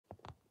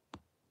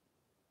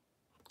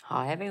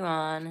Hi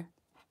everyone.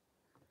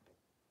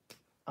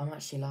 I'm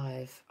actually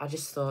live. I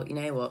just thought, you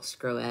know what,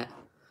 screw it.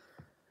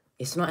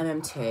 It's not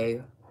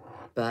MM2,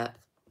 but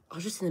I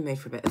was just in the mood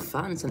for a bit of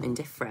fun, something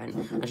different.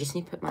 I just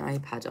need to put my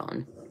iPad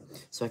on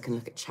so I can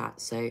look at chat.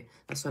 So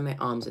that's why my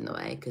arm's in the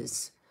way,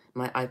 because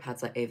my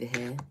iPad's like over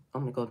here. Oh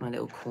my god, my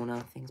little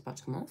corner thing's about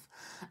to come off.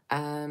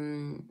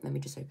 Let me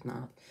just open that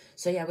up.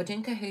 So yeah, we're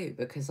doing Kahoot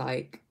because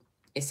like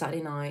it's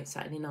Saturday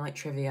night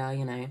trivia,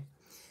 you know.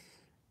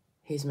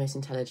 Who's most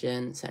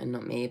intelligent? Certainly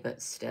not me,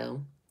 but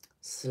still.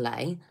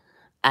 Slay.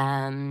 So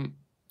I'm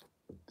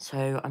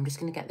just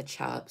going to get the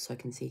chat up so I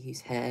can see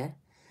who's here.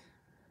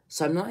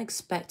 So I'm not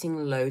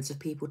expecting loads of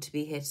people to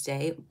be here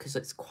today because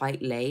it's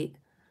quite late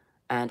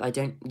and I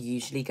don't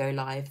usually go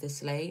live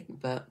this late,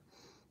 but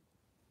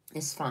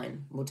it's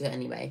fine. We'll do it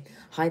anyway.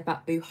 Hi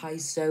Batboo, hi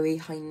Zoe,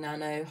 hi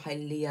Nano, hi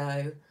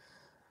Leo,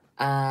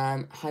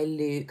 hi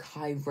Luke,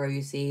 hi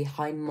Rosie,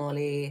 hi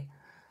Molly.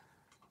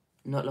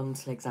 Not long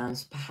till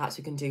exams. Perhaps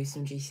we can do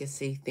some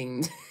GCSE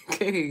themed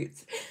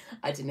Kahoots.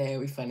 I don't know,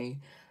 it'll be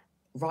funny.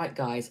 Right,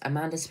 guys,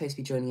 Amanda's supposed to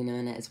be joining in a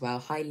minute as well.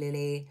 Hi,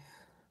 Lily.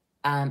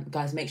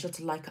 Guys, make sure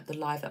to like up the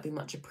live. That'd be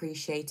much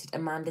appreciated.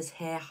 Amanda's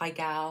here. Hi,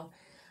 gal.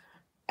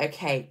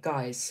 Okay,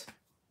 guys.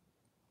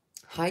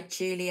 Hi,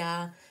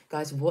 Julia.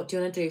 Guys, what do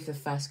you want to do for the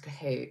first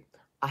Kahoot?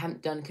 I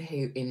haven't done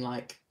Kahoot in,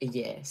 like, a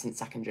year since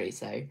secondary,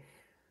 so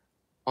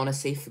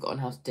honestly forgotten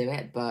how to do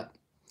it, but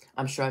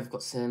I'm sure I've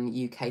got some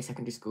UK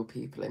secondary school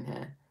people in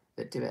here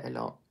that do it a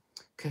lot.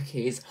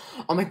 Cookies.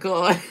 Oh, my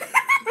God.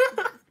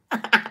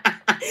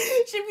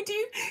 Should we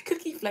do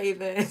cookie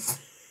flavours?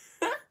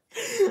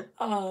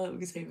 Oh, that would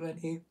be so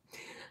funny.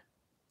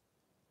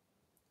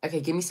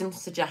 Okay, give me some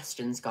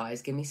suggestions,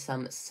 guys. Give me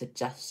some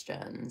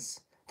suggestions.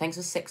 Thanks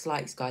for 6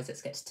 likes, guys.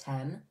 Let's get to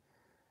 10.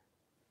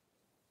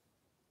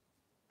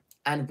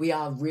 And we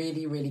are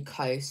really, really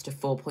close to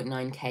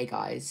 4.9k,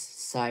 guys.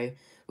 So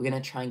we're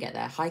going to try and get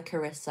there. Hi,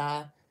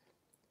 Carissa.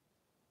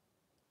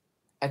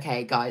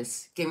 Okay,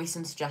 guys, give me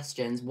some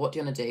suggestions. What do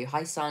you want to do?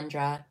 Hi,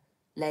 Sandra.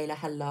 Layla,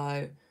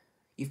 hello.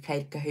 You've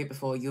played Kahoot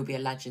before. You'll be a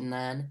legend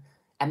then.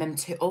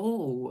 MM2.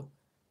 Oh,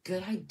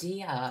 good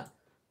idea.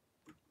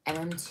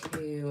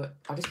 MM2.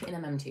 I'll just put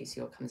in MM2, see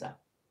what comes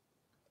up.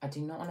 I do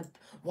not want to...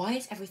 Why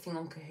is everything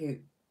on Kahoot,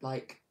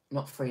 like,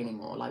 not free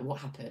anymore? Like, what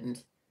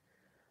happened?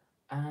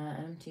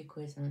 MM2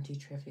 quiz, MM2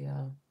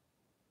 trivia.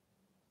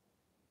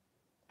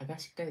 I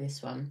guess you could go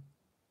this one.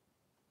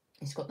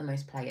 It's got the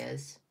most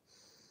players.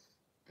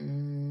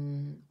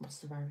 What's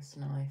the rarest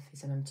knife?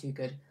 Is MM2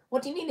 good?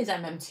 What do you mean is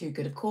MM2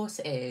 good? Of course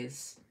it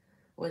is.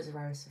 What is the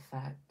rarest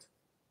effect?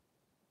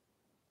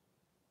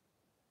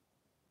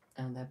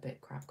 Oh, they're a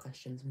bit crap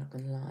questions, I'm not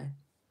going to lie.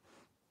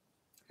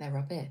 They're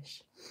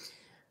rubbish.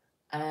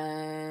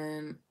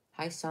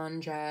 Hi,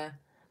 Sandra.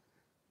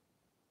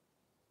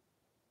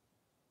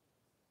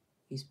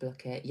 Use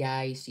Blocket. Yeah,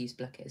 I used to use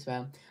Blocket as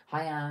well.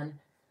 Hi,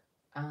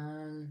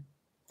 Anne.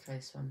 Try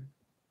this one.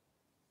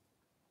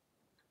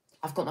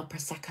 I've got my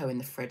Prosecco in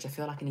the fridge. I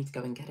feel like I need to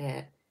go and get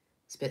it.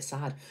 It's a bit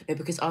sad. No,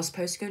 because I was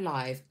supposed to go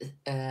live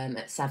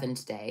at 7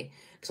 today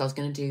because I was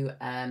going to do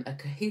a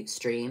Kahoot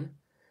stream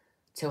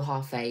till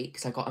 8:30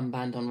 because I got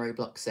unbanned on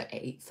Roblox at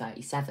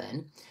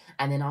 8:37.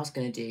 And then I was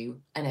going to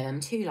do an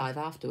MM2 live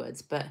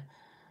afterwards, but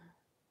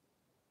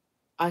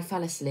I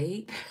fell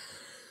asleep.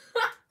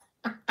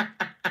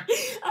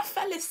 I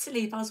fell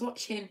asleep. I was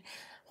watching...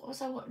 What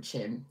was I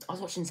watching? I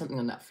was watching something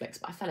on Netflix,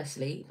 but I fell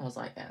asleep. I was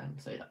like, yeah, I'm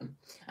so done.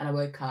 And I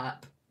woke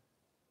up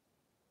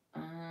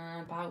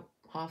about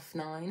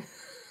 9:30.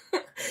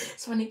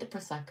 So I need the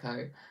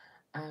Prosecco.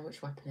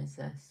 Which weapon is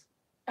this?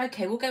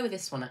 Okay, we'll go with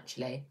this one,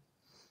 actually.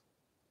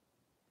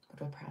 What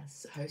do I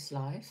press? Host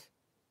live?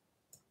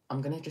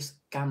 I'm going to just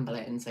gamble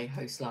it and say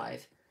host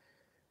live.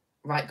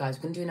 Right, guys,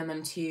 we're going to do an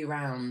MM2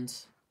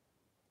 round.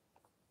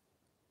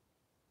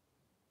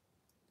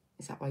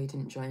 Is that why you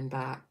didn't join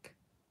back?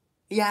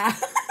 Yeah.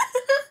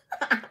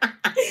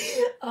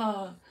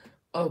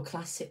 Oh,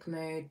 classic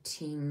mode,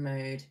 team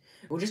mode.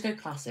 We'll just go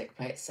classic,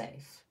 play it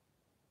safe.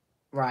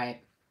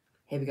 Right.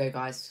 Here we go,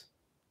 guys.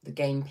 The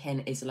game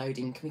pin is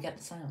loading. Can we get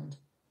the sound?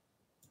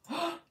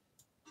 The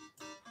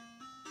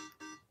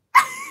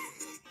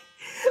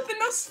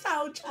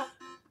nostalgia.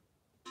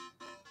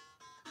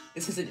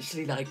 This is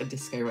literally like a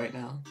disco right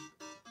now.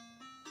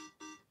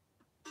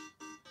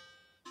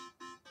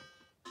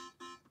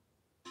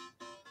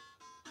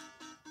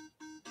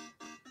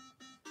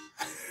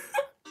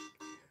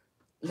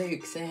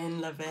 Luke's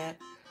in, love it.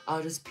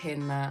 I'll just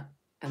pin that,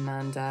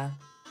 Amanda.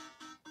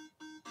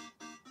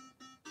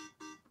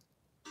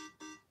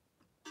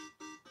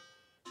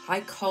 Hi,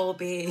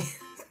 Colby.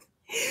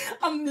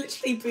 I'm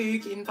literally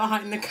boogieing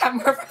behind the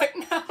camera right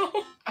now.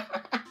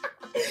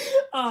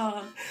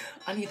 Oh,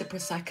 I need the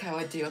Prosecco.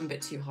 I do. I'm a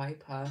bit too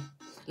hyper.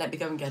 Let me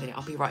go and get it.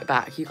 I'll be right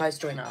back. You guys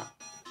join up.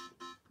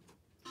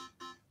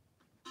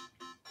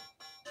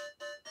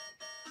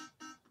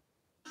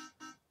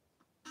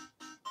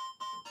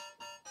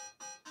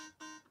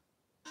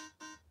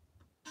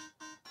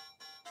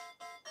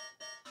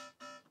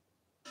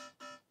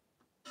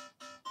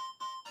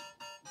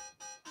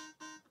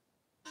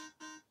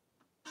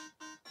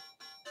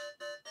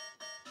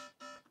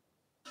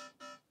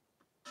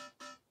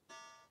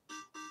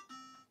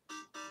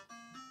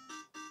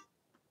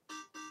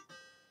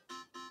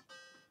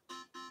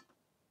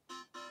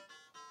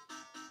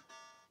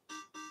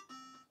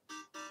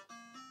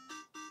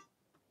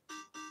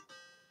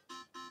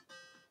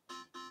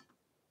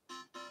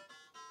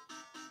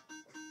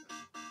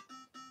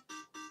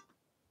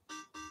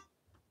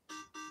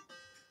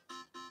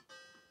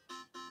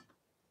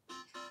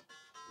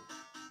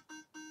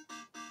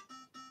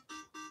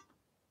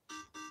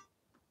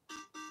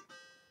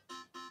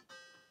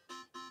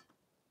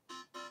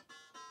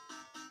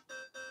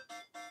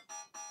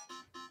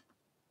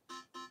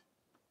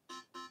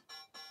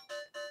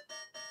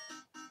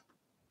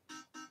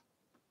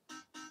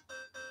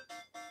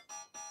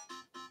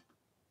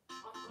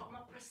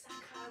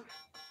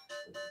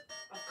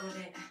 got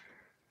it.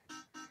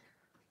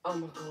 Oh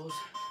my god.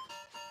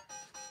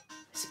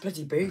 It's a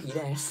bloody boogie,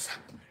 this.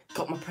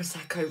 Got my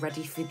Prosecco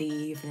ready for the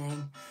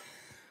evening.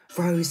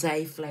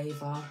 Rosé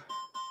flavour.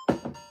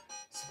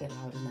 It's a bit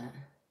loud, isn't it?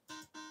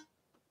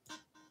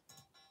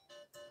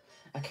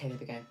 Okay, there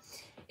we go.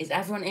 Is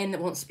everyone in that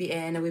wants to be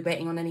in? Are we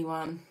waiting on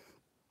anyone?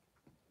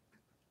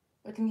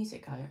 Where'd the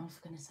music go? Oh,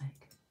 for goodness sake.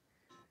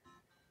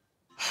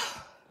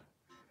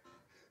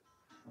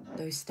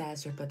 Those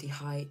stairs are a bloody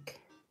hike.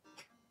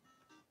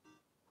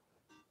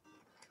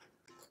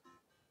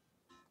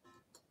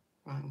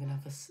 Right, I'm gonna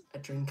have a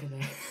drink of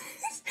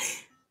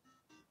this.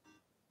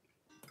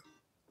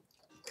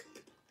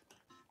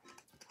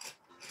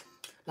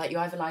 Like, you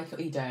either like it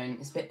or you don't.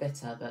 It's a bit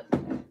bitter, but...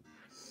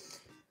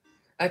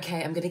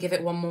 Okay, I'm gonna give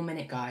it 1 more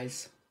minute,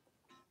 guys.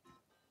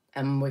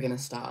 And we're gonna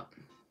start.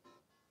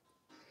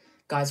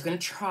 Guys, we're gonna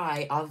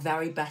try our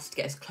very best to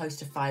get as close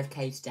to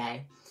 5k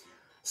today.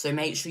 So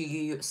make sure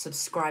you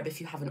subscribe if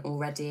you haven't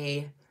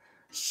already.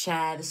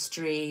 Share the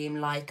stream,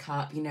 like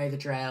up, you know the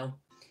drill.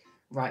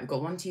 Right, we've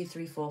got 1, 2,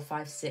 3, 4,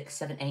 5, 6,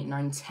 7, 8,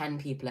 9, 10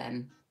 people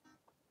in.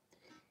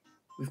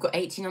 We've got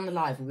 18 on the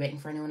live. Are we waiting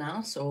for anyone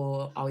else,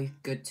 or are we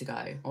good to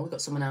go? Oh, we've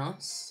got someone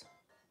else.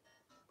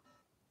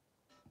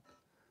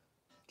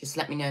 Just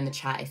let me know in the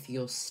chat if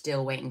you're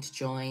still waiting to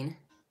join.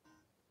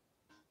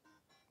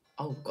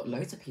 Oh, we've got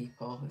loads of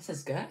people. This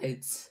is good.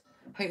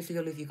 Hopefully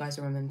all of you guys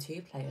are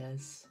MM2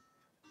 players.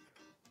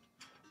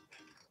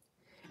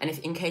 And if,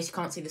 in case you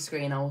can't see the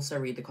screen, I'll also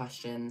read the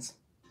questions.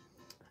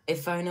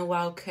 Ivona,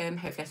 welcome.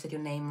 Hopefully I said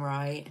your name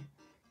right.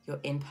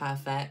 You're in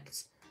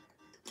perfect.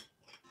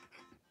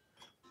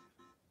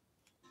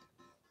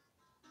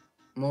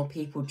 More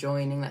people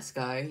joining. Let's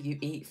go. You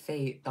eat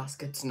feet. That's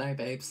good to know,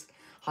 babes.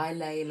 Hi,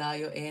 Layla.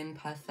 You're in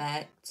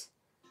perfect.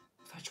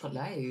 I've actually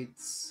got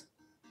loads.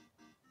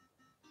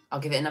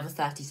 I'll give it another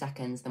 30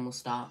 seconds, then we'll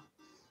start.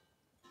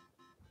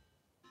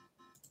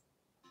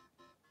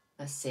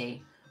 Let's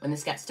see. When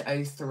this gets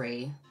to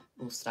 03,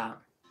 we'll start.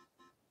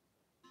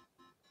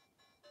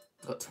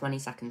 I've got 20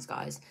 seconds,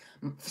 guys.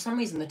 For some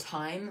reason, the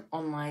time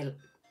on my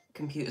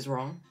computer's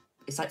wrong.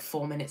 It's like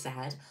 4 minutes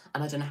ahead,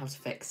 and I don't know how to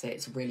fix it.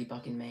 It's really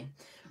bugging me.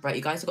 Right,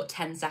 you guys have got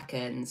 10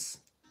 seconds.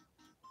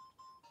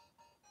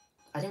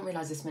 I didn't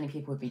realise this many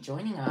people would be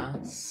joining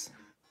us.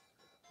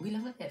 We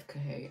love a bit of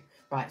Kahoot.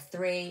 Right,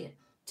 3,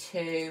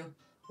 2,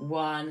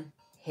 1,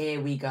 here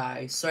we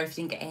go. Sorry if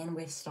you didn't get in,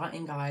 we're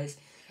starting, guys.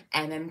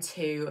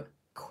 MM2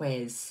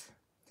 quiz.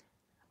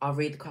 I'll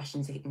read the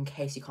questions in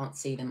case you can't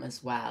see them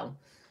as well.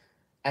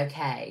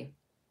 Okay.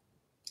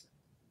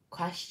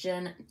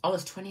 Question, oh,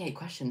 there's 28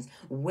 questions.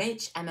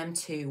 Which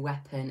MM2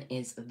 weapon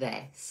is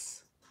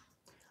this?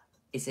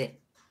 Is it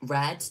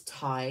red,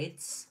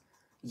 Tides,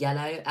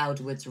 yellow,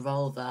 Elderwood's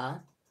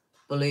Revolver,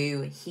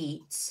 blue,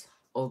 Heat,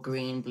 or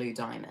green, Blue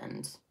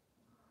Diamond?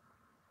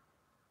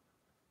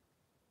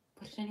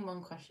 What did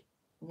anyone question?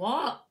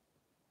 What?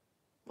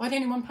 Why did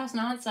only one person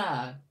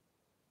answer?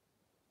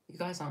 You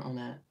guys aren't on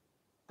it.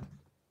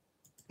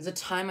 There's a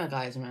timer,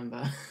 guys,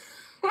 remember?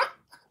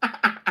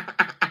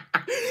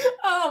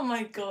 Oh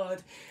my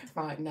god.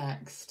 Right,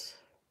 next.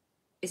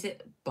 Is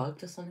it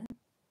bugged or something?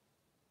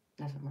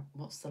 Never mind.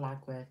 What's the lag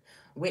with?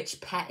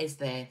 Which pet is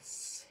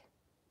this?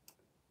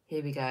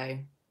 Here we go.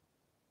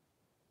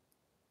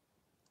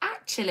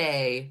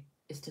 Actually,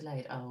 it's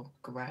delayed. Oh,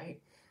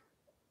 great.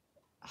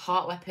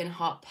 Heart weapon,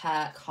 heart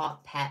perk,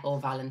 heart pet, or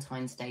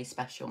Valentine's Day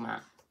special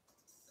map?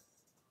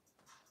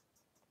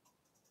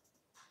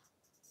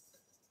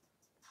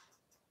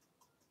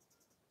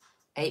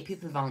 Eight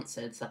people have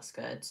answered, so that's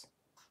good.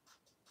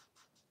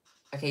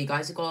 Okay, you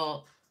guys have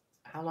got,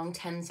 how long?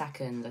 10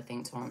 seconds, I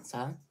think, to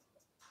answer.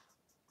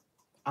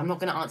 I'm not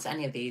going to answer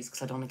any of these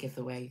because I don't want to give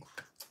away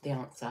the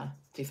answer.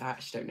 To be fair, I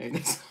actually don't know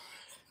this.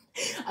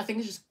 I think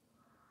it's just,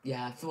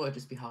 yeah, I thought it'd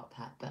just be heart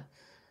pet, but...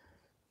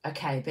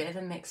 Okay, bit of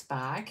a mixed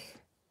bag.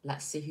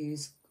 Let's see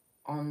who's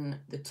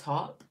on the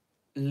top.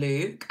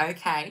 Luke,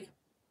 okay.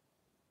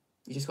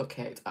 You just got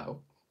kicked. Oh, of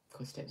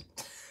course you did.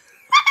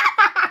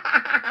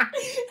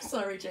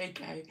 Sorry,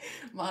 JK.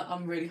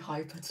 I'm really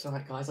hyper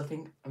tonight, guys. I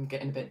think I'm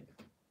getting a bit...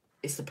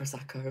 It's the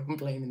Prosecco. I'm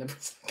blaming the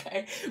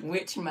Prosecco.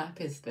 Which map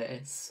is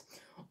this?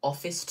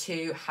 Office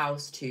 2,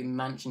 House 2,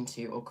 Mansion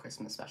 2, or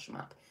Christmas special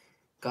map?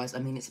 Guys, I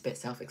mean, it's a bit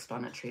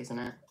self-explanatory, isn't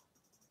it?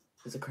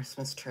 There's a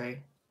Christmas tree.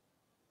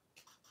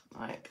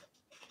 Like,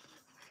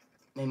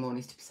 no more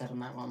needs to be said on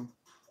that one.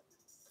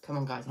 Come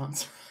on, guys,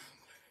 answer.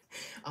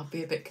 I'll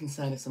be a bit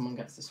concerned if someone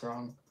gets this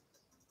wrong.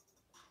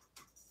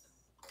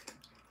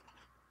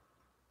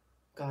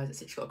 Guys,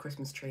 it's literally got a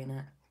Christmas tree in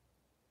it.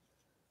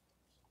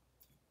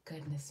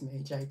 Goodness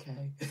me,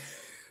 JK.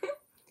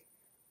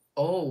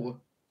 Oh,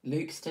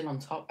 Luke's still on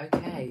top.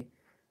 Okay.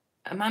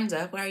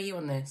 Amanda, where are you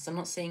on this? I'm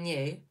not seeing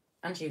you.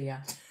 And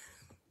Julia.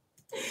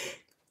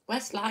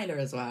 Where's Lila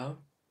as well?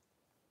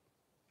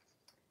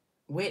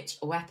 Which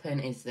weapon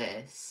is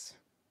this?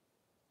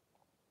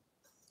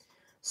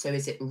 So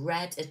is it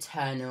red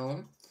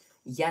Eternal,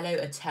 yellow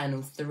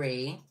Eternal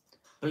 3,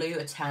 blue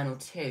Eternal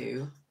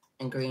 2,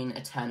 and green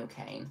Eternal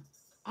Cane?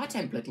 I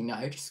don't bloody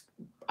know.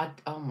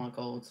 Oh my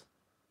god.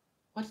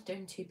 Why did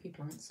only 2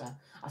 people answer?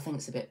 I think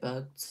it's a bit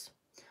bugged.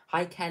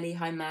 Hi, Kelly.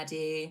 Hi,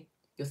 Maddie.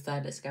 You're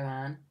third. Let's go,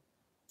 Anne.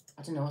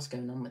 I don't know what's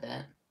going on with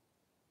it.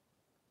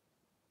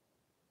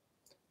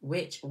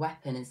 Which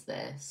weapon is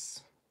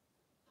this?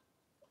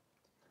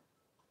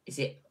 Is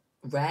it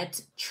red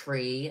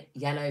tree,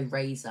 yellow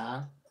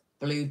razor,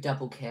 blue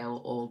double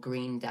kill, or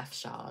green death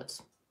shard?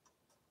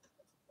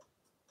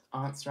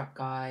 Answer up,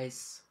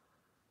 guys.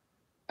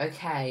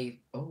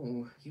 Okay.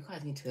 Oh, you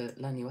guys need to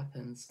learn your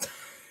weapons.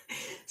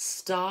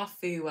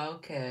 Starfu,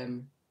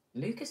 welcome.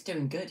 Luke is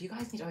doing good. You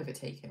guys need to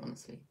overtake him,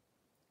 honestly.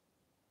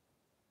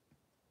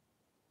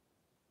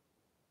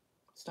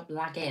 Stop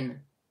lagging.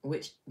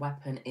 Which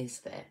weapon is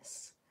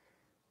this?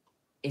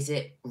 Is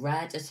it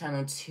red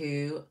Eternal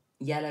 2,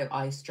 yellow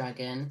Ice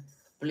Dragon,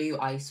 blue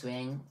Ice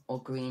Wing,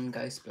 or green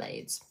Ghost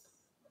Blades?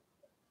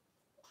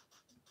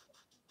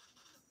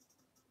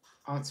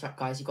 Answer up,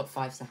 guys. You've got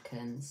 5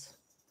 seconds.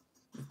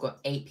 We've got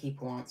 8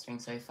 people answering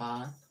so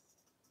far.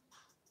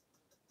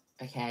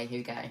 Okay, here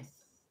we go.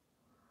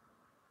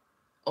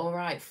 All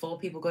right, 4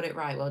 people got it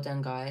right. Well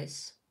done,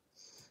 guys.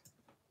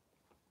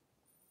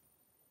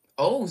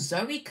 Oh,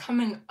 Zoe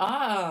coming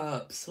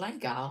up. Slay,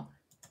 gal.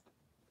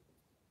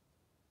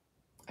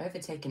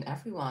 Overtaking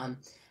everyone.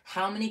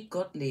 How many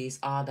godlies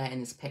are there in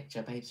this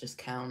picture, babes? Just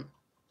count.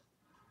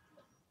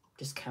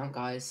 Just count,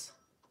 guys.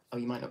 Oh,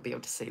 you might not be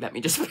able to see. Let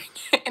me just bring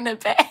it in a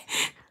bit.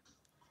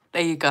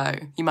 There you go.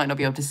 You might not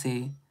be able to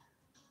see.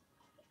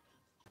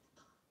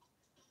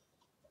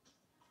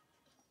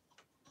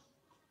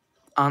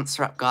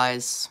 Answer up,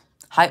 guys.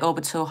 Hi,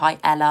 Orbital. Hi,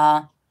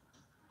 Ella.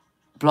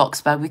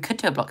 Bloxburg. We could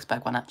do a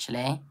Bloxburg one,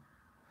 actually.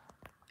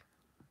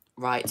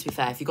 Right, to be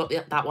fair, if you got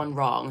that one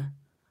wrong,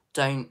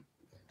 don't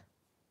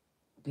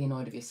be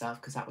annoyed with yourself,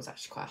 because that was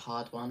actually quite a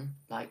hard one.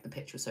 Like, the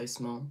picture was so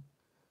small.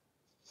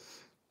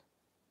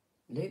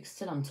 Luke's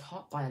still on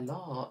top by a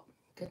lot.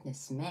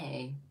 Goodness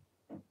me.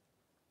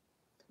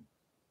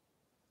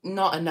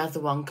 Not another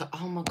one.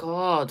 Oh, my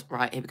God.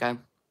 Right, here we go.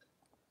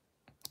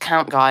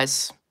 Count,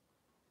 guys.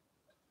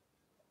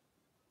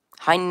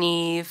 Hi,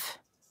 Neve.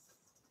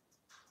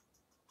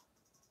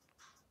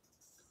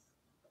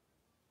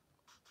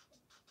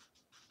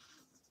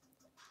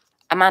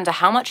 Amanda,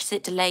 how much is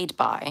it delayed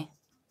by?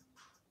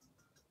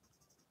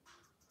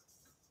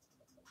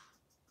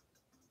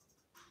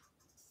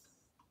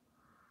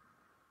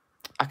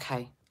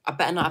 Okay. I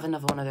better not have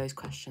another one of those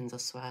questions, I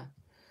swear.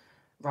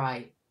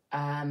 Right.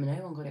 No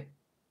one got it.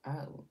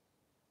 Oh.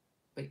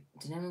 Wait,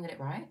 did anyone get it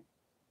right?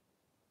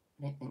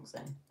 I don't think so.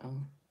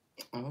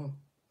 Oh.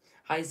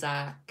 Hi,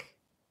 Zach.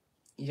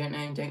 You don't know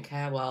and don't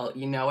care? Well,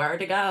 you know where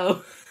to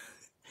go.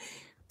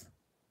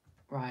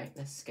 Right,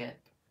 let's skip.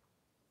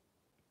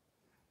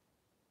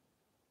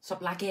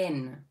 Stop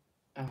lagging.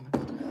 Oh my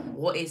God.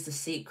 What is the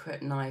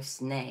secret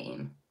knife's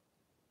name?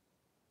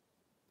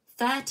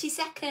 30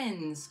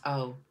 seconds.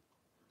 Oh.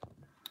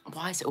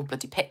 Why is it all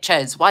bloody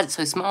pictures? Why is it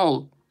so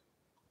small?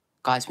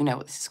 Guys, we know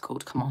what this is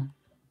called. Come on.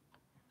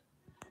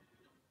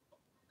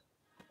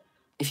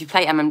 If you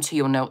play MM2,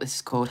 you'll know what this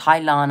is called. Hi,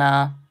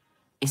 Lana.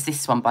 It's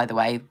this one, by the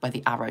way, where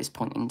the arrow's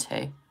pointing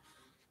to.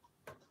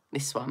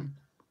 This one.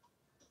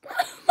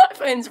 My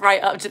phone's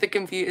right up to the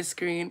computer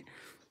screen.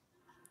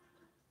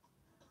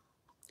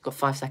 Got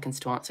 5 seconds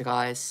to answer,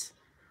 guys.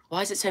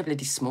 Why is it so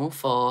bloody small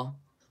for?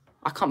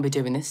 I can't be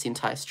doing this the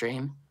entire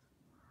stream.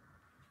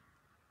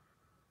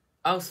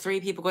 Oh,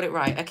 3 people got it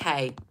right.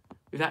 Okay.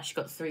 We've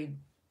actually got 3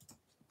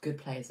 good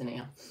players in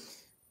here.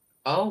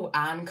 Oh,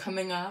 Anne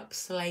coming up.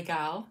 Slay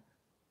gal.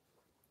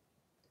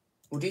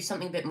 We'll do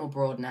something a bit more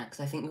broad next.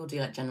 I think we'll do,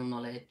 like, general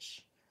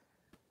knowledge.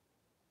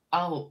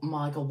 Oh,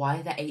 my God. Why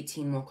are there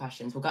 18 more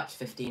questions? We'll go up to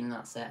 15 and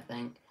that's it, I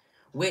think.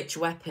 Which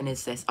weapon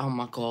is this? Oh,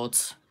 my God.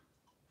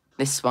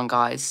 This one,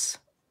 guys.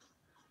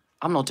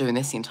 I'm not doing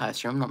this the entire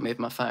stream. I'm not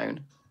moving my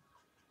phone.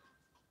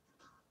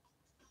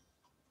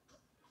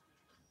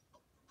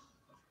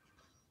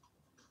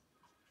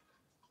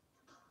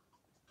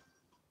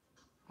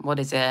 What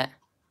is it?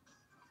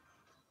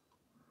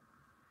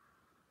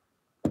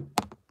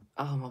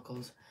 Oh, my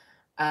God.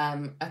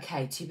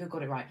 Okay, 2 people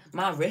got it right.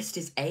 My wrist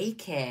is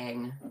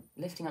aching.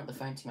 Lifting up the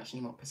phone too much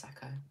anymore,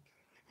 Prosecco.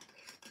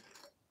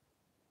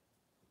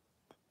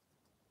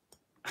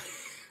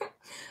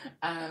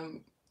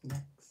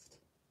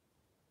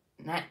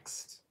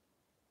 Next.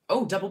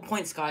 Oh, double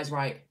points, guys,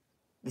 right.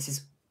 This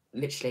is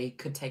literally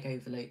could take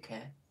over Luke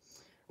here.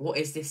 What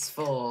is this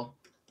for?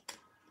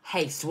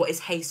 Haste. What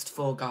is haste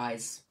for,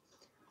 guys?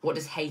 What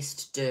does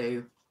haste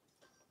do?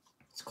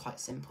 It's quite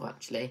simple,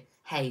 actually.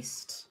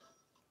 Haste.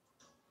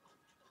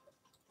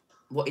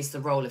 What is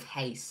the role of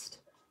haste?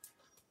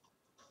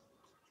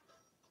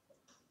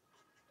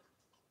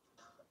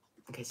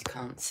 In case you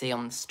can't see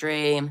on the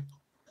stream.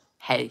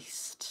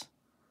 Haste.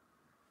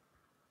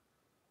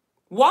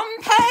 1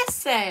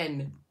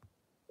 person!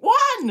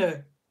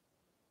 1!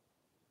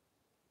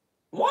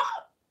 What?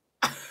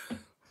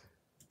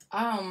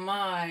 Oh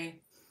my.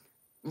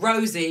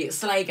 Rosie,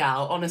 slay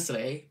gal,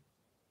 honestly.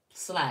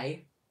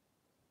 Slay.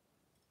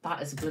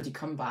 That is a bloody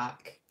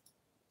comeback.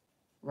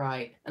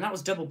 Right. And that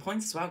was double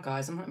points as well,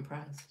 guys. I'm not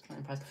impressed. I'm not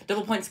impressed.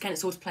 Double points again.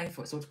 It's all to play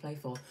for. It's all to play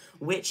for.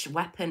 Which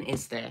weapon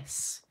is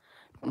this?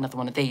 Another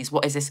one of these.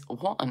 What is this?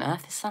 What on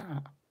earth is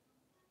that?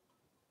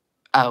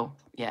 Oh,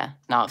 yeah.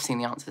 Now I've seen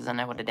the answers. I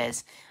know what it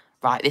is.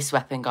 Right, this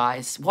weapon,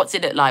 guys. What's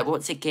it look like?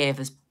 What's it give?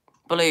 There's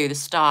blue, the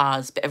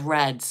stars, bit of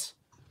red.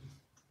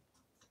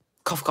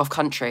 Cough, cough,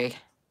 country.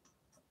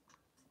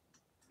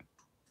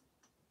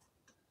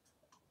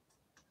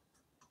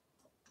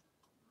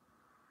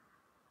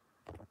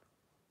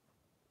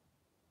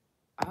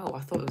 Oh,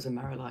 I thought it was a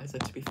Marilizer,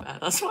 to be fair.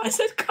 That's why I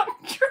said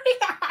country.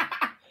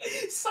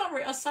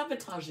 Sorry, I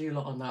sabotaged you a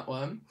lot on that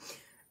one.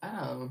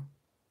 Oh.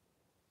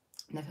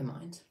 Never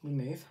mind. We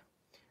move.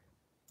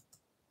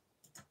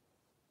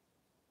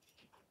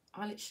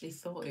 I literally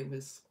thought it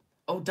was...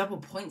 Oh, double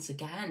points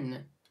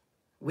again.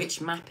 Which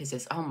map is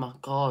this? Oh, my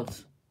God.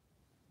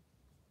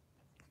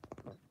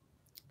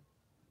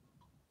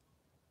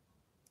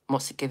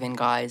 What's it giving,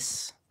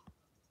 guys?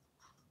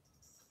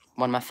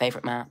 One of my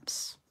favourite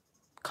maps.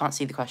 Can't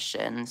see the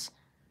questions.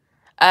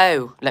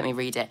 Oh, let me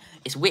read it.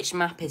 It's which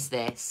map is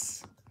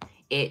this?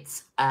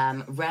 It's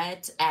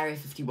red, Area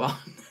 51,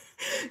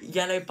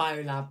 yellow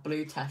Biolab,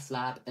 blue Test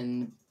Lab,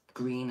 and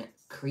green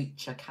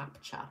Creature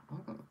Capture.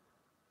 Oh.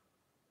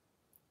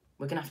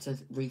 We're going to have to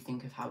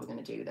rethink of how we're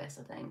going to do this,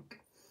 I think.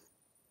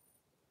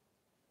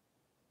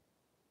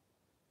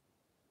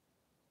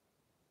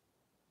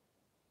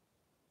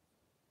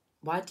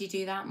 Why'd you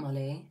do that,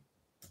 Molly?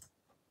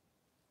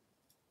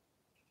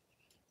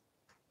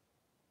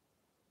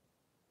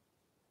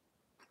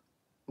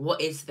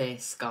 What is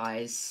this,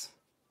 guys?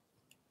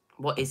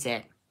 What is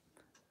it?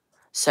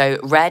 So,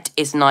 red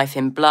is knife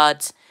in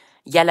blood,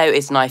 yellow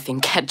is knife in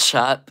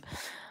ketchup,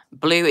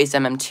 blue is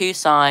MM2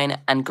 sign,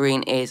 and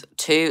green is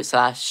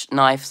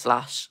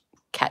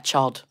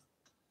 2/knife/ketchod.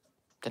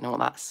 Don't know what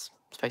that's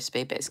supposed to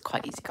be, but it's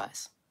quite easy,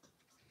 guys.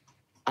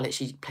 I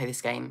literally play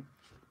this game.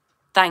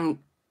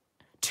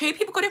 Two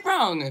people got it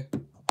wrong.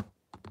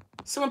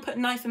 Someone put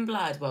knife in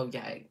blood. Well,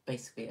 yeah, it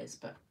basically is,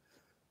 but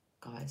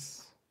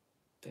guys,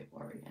 bit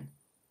worrying.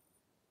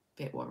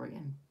 Bit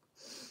worrying.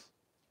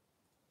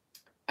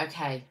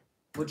 Okay,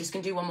 we're just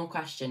going to do one more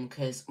question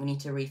because we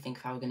need to rethink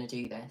how we're going to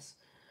do this.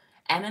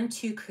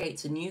 MM2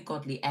 creates a new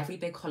godly every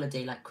big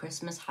holiday like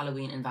Christmas,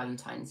 Halloween, and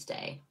Valentine's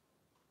Day.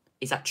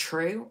 Is that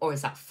true or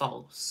is that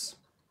false?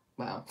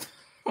 Well,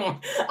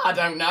 I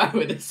don't know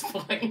at this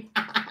point.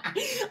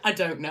 I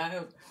don't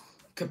know.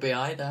 Could be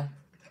either.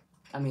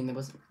 I mean, there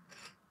wasn't...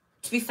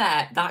 To be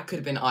fair, that could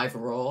have been either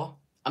or.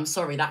 I'm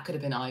sorry, that could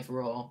have been either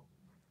or.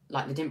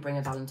 Like, they didn't bring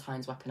a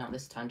Valentine's weapon out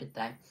this time, did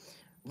they?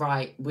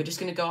 Right, we're just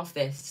going to go off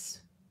this.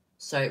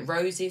 So,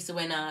 Rosie's the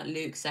winner,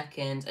 Luke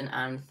second, and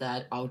Anne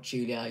third. Oh,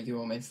 Julia, you're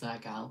almost there,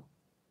 gal.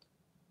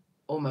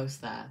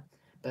 Almost there.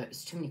 But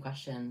it's too many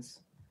questions.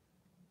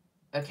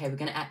 Okay, we're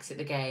going to exit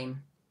the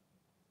game.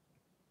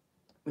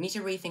 We need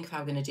to rethink how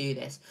we're going to do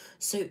this.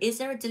 So, is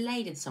there a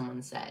delay, did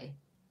someone say?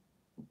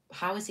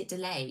 How is it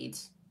delayed?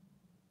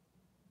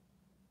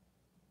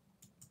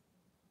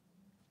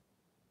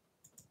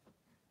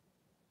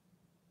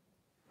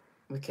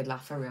 We could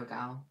laugh for real,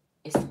 gal.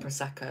 It's the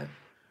Prosecco.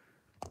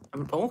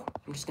 I'm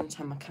just going to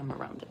turn my camera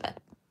around a bit.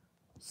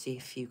 See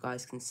if you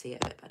guys can see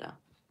it a bit better.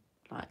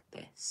 Like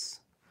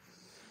this.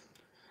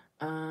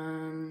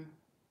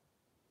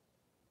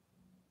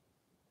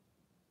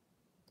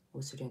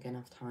 Also don't get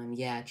enough time.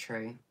 Yeah,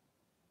 true.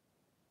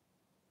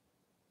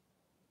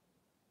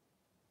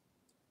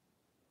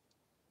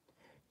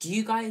 Do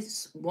you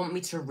guys want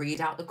me to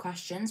read out the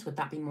questions? Would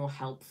that be more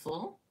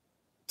helpful?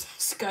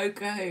 Tesco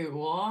go,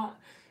 what?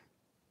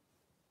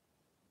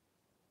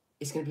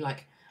 It's going to be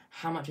like,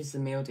 how much is the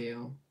meal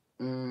deal?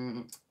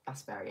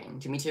 That's varying.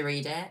 Do you want me to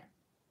read it?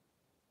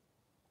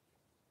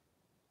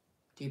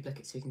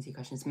 Duplicate so you can see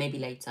questions. Maybe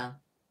later.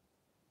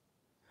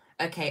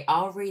 Okay,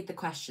 I'll read the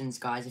questions,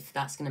 guys, if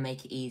that's going to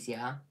make it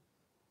easier.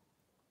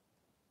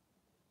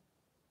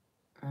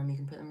 You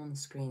can put them on the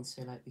screen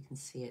so, like, we can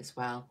see it as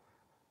well.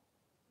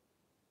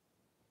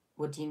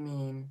 What do you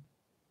mean?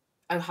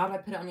 Oh, how do I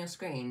put it on your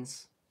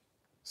screens?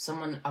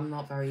 I'm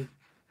not very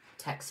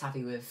tech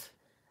savvy with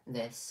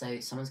this,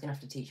 so someone's going to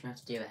have to teach me how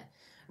to do it.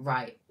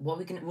 Right,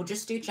 we'll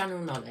just do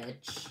general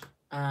knowledge.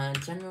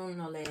 General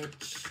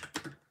knowledge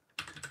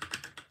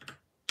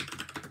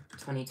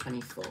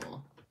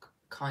 2024.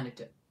 Kind of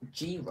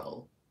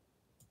G-roll.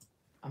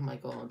 Oh my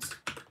god.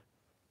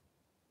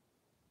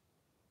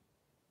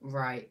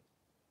 Right.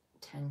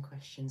 10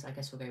 questions. I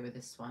guess we'll go with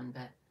this one,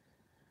 but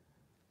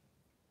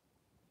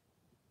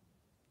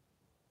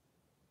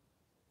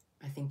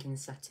I think in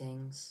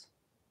settings.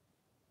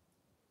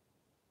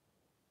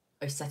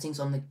 Oh, settings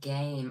on the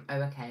game.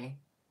 Oh, okay.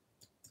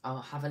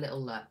 I'll have a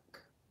little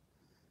look.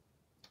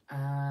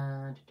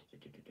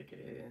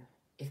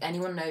 If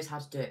anyone knows how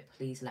to do it,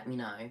 please let me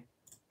know.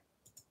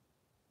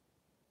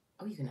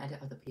 Oh, you can edit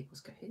other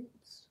people's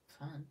Kahoots.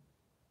 Fun.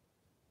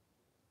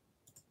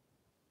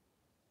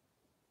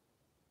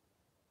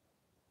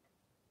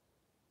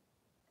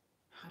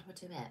 How do I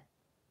do it?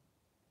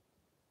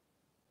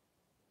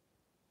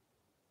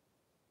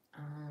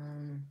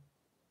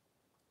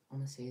 Oh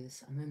honestly,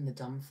 I'm in the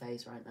dumb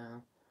phase right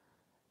now.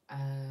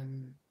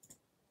 Hang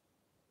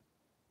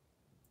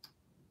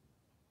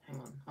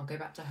on, I'll go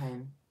back to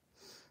home.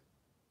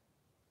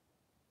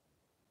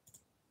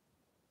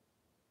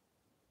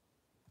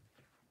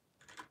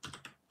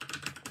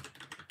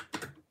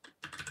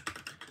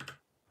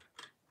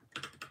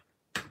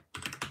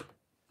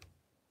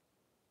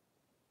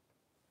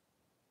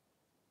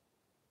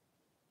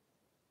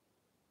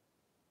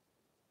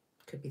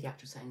 Could be the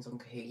actual settings on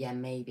Kahoot. Yeah,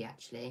 maybe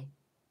actually.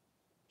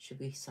 Should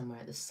be somewhere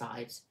at the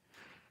side.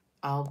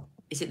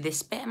 Is it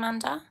this bit,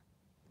 Amanda?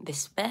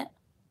 This bit?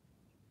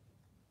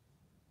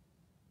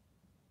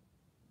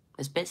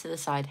 There's bits at the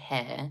side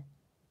here.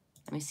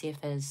 Let me see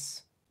if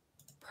there's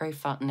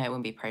profile. No, it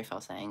wouldn't be profile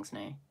settings,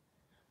 no.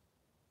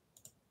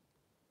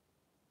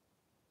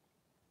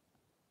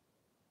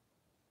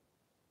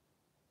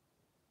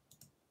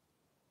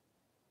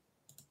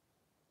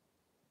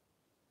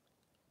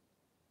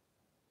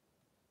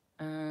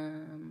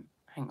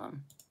 Hang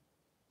on.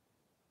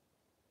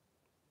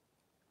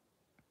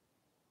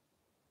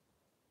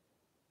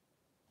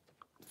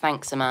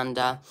 Thanks,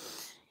 Amanda.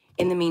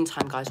 In the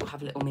meantime, guys, we'll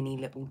have a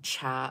little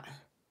chat.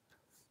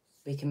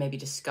 We can maybe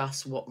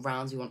discuss what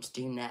rounds we want to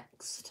do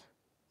next.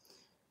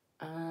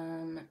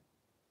 When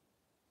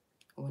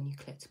you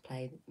click to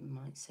play, it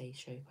might say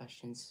show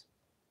questions.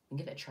 We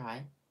can give it a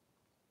try.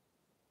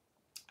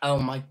 Oh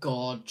my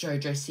god,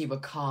 Jojo Siwa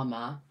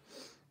Karma.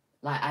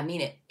 Like, I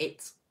mean,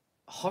 it's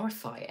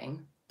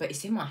horrifying, but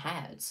it's in my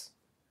head.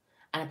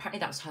 And apparently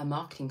that was her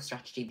marketing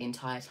strategy the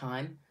entire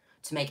time,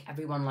 to make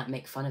everyone, like,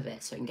 make fun of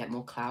it so it can get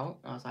more clout.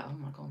 I was like, oh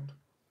my god.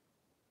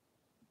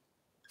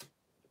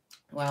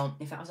 Well,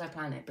 if that was her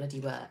plan, it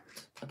bloody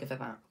worked. I'll give her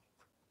that.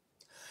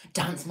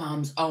 Dance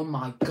Moms, oh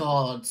my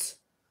god.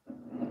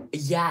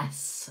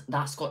 Yes,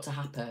 that's got to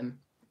happen.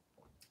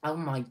 Oh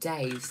my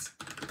days.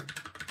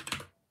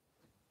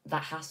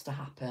 That has to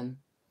happen.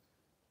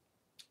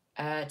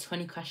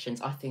 20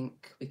 questions. I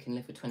think we can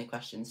live with 20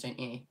 questions, don't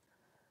you?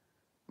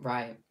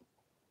 Right.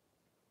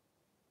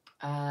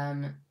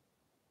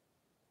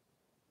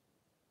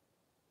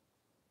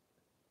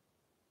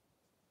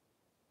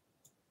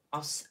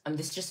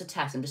 This is just a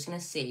test. I'm just going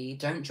to see.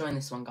 Don't join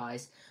this one,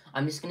 guys.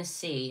 I'm just going to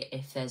see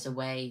if there's a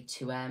way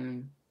to,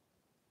 for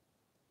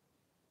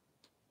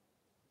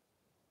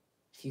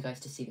you guys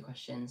to see the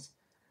questions.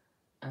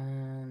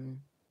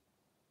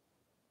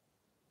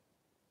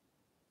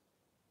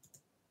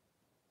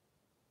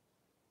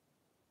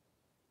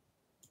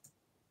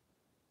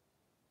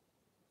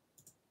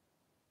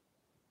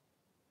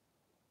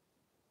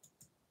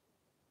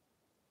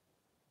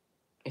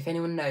 If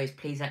anyone knows,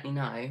 please let me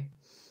know.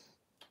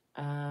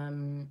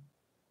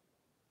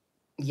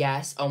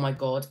 Yes. Oh my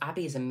god.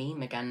 Abby is a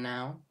meme again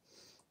now.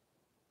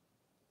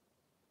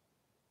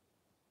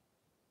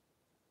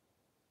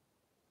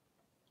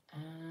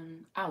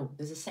 Oh,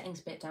 there's a settings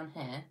bit down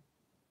here.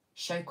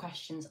 Show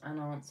questions and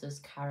answers,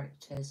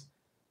 characters.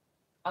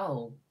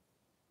 Oh.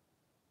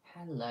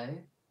 Hello.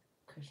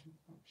 Cushion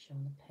show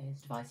on the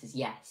player's devices.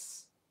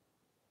 Yes.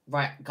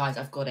 Right, guys,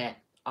 I've got it.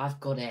 I've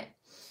got it.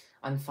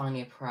 I'm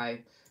finally a pro.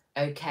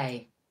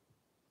 Okay.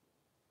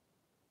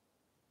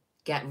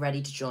 Get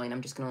ready to join.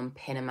 I'm just going to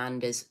unpin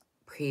Amanda's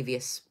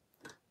previous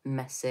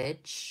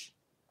message.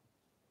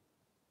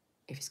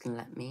 If it's going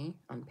to let me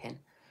unpin.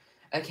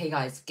 Okay,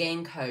 guys.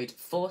 Game code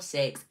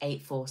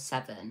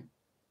 46847.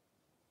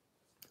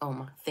 Oh,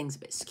 my thing's a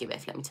bit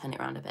skewiff. Let me turn it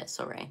around a bit.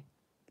 Sorry.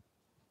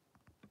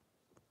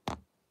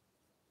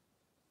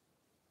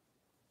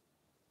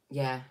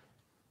 Yeah.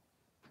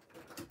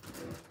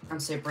 I'm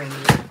so brainy.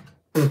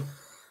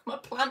 My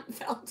plant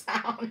fell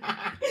down.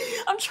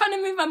 I'm trying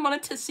to move my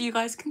monitor so you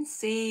guys can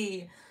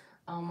see.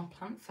 Oh, my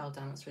plant fell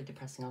down. That's really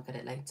depressing. I'll get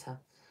it later.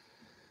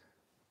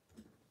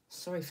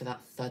 Sorry for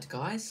that thud,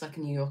 guys. It's like a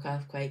New York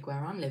earthquake where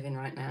I'm living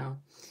right now.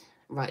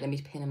 Right, let me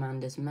pin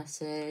Amanda's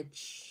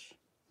message.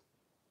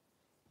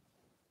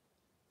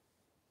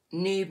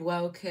 Noob,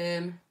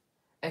 welcome.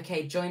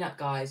 Okay, join up,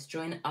 guys.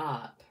 Join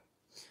up.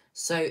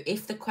 So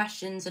if the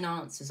questions and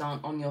answers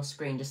aren't on your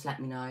screen, just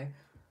let me know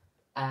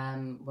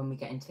when we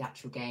get into the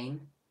actual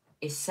game.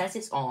 It says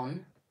it's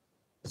on,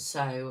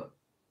 so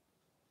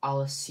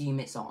I'll assume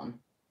it's on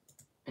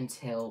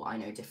until I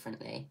know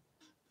differently.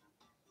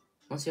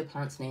 What's your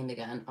plant's name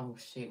again? Oh,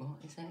 shoot,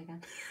 what is it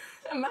again?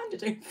 Amanda,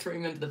 don't throw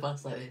me under the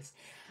bus like this.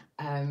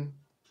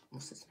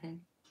 What's its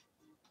name?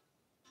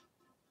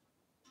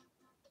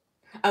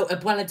 Oh,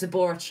 Abuela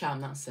Deborah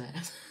Cham, that's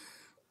it.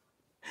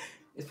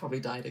 It's probably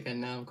died again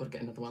now. I've got to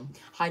get another one.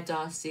 Hi,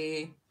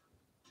 Darcy.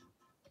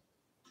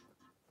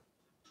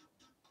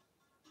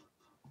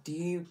 Do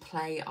you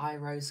play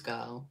iRose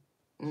Girl?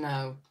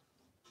 No.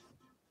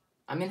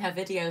 I'm in her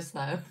videos,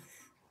 though.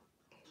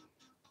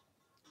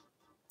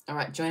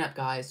 Alright, join up,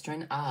 guys.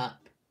 Join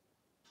up.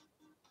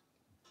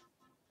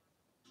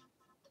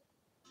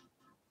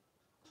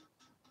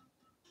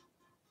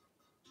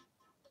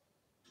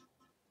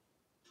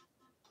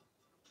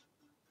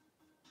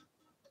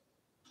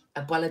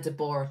 Abuela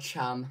Deborah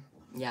Chum.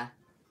 Yeah.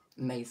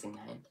 Amazing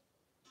name.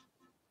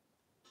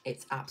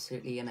 It's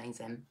absolutely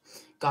amazing.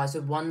 Guys,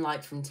 with 1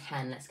 like from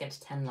 10, let's get to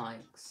 10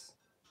 likes.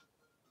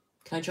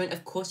 Can I join?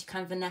 Of course you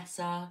can,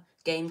 Vanessa.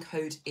 Game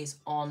code is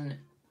on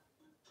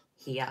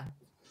here.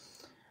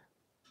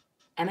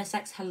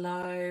 MSX,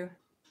 hello.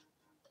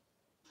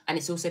 And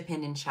it's also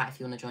pinned in chat if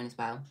you want to join as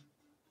well.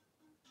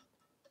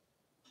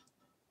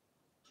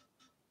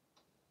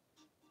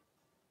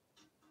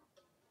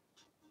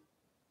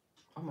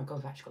 Oh my god,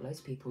 we've actually got loads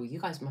of people. You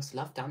guys must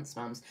love Dance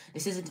Mums.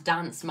 This is a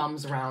Dance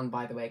Mums round,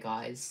 by the way,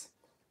 guys.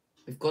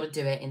 We've got to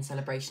do it in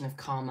celebration of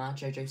Karma,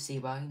 Jojo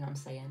Siwa, you know what I'm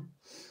saying?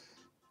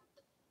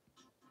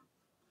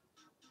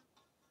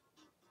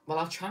 Well,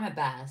 I'll try my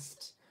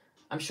best.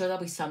 I'm sure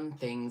there'll be some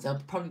things. There'll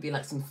probably be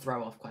like some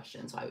throw-off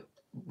questions I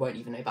won't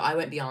even know. But I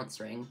won't be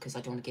answering because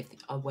I don't want to give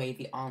away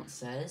the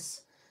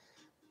answers.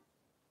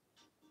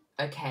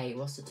 Okay,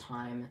 what's the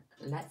time?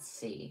 Let's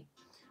see.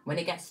 When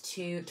it gets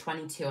to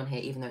 22 on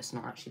here, even though it's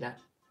not actually that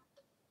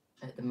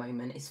at the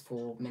moment, it's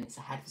 4 minutes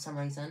ahead for some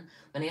reason.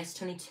 When it gets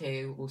to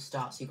 22, we'll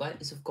start. So you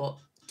guys have got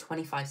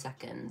 25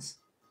 seconds.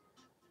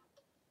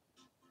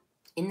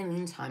 In the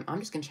meantime, I'm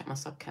just going to check my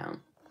sub count.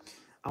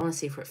 I want to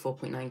see if we're at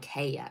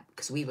 4.9k yet,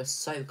 because we were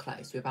so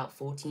close. We were about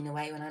 14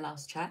 away when I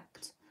last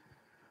checked.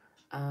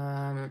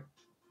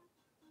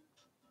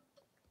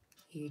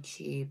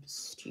 YouTube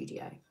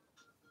Studio.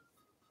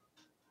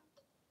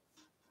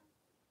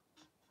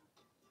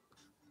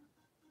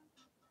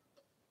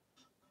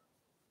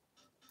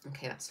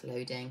 Okay, that's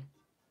loading.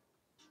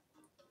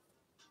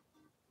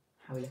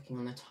 How are we looking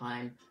on the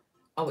time?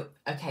 Oh,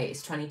 okay,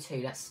 it's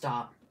 22. Let's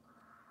start.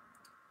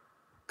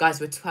 Guys,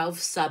 we're 12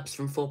 subs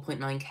from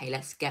 4.9k.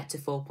 Let's get to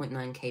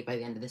 4.9k by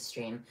the end of the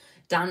stream.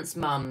 Dance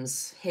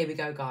Mums. Here we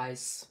go,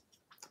 guys.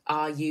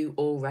 Are you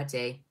all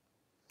ready?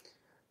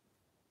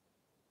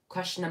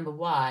 Question number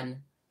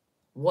 1.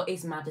 What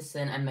is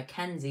Madison and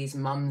Mackenzie's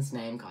mum's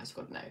name? Guys, you've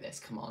got to know this.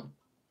 Come on.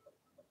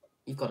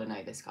 You've got to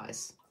know this,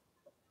 guys.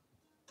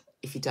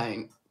 If you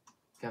don't, you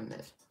haven't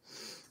lived.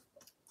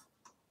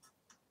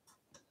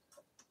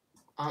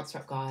 Answer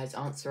up, guys.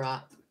 Answer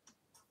up.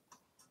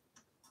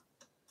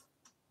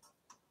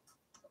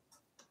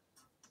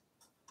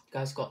 You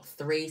guys got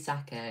 3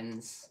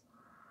 seconds.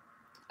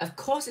 Of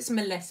course it's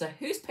Melissa.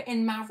 Who's put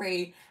in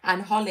Mary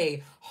and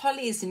Holly?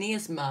 Holly is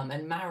Nia's mum,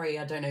 and Mary,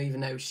 I don't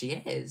even know who she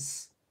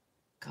is.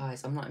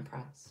 Guys, I'm not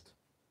impressed.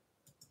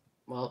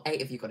 Well,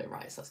 8 of you got it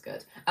right, so that's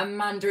good.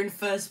 Amanda in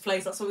 1st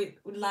place. That's what we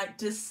would like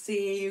to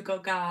see. You go,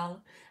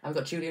 gal. And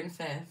we've got Julia in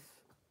 5th.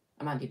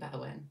 Amanda, you better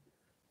win.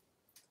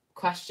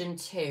 Question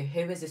 2.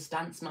 Who is this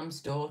Dance Mum's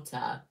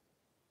daughter?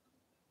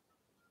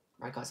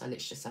 Right, guys, I literally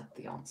just said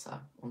the answer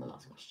on the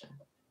last question.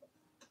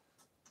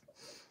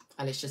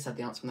 I literally just said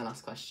the answer from the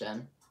last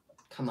question.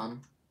 Come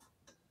on.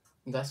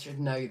 You guys should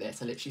know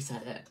this. I literally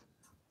said it.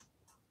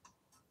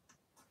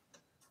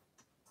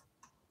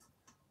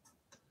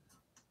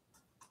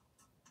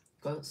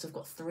 So I've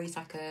got 3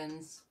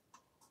 seconds.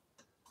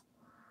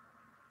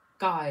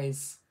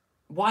 Guys,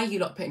 why are you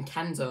not putting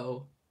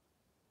Kendall?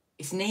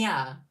 It's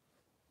Nia.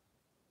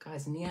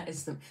 Guys, Nia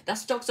is the...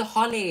 That's Dr.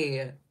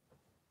 Holly.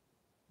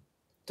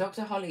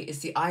 Dr. Holly is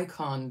the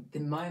icon, the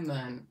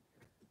moment.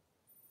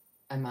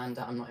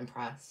 Amanda, I'm not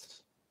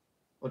impressed.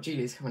 Well,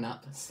 Julie's coming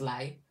up,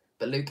 slay.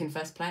 But Luke in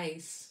 1st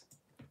place.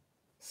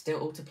 Still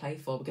all to play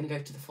for. We're going to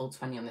go to the full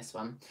 20 on this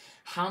one.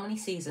 How many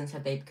seasons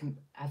have they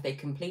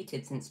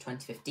completed since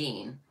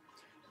 2015?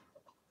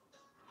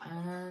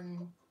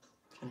 Trying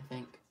to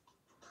think.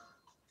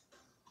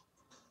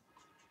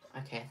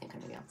 Okay, I think I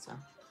know the answer.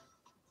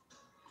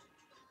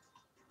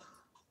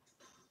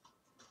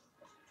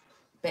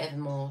 Bit of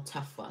a more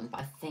tough one,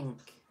 but I think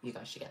you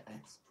guys should get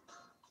this.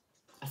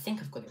 I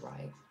think I've got it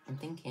right. I'm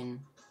thinking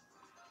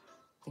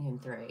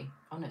 3.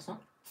 Oh, no, it's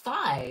not.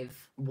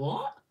 5.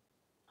 What?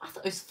 I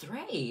thought it was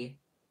 3.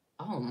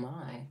 Oh,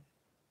 my.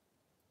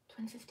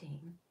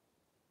 2015.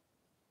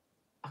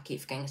 I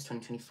keep forgetting it's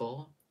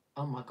 2024.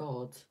 Oh, my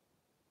God.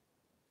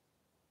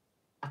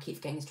 I keep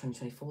forgetting it's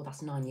 2024.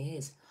 That's 9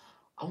 years.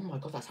 Oh, my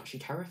God, that's actually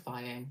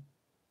terrifying.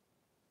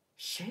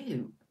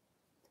 Shoot.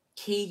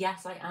 Key,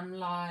 yes, I am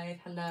live.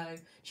 Hello.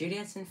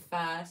 Juliet's in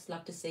 1st.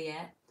 Love to see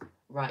it.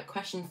 Right,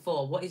 question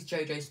 4. What is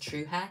Jojo's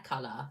true hair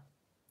colour?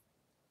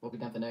 Well, we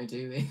never know,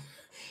 do we?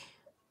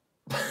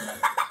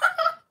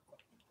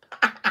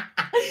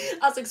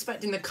 I was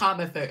expecting the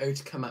karma photo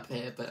to come up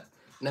here, but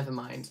never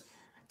mind.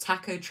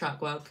 Taco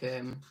truck,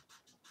 welcome.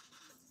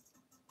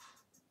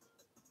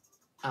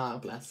 Oh,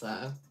 bless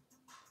her.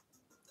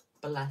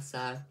 Bless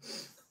her.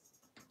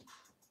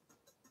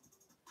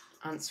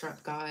 Answer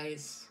up,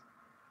 guys.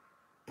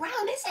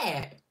 Brown, is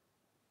it?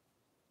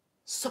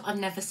 So I've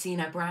never seen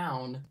her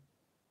brown.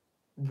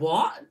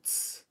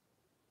 What?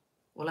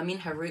 Well, I mean,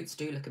 her roots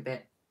do look a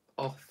bit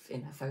off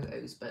in her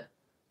photos, but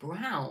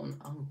brown?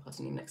 Oh, I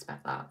didn't even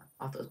expect that.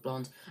 I thought it was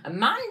blonde.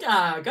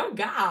 Amanda, go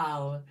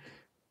gal!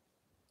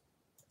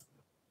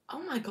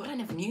 Oh my God, I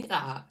never knew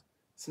that.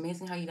 It's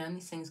amazing how you learn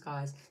these things,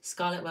 guys.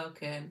 Scarlett,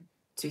 welcome.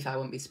 To be fair, I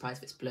wouldn't be surprised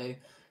if it's blue.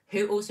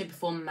 Who also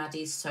performed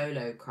Maddie's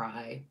solo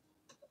cry?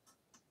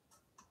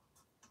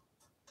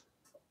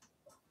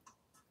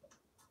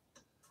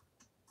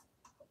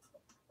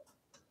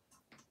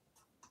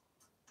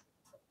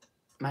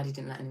 Maddie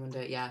didn't let anyone do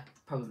it. Yeah,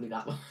 probably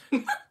that one.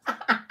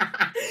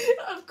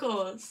 Of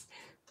course.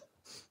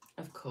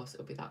 Of course it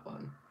would be that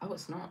one. Oh,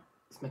 it's not.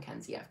 It's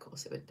Mackenzie. Yeah, of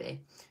course it would be.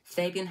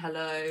 Fabian,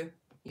 hello.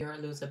 You're a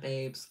loser,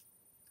 babes.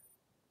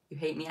 You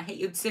hate me, I hate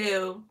you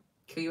too.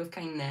 Kill you with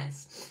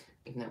kindness.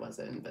 Even though it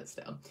wasn't, but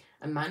still.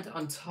 Amanda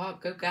on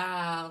top. Go,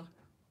 gal.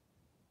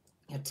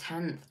 You're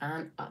 10th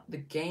and up the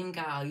game,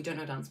 gal. You don't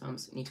know Dance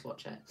Moms. You need to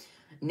watch it.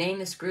 Name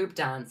this group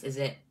dance. Is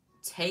it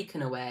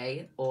Taken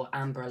Away or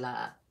Amber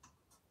Alert?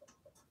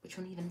 Which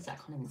one even is that? I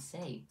can't even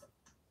see.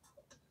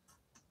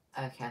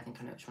 Okay, I think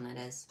I know which one it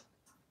is.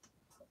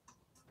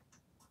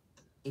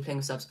 Are you playing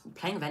with subs?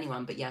 Playing with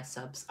anyone, but yeah,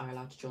 subs are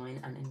allowed to join,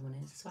 and anyone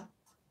is as well.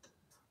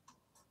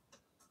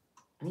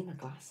 I need my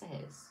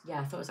glasses.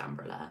 Yeah, I thought it was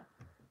Amber Alert.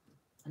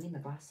 I need my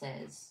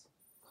glasses.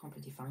 Can't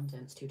bloody find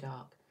them. It's too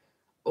dark.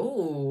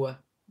 Oh,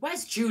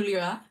 where's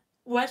Julia?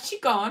 Where's she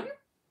gone?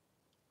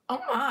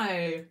 Oh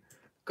my.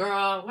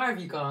 Girl, where have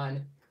you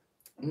gone?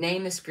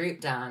 Name this group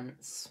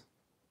dance.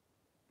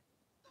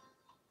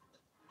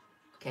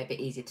 Okay, a bit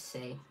easier to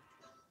see.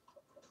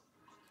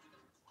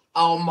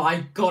 Oh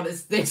my god,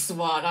 it's this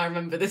one. I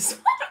remember this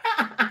one.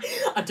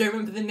 I don't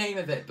remember the name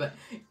of it, but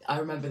I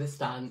remember this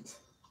dance.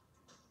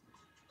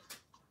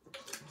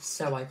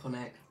 So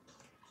iconic.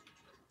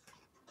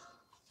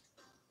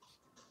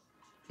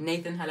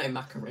 Nathan, hello,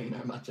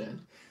 Macarena,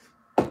 imagine.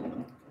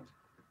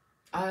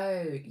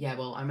 Oh, yeah,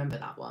 well, I remember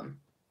that one.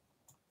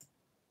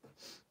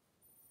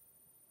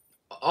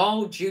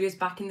 Oh, Julia's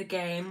back in the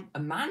game.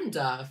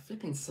 Amanda,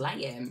 flipping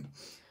slaying.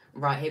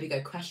 Right, here we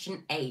go.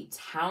 Question 8.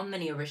 How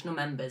many original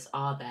members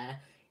are there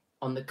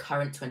on the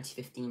current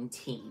 2015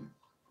 team?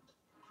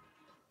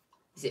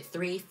 Is it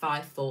 3,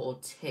 5, 4, or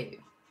 2?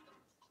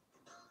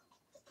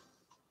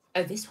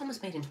 Oh, this one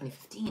was made in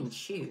 2015.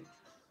 Shoot.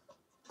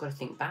 Gotta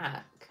think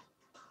back.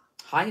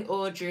 Hi,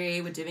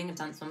 Audrey. We're doing a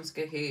Dance Moms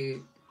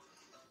KAHOOT.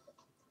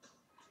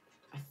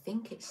 I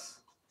think it's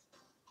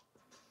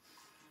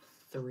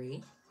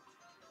 3.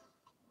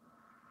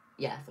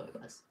 Yeah, I thought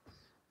it was.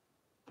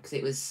 Because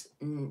it was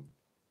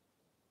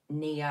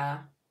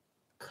Nia,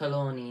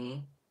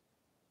 Kalani.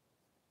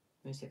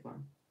 Who's the other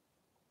one?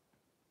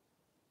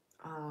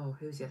 Oh,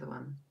 who's the other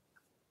one?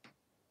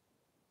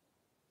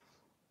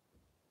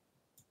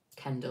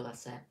 Kendall,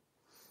 that's it.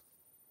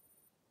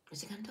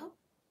 Is it Kendall?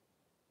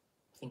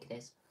 I think it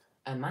is.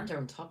 Amanda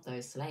on top,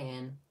 though,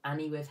 slaying.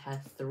 Annie with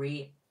her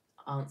 3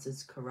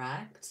 answers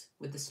correct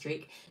with the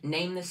streak.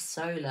 Name the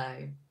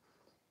solo.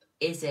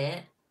 Is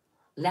it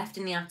Left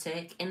in the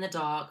Attic, In the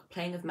Dark,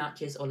 Playing of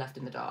Matches, or Left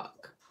in the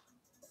Dark?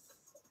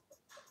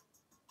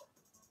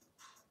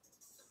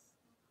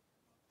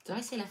 Did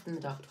I say Left in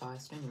the Dark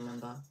twice? I don't even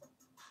remember.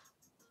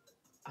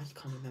 I just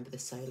can't remember the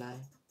solo.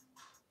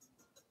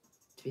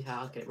 To be fair,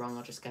 I'll get it wrong.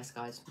 I'll just guess,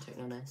 guys. I'm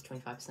totally honest.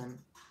 25%.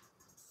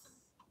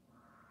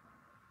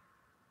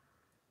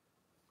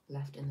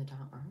 Left in the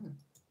Dark. Oh.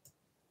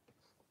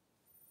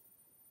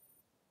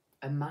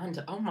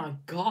 Amanda. Oh my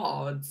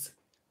god.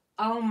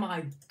 Oh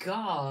my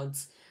god.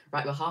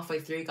 Right, we're halfway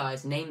through,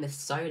 guys. Name this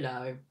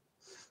solo.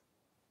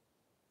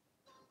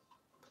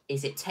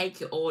 Is it Take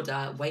Your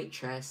Order,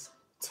 Waitress,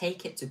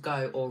 Take It to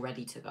Go, or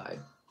Ready to Go?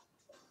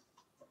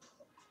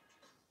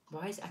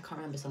 Why is it I can't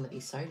remember some of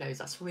these solos?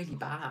 That's really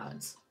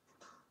bad.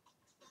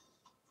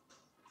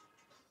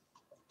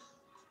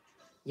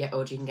 Yeah,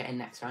 Audrey, you can get in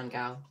next round,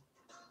 gal.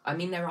 I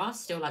mean, there are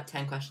still like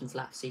 10 questions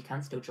left, so you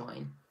can still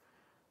join.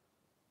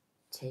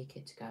 Take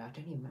It to Go. I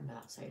don't even remember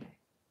that solo.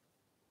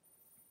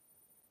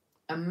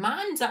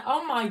 Amanda,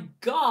 oh my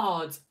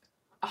god!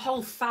 A whole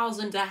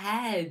 1,000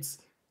 ahead.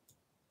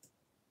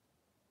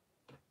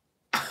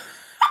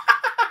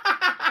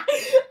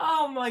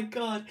 Oh my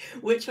god.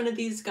 Which one of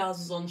these girls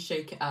was on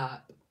Shake It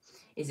Up?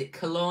 Is it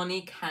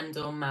Kalani,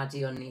 Kendall,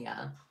 Maddie, or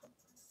Nia?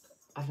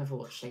 I've never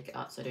watched Shake It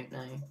Up, so I don't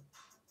know.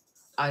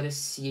 I'd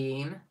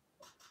assume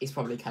it's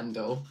probably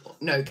Kendall.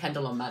 No,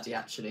 Kendall or Maddie,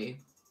 actually.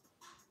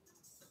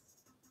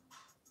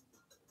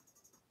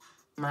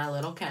 My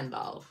little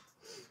Kendall.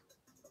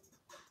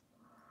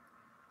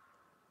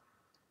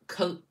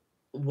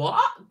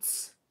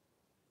 What?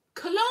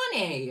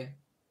 Kalani?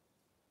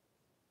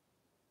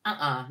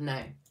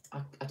 No.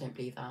 I don't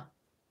believe that.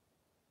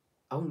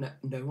 Oh, no.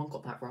 No one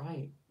got that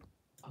right.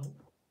 Oh.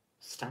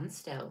 Stand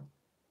still.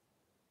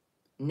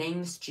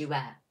 Names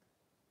duet.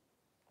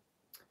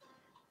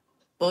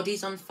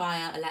 Bodies on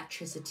Fire,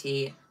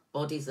 Electricity,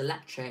 Bodies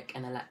Electric,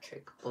 and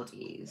Electric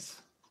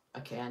Bodies.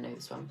 Okay, I know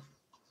this one.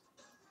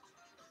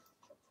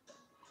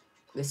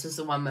 This was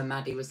the one where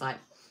Maddie was like,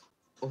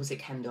 or was it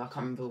Kendall? I can't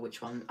remember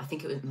which one. I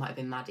think it might have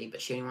been Maddie,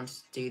 but she only wanted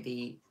to do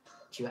the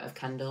duet of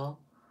Kendall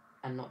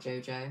and not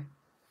JoJo.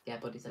 Yeah,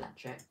 Bodies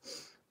Electric.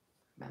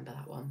 Remember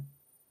that one.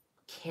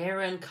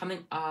 Kieran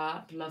coming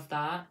up. Love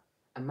that.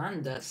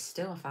 Amanda,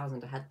 still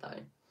 1,000 ahead though.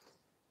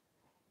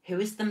 Who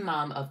is the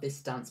mum of this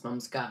Dance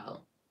Moms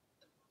girl?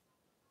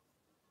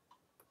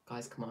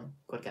 Guys, come on.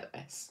 Gotta get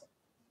this.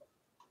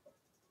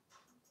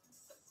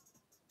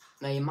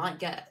 Now, you might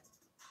get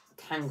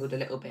tangled a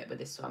little bit with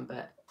this one,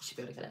 but you should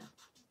be able to get it.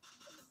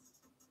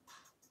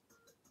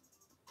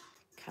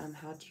 Callum,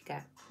 how do you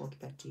get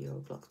Waterbed to your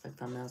Blocksberg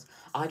thumbnails?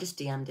 I just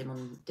DM'd him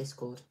on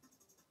Discord.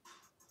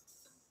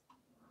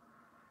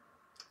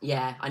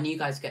 Yeah, I knew you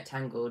guys would get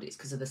tangled. It's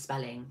because of the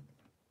spelling.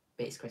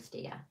 But it's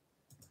Christy, yeah.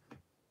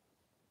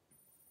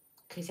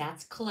 Because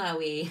that's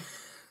Chloe.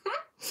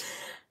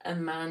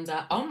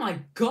 Amanda. Oh my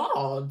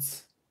god.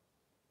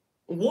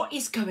 What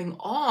is going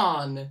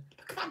on?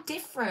 Look at that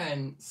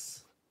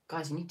difference.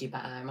 Guys, you need to do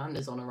better.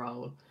 Amanda's on a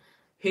roll.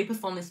 Who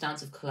performed this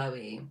dance with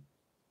Chloe?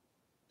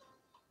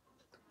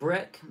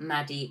 Brooke,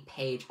 Maddie,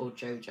 Paige, or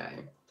Jojo?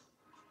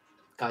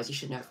 Guys, you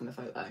should know it from the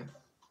photo.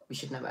 We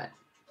should know it.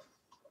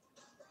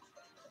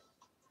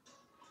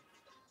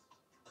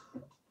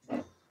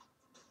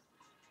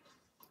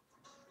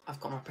 I've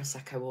got my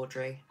Prosecco,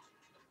 Audrey.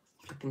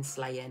 Flipping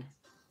slaying.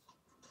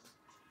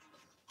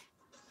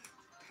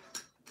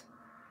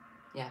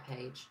 Yeah,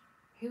 Paige.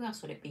 Who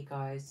else would it be,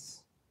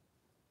 guys?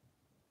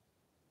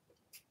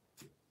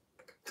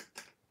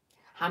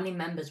 How many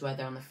members were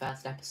there on the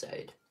first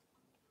episode?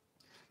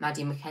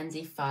 Maddie,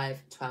 Mackenzie,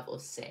 5, 12, or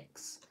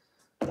 6?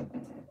 I'm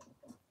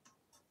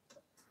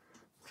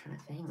trying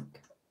to think.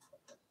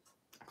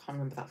 I can't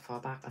remember that far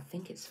back. I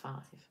think it's 5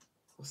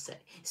 or 6.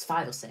 It's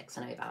 5 or 6,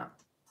 I know that.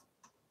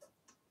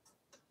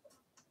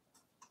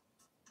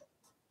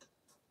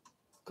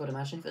 God,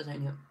 imagine if it was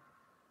only...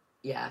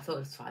 Yeah, I thought it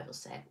was 5 or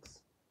 6.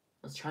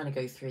 I was trying to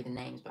go through the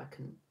names, but I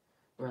couldn't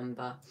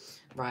remember.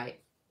 Right.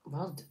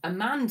 Well,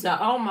 Amanda,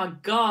 oh my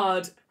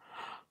god.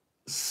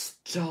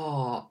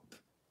 Stop.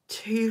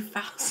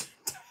 2000.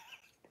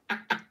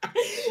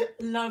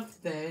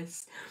 Love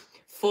this.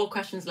 4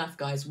 questions left,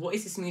 guys. What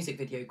is this music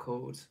video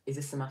called? Is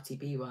this the Matty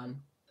B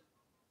one?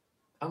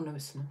 Oh, no,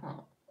 it's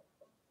not.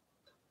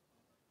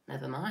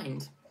 Never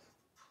mind.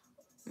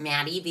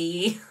 Matty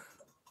B.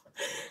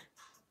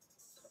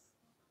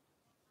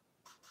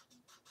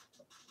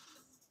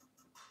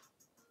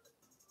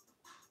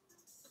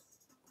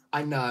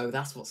 I know,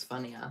 that's what's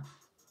funnier.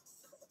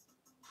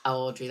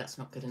 Oh, Audrey, that's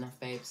not good enough,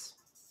 babes.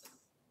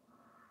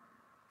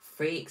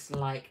 Freaks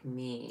like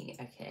me.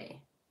 Okay.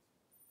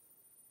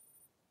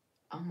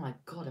 Oh my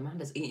god,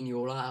 Amanda's eating you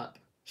all up.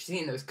 She's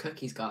eating those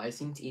cookies, guys.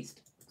 You need to eat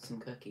some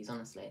cookies,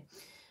 honestly.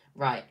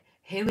 Right.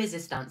 Who is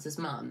this dancer's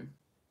mum?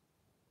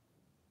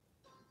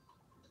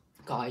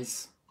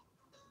 Guys.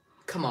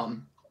 Come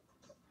on.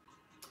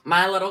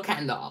 My little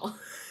Kendall.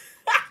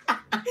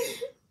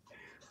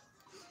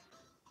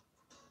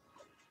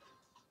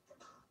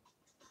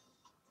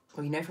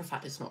 Well, you know for a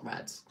fact it's not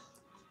red.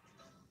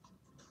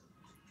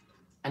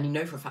 And you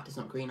know for a fact it's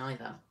not green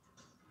either.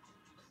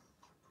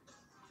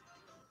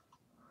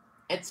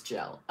 It's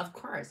Jill, of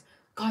course.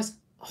 Guys,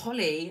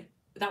 Holly,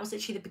 that was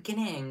literally the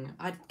beginning.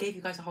 I gave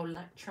you guys a whole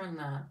lecture on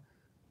that.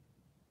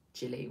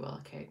 Jilly, well,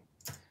 okay.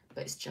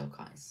 But it's Jill,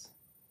 guys.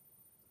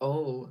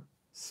 Oh,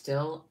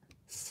 still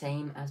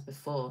same as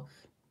before.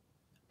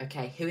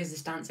 Okay, who is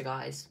this dancer,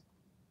 guys?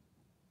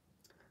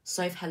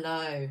 Soph,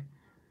 hello.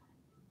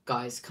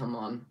 Guys, come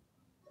on.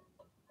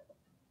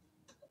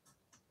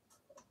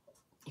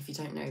 If you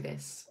don't know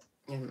this,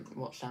 you haven't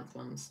watched Dance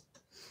Moms.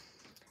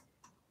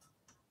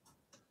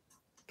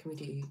 Can we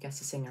do Guess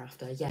the Singer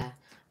after? Yeah.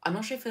 I'm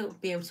not sure if it'll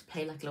be able to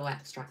play like a little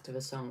extract of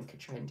a song. We could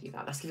try and do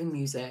that. Let's give him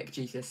music,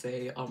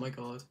 GCSE. Oh my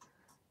god.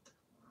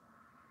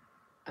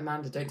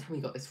 Amanda, don't tell me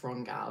you got this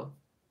wrong, gal.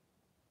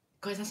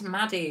 Guys, that's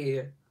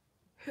Maddie.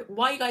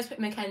 Why you guys put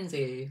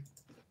Mackenzie?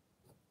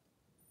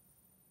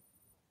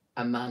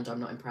 Amanda, I'm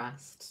not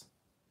impressed.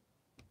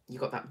 You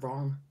got that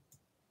wrong.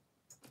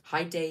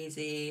 Hi,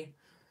 Daisy.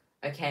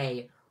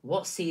 Okay,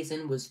 what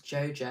season was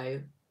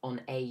JoJo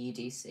on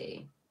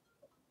AUDC?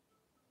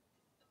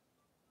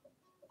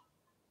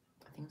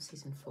 I think it was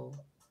season 4.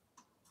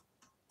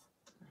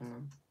 Hang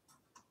on.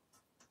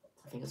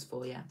 I think it was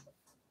 4, yeah.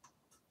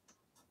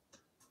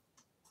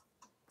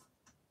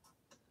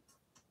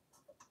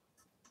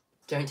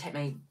 Don't take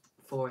me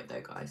for it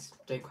though, guys.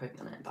 Don't quote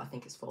me on it, but I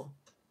think it's 4.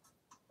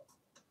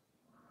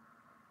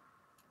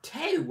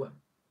 2!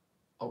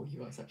 Oh, you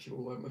guys actually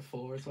all went with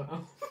 4 as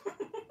well.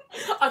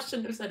 I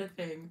shouldn't have said a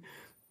thing.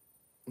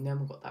 No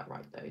one got that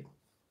right though,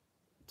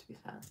 to be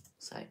fair.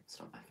 So, it's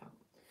not my fault.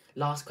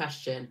 Last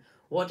question.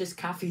 What does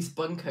Kathy's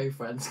Bunko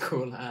friends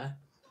call her?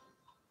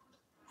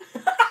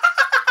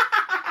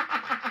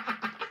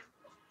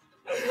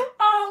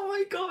 Oh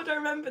my god, I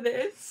remember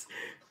this.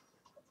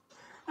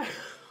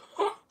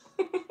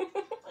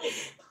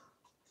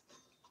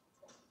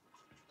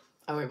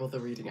 I won't bother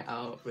reading it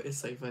out, but it's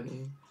so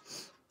funny.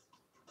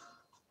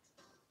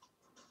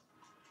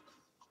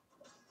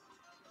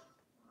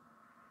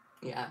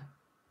 Yeah.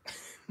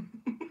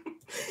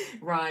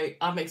 Right,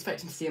 I'm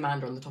expecting to see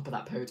Amanda on the top of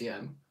that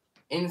podium.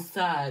 In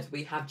third,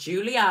 we have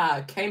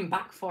Julia. Came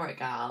back for it,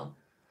 gal.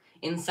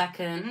 In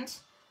second,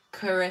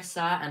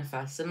 Carissa, and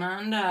first,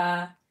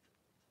 Amanda.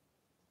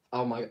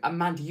 Oh my,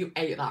 Amanda, you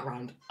ate that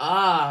round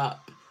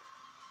up.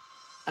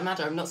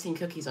 Amanda, I'm not seeing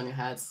cookies on your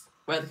heads.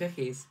 Where are the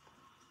cookies?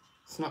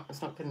 It's not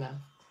good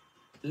enough.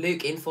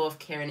 Luke in 4th,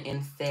 Kieran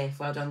in 5th.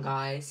 Well done,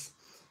 guys.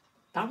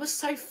 That was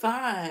so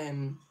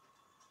fun.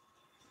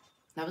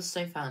 That was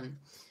so fun.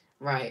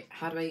 Right,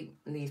 how do I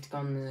leave to go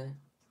on the...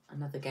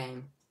 Another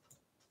game.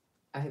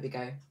 Oh, here we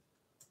go.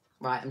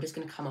 Right, I'm just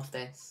going to come off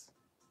this.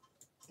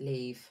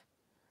 Leave.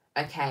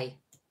 Okay,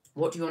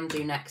 what do you want to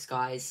do next,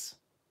 guys?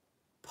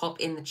 Pop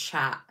in the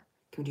chat.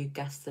 Can we do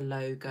guess the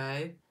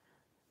logo?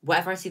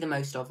 Whatever I see the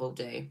most of, I'll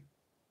do.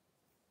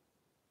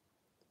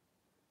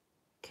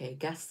 Okay,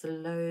 guess the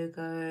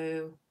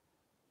logo.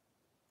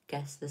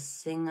 Guess the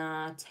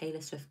singer.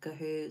 Taylor Swift,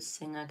 Kahoot.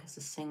 Singer, guess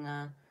the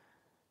singer.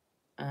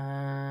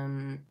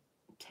 Taylor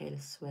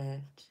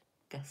Swift.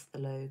 Guess the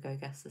logo,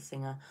 guess the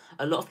singer.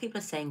 A lot of people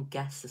are saying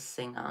guess the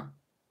singer.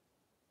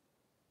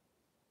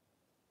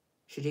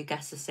 Should you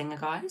guess the singer,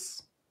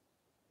 guys?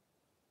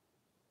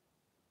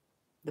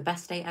 The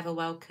best day ever,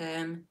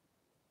 welcome.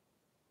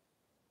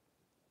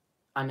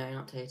 I know,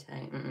 not Tay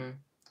Tay.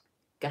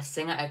 Guess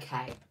singer,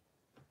 okay.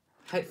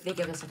 Hopefully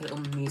give us like a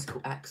little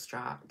musical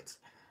extract.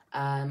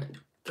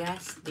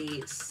 Guess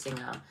the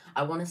singer.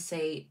 I want to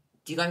say,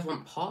 do you guys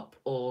want pop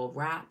or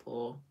rap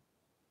or...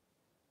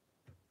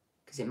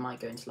 Because it might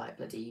go into like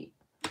bloody...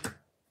 I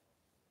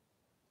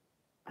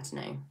don't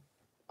know.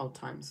 Old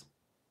times.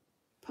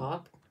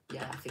 Pop?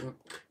 Yeah, I think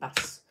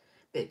that's a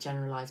bit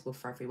generalisable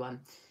for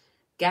everyone.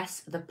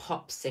 Guess the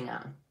pop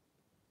singer.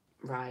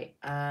 Right.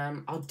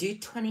 I'll do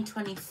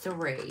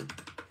 2023.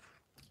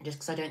 Just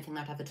because I don't think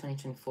I'd have the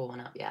 2024 one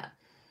up yet.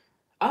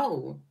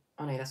 Oh!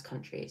 Oh no, that's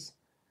countries.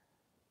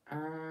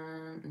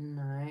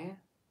 No.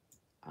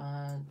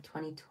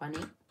 2020.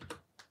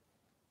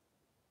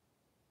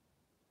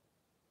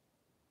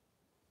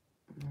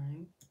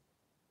 No.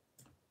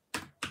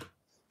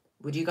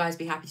 Would you guys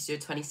be happy to do a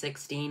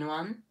 2016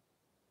 one?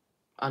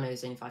 Oh no,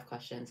 there's only 5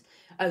 questions.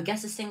 Oh,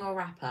 guess a singer or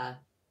rapper.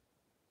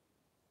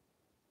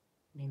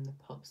 Name the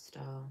pop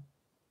star.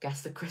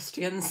 Guess the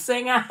Christian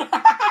singer.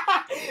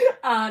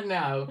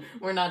 No,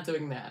 we're not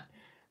doing that.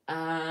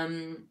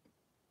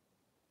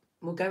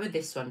 We'll go with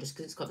this one just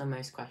because it's got the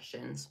most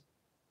questions.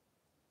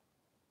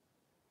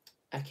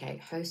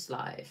 Okay, host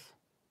live.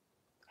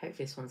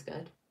 Hopefully this one's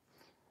good.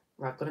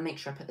 Right, I've got to make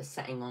sure I put the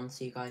setting on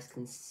so you guys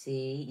can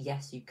see.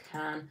 Yes, you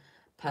can.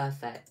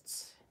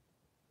 Perfect.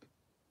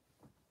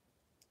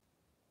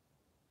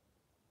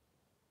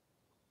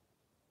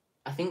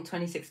 I think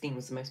 2016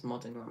 was the most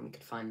modern one we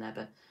could find there,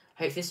 but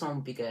hopefully this one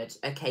will be good.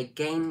 Okay,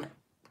 game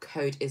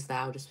code is there.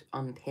 I'll just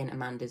unpin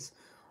Amanda's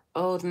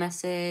old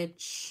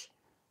message.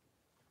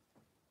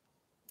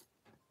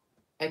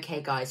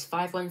 Okay, guys,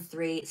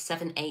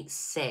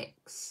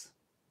 513786.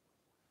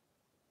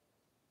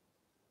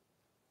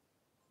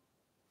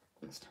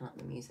 Let's turn up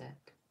the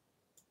music.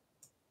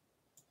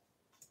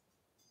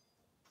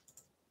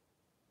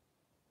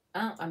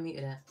 Oh, I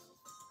muted it.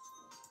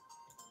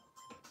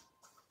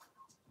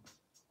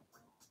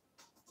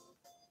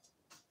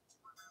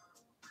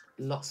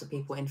 Lots of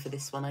people in for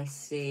this one, I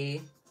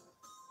see.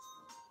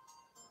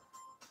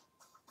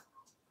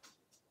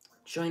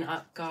 Join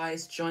up,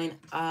 guys. Join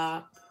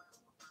up.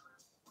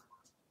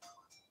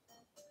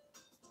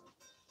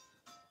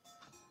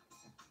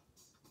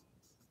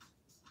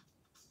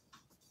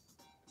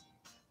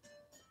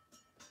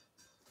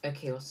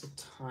 Okay, what's the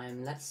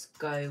time? Let's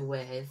go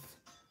with...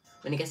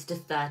 When it gets to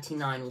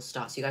 39, we'll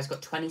start. So you guys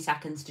got 20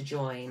 seconds to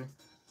join.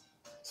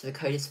 So the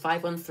code is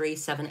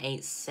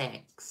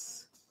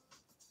 513786.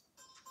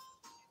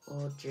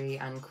 Audrey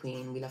and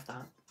Queen, we love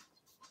that.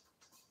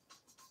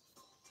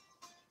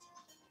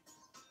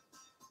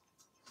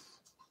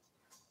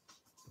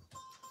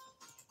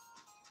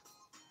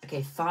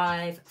 Okay,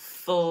 5,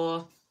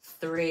 4,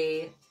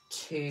 3,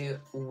 2,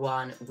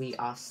 1. We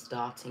are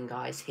starting,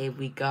 guys. Here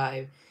we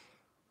go.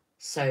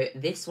 So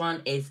this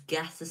one is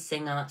guess a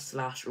singer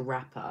 /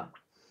 rapper.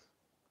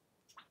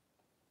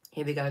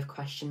 Here we go with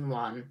question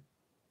 1.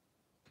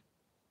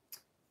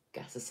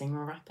 Guess a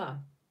singer or rapper.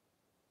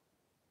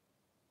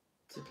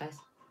 To place.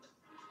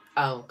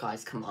 Oh,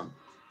 guys, come on.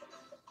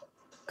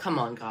 Come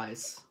on,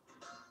 guys.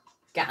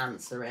 Get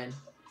answering.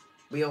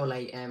 We all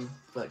hate him,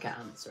 but get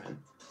answering.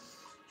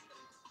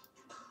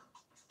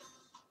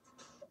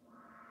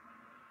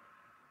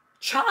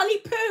 Charlie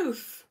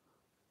Puth!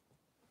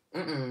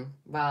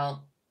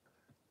 Well,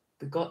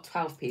 we've got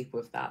 12 people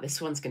with that.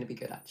 This one's going to be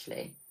good,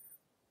 actually.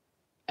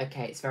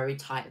 Okay, it's very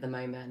tight at the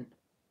moment.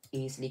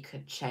 Easily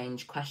could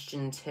change.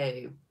 Question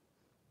 2.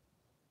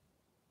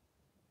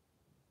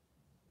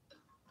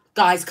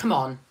 Guys, come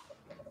on.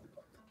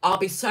 I'll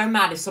be so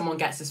mad if someone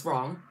gets this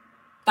wrong.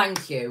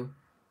 Thank you.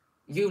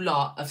 You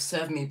lot have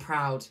served me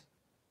proud.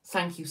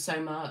 Thank you so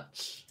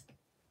much.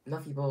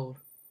 Love you all.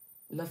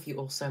 Love you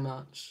all so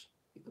much.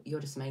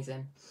 You're just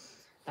amazing.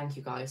 Thank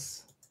you,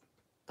 guys.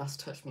 That's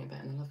touched me a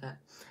bit and I love it.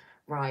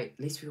 Right, at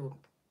least we all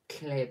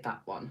cleared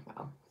that one.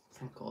 Well,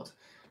 thank God.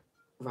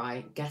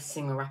 Right, guess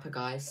singer rapper,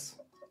 guys.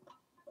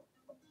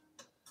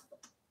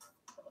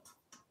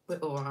 We're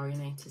all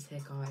orienators here,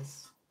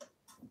 guys.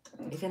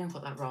 If anyone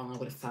got that wrong, I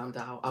would have found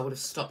out. I would have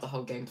stopped the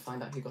whole game to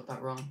find out who got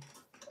that wrong.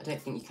 I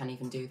don't think you can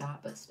even do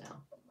that, but still.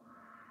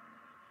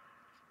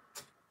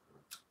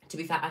 To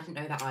be fair, I didn't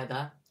know that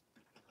either.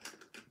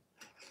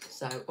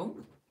 So, oh,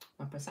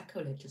 my Prosecco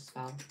lid just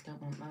fell.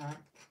 Don't want that.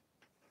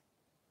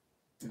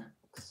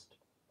 Next.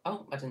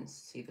 Oh, I didn't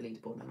see the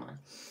leaderboard, never mind.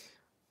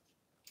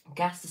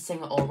 Guess the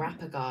singer or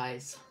rapper,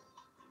 guys.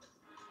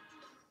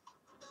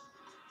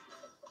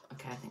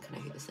 Okay, I think I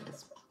know who this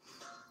is.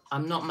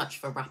 I'm not much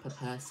of a rapper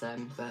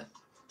person, but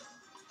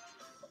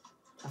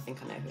I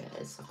think I know who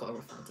it is. I've got a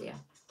rough idea.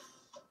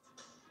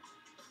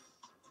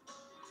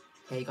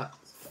 Okay, you got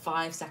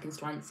 5 seconds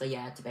to answer.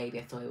 Yeah, DaBaby,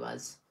 I thought it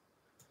was.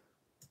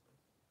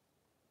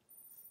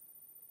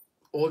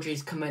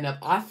 Audrey's coming up.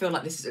 I feel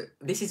like this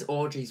is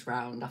Audrey's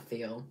round, I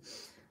feel.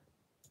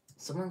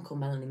 Someone called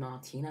Melanie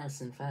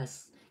Martinez in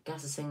first.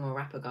 Guess a singer or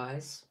rapper,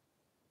 guys.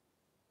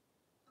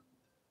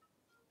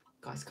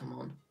 Guys, come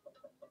on.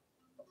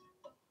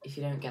 If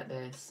you don't get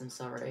this, I'm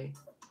sorry.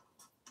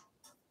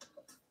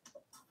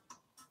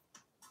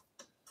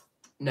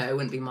 No, it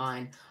wouldn't be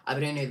mine. I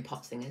would only know the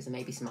pop singers and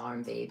maybe some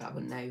R&B, but I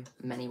wouldn't know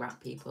many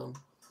rap people.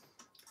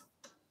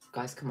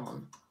 Guys, come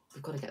on.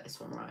 We've got to get this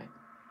one right.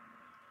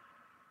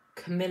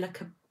 Camila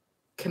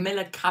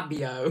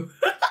Cabello.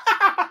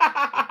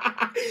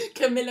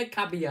 Camila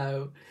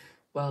Cabello.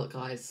 Well,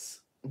 guys,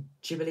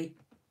 Jubilee.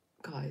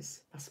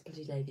 Guys, that's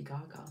bloody Lady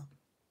Gaga.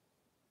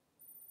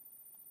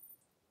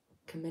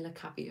 Camila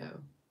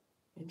Cabello.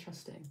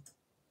 Interesting.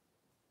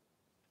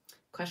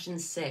 Question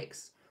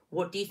 6.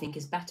 What do you think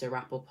is better,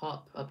 rap or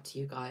pop? Up to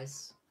you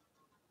guys.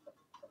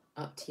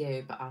 Up to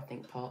you, but I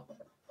think pop.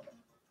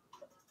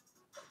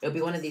 It'll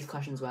be one of these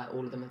questions where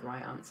all of them are the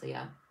right answer,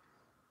 yeah.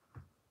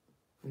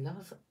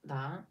 Love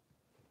that.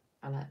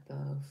 I like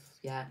both,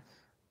 yeah.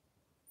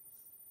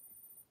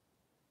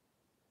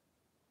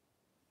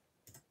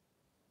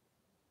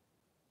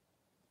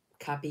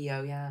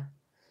 Cabello, yeah.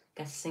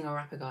 Guess singer or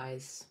rapper,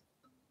 guys.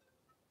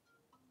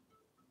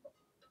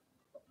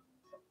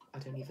 I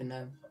don't even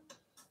know.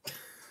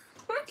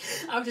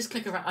 I'll just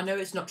click around. I know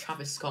it's not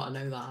Travis Scott, I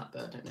know that,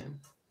 but I don't know.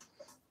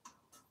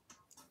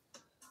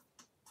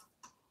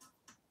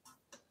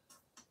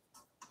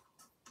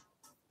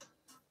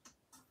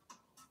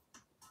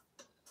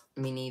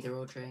 Me neither,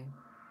 Audrey.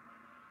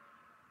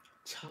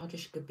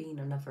 Childish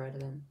Gambino, never heard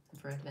of him.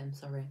 Never heard of him,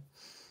 sorry.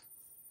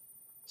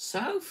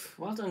 Soph,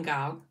 well done,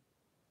 gal.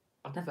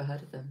 I've never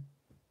heard of them.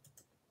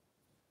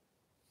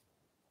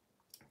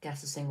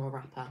 Guess a singer or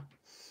rapper.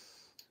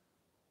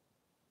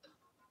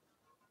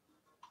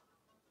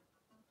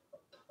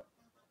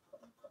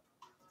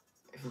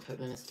 If I'm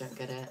totally honest, I don't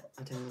get it.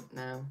 I don't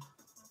know.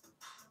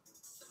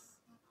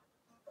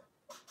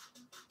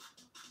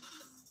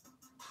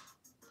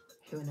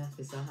 Who on earth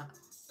is that?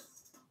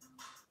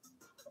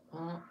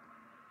 What?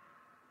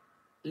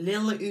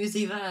 Lil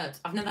Uzi Vert.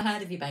 I've never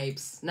heard of you,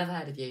 babes. Never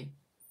heard of you.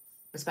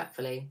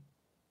 Respectfully.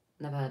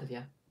 Never heard of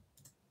you.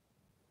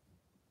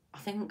 I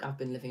think I've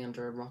been living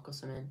under a rock or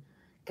something.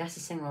 Guess a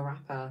singer or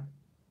rapper.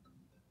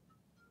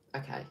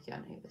 Okay, yeah, I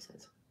know who this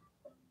is.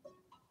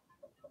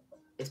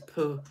 It's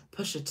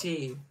Pusha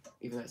T,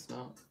 even though it's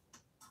not.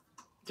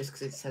 Just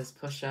because it says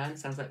Pusha and it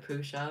sounds like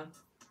Pusha.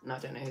 No, I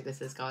don't know who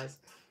this is, guys.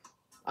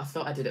 I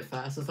thought I did it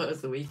first. I thought it was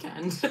The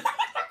Weeknd.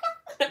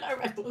 And I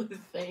read all the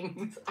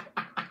things.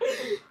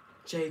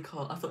 J.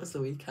 Cole. I thought it was The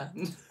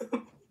Weeknd.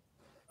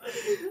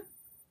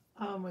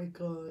 Oh my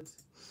god.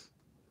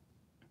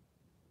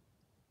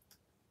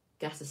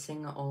 Guess a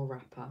singer or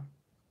rapper.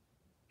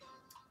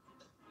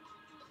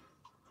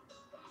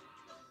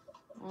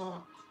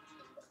 Oh,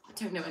 I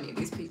don't know any of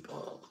these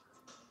people.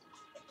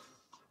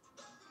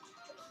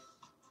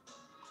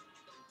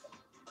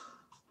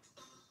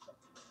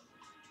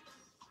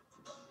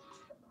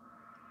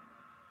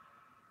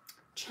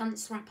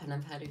 Chance Rapper,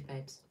 never heard of,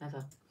 babes.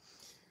 Never.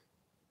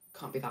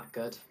 Can't be that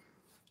good.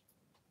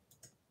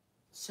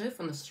 Soph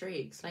on the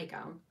street, Slay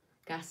Gal.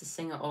 Guess a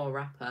singer or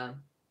rapper.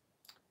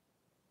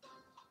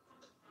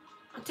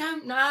 I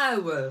don't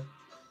know.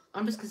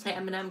 I'm just going to say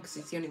Eminem because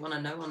it's the only one I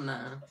know on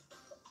there.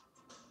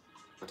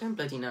 I don't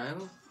bloody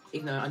know.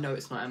 Even though I know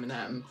it's not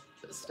Eminem,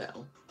 but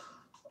still.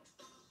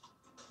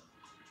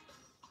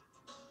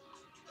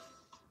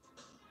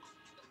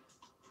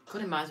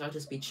 God, it might as well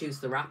just be Choose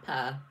the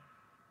Rapper.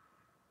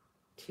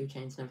 2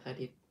 Chainz, never heard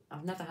of you.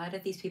 I've never heard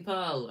of these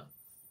people.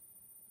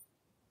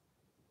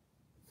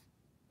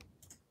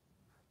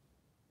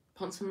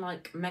 Want some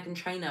like Meghan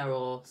Trainor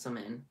or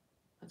something?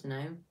 I don't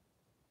know.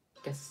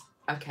 Guess.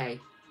 Okay.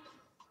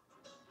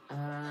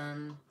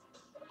 I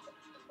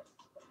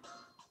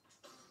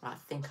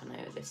think I know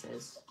who this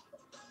is.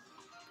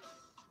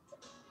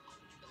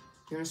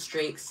 You're on a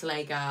streak,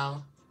 Slay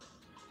Gal.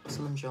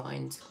 Someone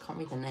joined. Can't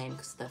read the name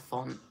because of their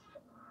font.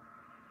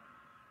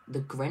 The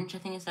Grinch, I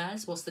think it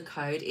says. What's the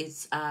code?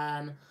 It's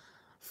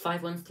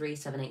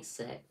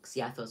 513786.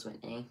 Yeah, I thought it was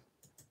Whitney.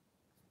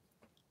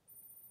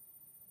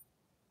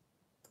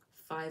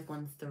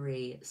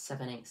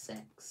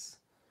 513786.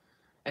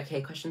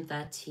 Okay, question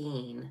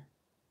 13.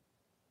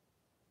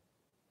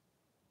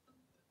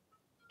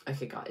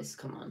 Okay, guys,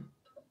 come on.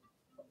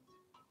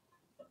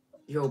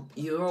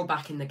 You're all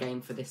back in the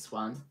game for this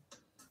one.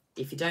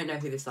 If you don't know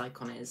who this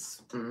icon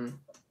is,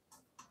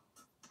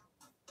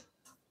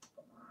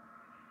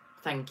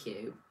 thank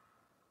you.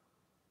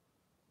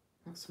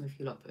 Not some of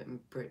you lot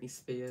putting Britney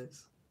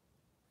Spears.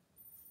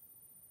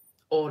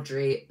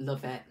 Audrey,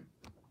 love it.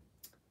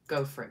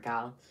 Go for it,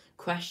 gal.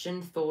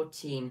 Question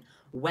 14.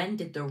 When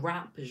did the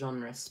rap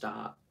genre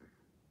start?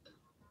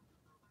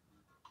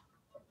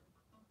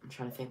 I'm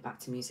trying to think back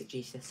to music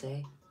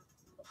GCSE.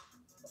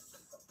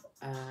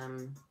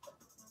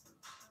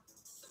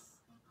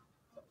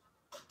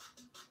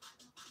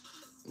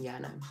 Yeah,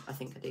 no, I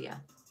think I do, yeah.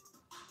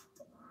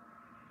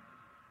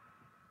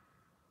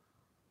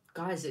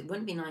 Guys, it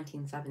wouldn't be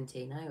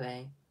 1970, no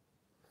way.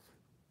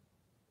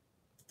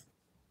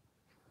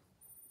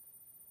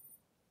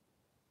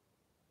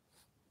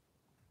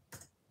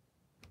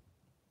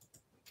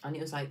 I knew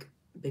it was like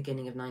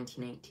beginning of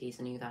 1980s,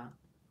 I knew that.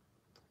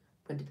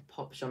 When did the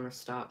pop genre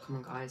start? Come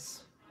on,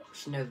 guys. We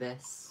should know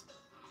this.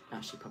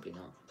 Actually, probably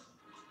not.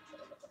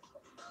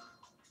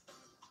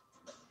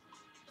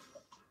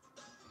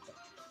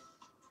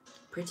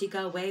 Pretty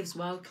Girl Waves,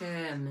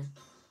 welcome.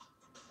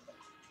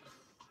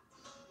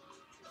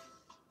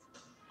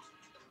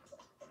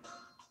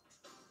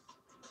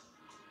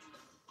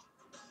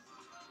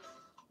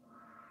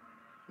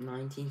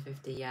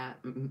 $1950, yeah.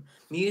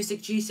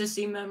 Music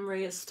GCSE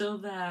memory, it's still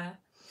there.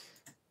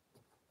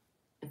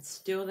 It's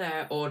still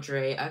there,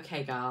 Audrey.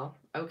 Okay, gal.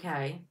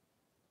 Okay.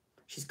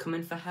 She's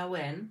coming for her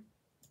win.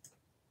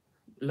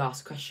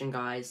 Last question,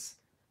 guys.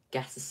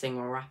 Guess a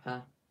singer or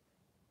rapper.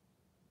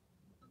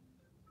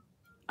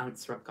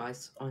 Answer up,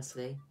 guys.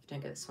 Honestly, if you don't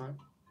get this one.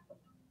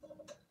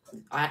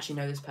 I actually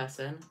know this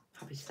person.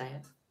 Happy to say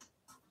it.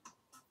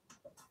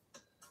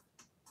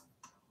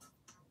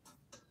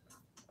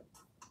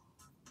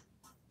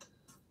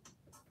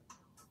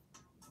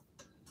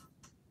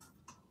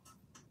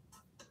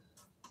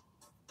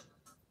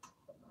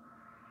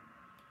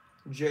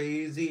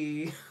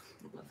 Jay-Z.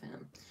 Love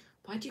him.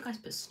 Why do you guys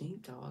put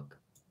Snoop Dogg?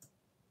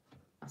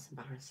 That's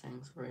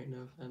embarrassing. Sorry,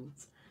 no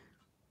offense.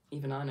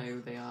 Even I know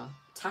who they are.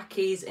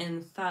 Tacky's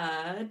in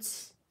third.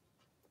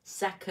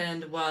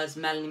 Second was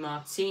Melanie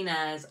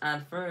Martinez.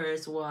 And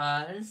first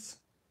was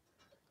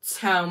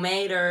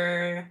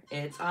Tomato.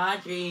 It's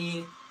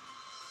Audrey.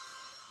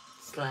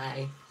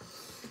 Slay.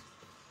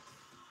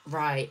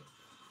 Right.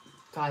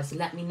 Guys,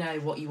 let me know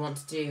what you want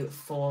to do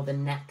for the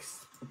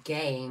next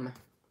game.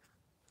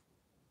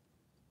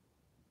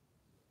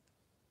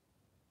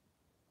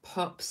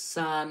 Pop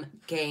some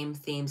game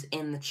themes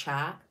in the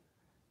chat.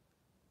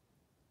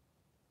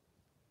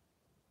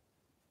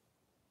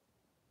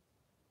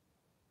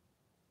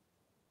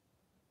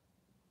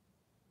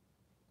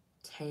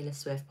 Taylor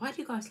Swift. Why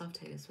do you guys love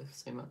Taylor Swift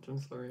so much? I'm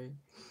sorry.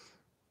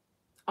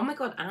 Oh my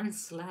god, and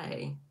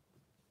Slay.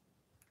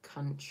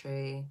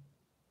 Country.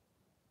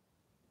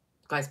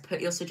 Guys,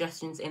 put your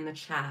suggestions in the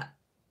chat.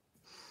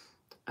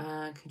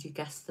 Could you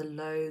guess the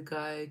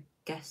logo?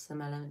 Guess the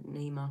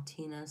Melanie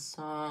Martinez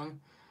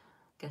song.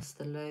 Guess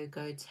the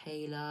logo.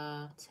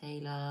 Taylor.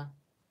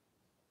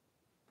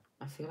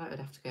 I feel like I'd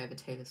have to go over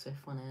Taylor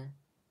Swift one here.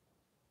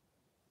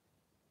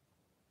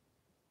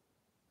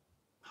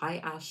 Hi,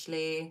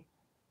 Ashley.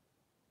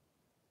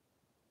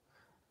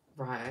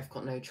 Right, I've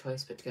got no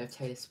choice but to go with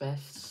Taylor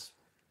Swift.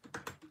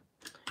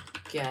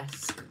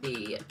 Guess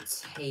the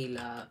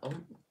Taylor... Oh,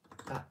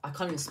 I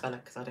can't even spell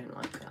it because I don't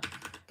like that.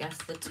 Guess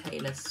the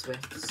Taylor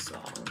Swift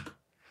song.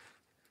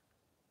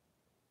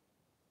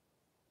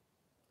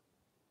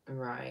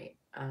 Right.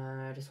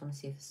 I just want to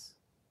see if it's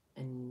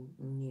in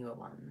newer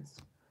ones.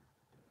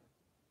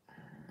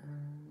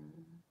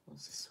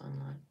 What's this one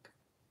like?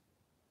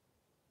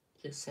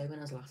 Did it say when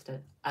it was last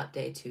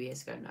updated 2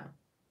 years ago now?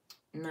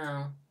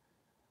 No.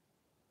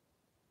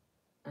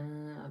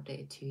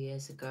 Updated 2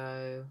 years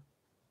ago.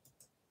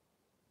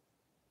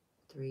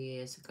 3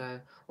 years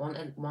ago.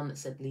 One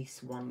that's at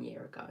least 1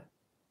 year ago.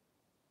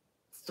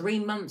 3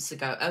 months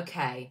ago.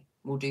 Okay,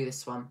 we'll do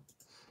this one.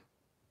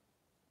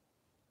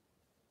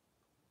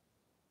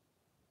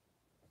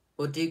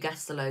 We'll do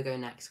guess the logo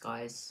next,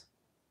 guys.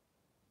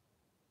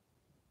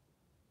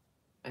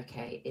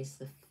 Okay, is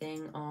the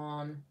thing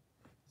on?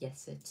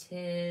 Yes, it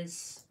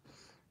is.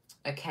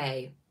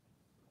 Okay.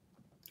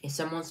 If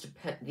someone wants to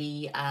put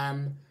the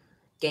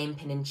game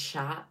pin in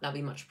chat, that'd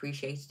be much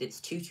appreciated. It's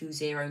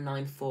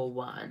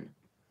 220941.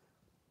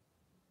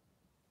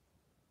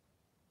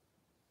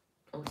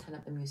 Oh, turn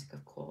up the music,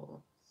 of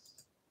course.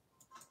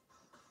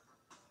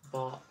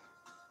 Bot.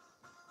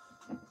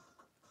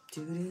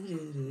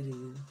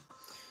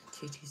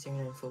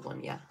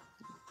 220941, yeah.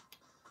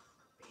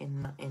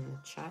 Pin that in the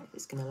chat.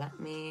 It's gonna let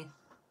me.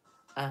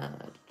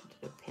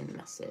 Pin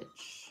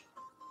message.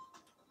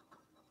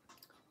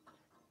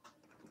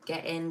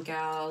 Get in,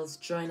 gals.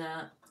 Join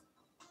up.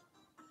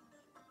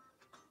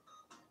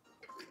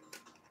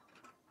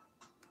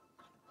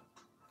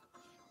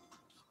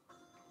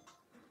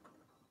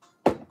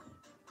 Okay,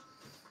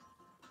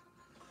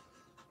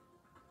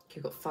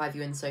 we've got 5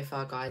 you in so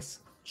far, guys.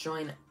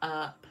 Join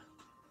up.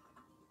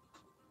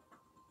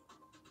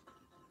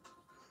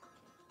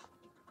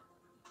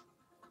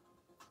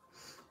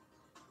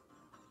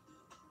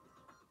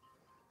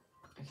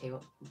 Okay,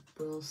 well,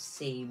 we'll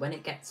see. When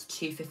it gets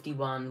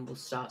 2:51, we'll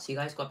start. So you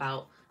guys got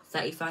about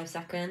 35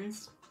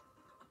 seconds.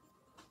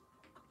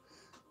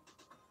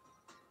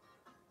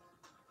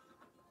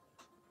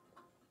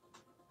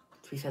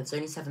 be fair, there's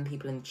only 7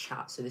 people in the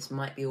chat, so this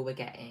might be all we're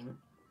getting.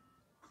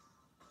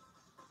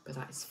 But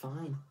that is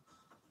fine.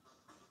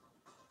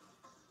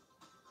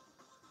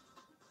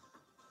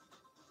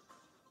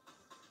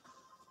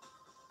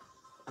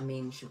 I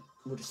mean,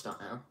 we'll just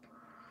start now.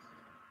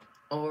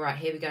 Alright,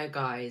 here we go,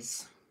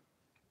 guys.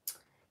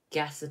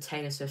 Guess the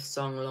Taylor Swift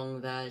song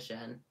long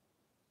version.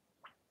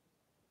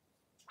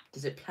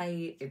 Does it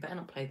play? It better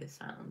not play this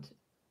sound.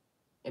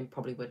 It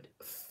probably would.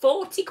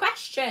 40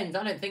 questions!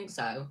 I don't think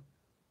so.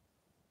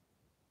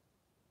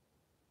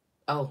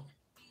 Oh.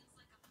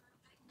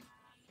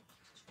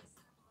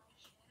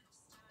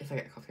 If I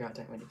get copyright, I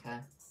don't really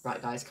care.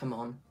 Right, guys, come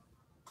on.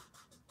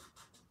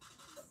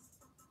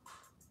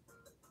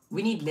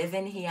 We need Liv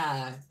in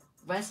here.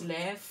 Where's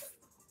Liv?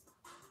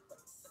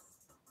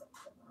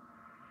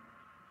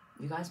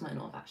 You guys might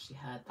not have actually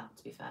heard that,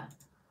 to be fair.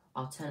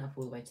 I'll turn it up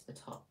all the way to the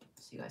top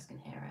so you guys can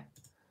hear it.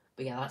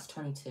 But yeah, that's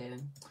 22.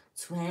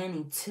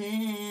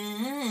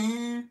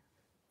 22.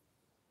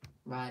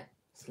 Right,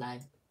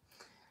 slay.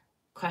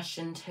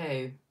 Question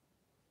 2.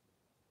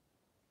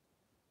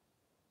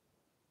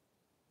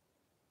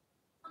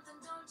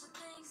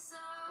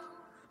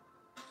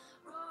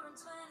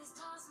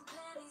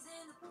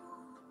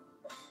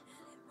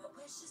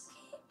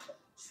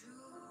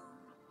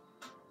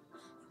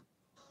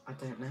 I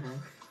don't know.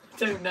 I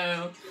don't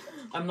know.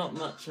 I'm not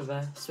much of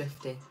a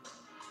Swiftie.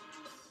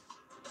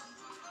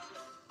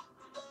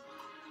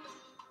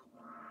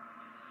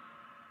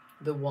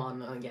 The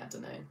one, oh yeah, I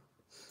don't know.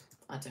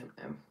 I don't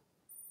know.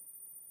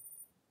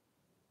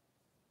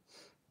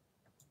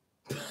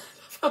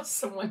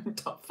 Someone in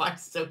top 5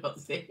 still got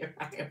 0.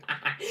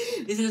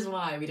 This is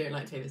why we don't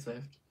like Taylor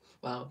Swift.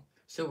 Well,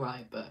 she'll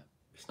write, but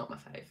she's not my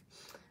fave.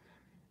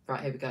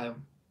 Right, here we go.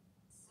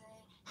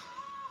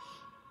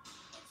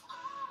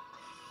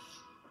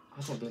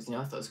 I don't believe, you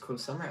know, I thought it was Cruel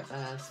Summer at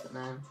first, but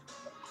no.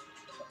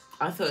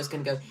 I thought it was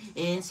going to go,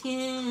 it's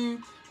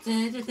you,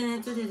 da, da, da,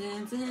 da,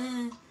 da,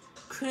 da,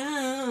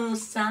 Cruel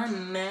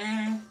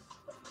Summer.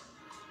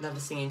 Love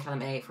the singing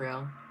Callum 8, for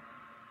real.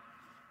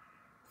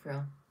 For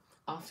real.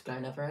 Afterglow,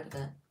 never heard of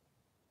it.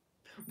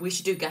 We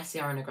should do Guess the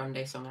Ariana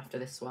Grande song after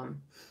this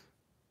one.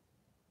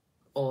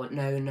 Or,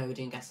 no, we're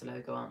doing Guess the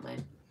Logo, aren't we?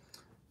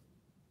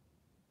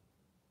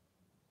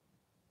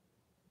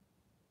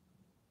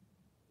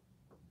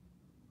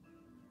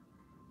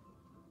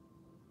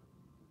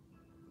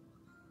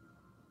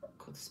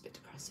 God, this is a bit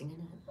depressing,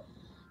 isn't it?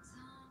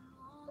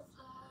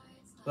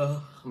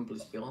 Oh, I'm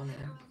bloody on it.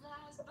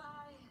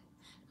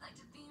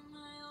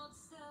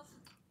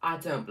 I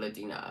don't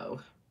bloody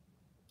know.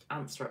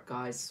 Answer up,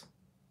 guys.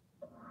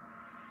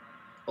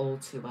 All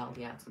too well,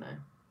 yeah, I don't know.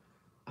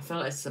 I feel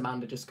like it's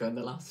Amanda just going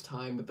the last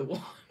time with the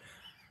one.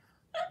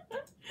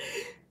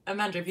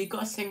 Amanda, have you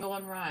got a single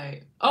one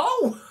right?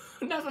 Oh,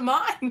 never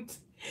mind.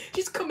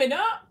 She's coming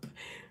up.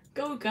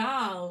 Go,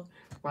 gal.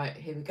 Right,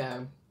 here we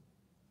go.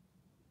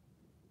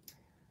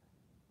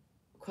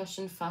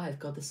 Question 5.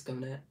 God, this is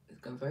going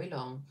very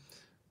long.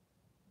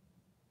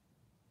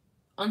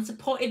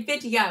 Unsupported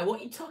video. What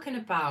are you talking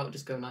about?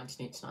 Just go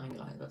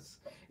 1989, guys.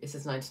 It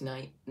says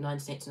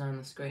 1989 on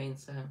the screen,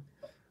 so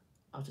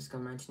I'll just go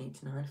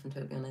 1989 if I'm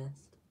totally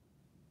honest.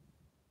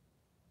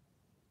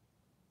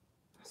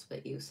 That's a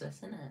bit useless,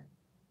 isn't it?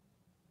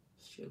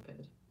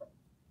 Stupid.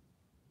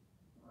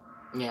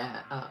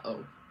 Yeah,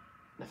 oh.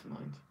 Never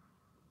mind.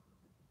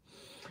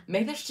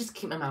 Maybe I should just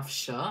keep my mouth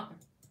shut.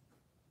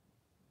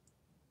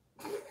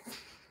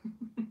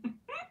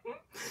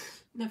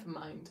 Never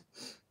mind.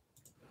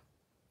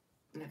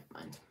 Never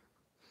mind.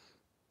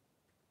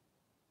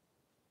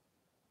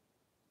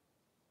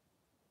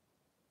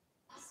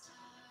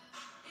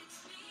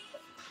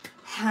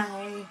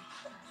 Hi,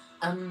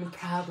 I'm the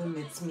problem,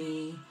 it's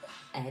me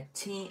at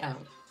T. Oh,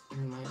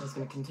 never mind, I was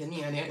going to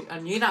continue. I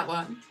knew that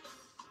one.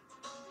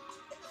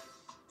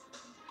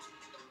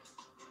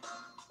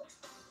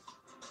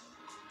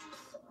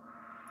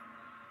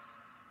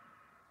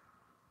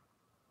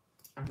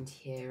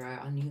 Anti-hero,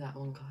 I knew that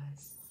one,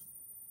 guys.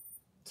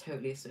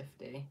 Totally a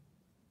Swiftie.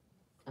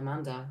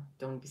 Amanda,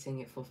 don't want to be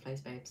singing at 4th place,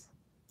 babes.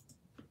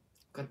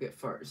 Gotta be at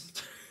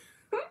first.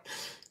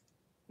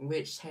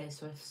 Which Taylor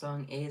Swift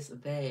song is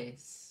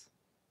this?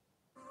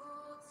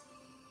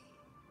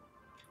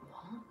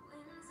 What?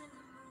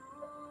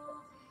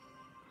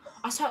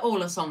 I swear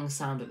all her songs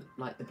sounded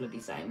like the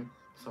bloody same.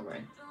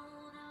 Sorry.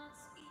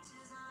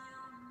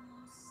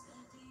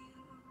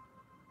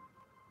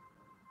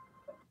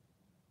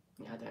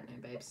 Yeah, I don't know,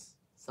 babes.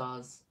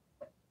 SARS.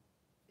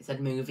 It said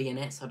movie in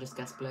it, so I'll just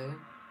guess blue.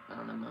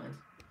 Oh, never mind.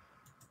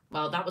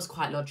 Well, that was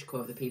quite logical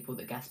of the people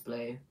that guessed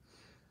blue.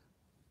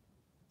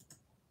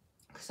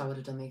 Because I would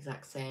have done the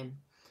exact same.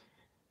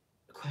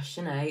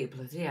 Question 8,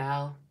 bloody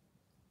hell.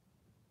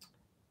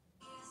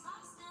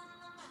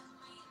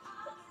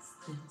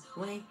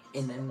 Wait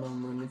in a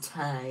moment of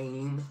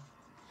time.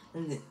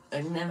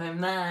 Never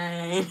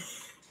mind.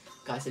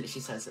 Guys, it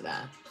literally says it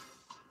there.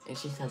 It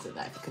literally says it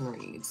there. If you can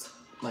read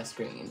my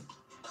screen,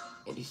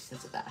 it literally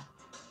says it there.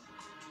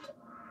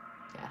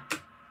 Yeah.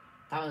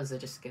 That was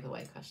just a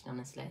giveaway question,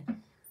 honestly.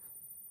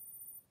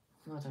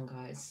 Well done,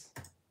 guys.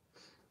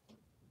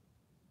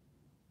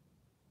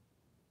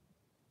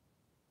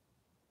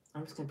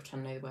 I'm just going to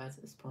pretend I know the words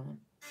at this point.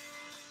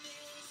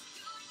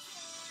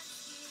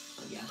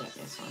 Oh, yeah, I don't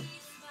know this one.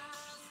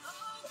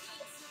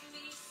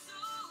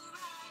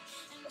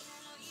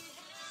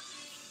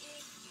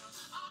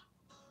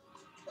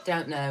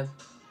 Don't know.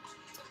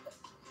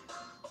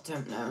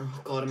 Don't know.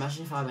 God,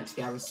 imagine if I went to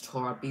the Eras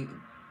tour, I'd be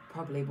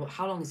probably, what,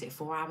 how long is it?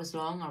 4 hours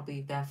long? I'll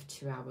be there for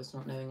 2 hours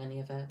not knowing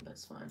any of it.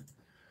 That's fine.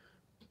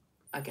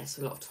 I guess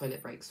a lot of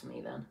toilet breaks for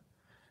me then.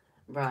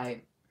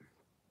 Right.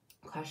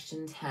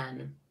 Question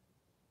 10.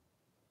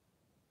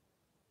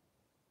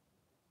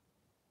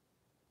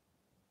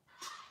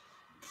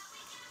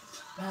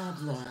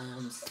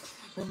 Problems,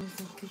 when you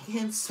think you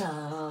can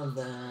solve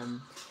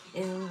them,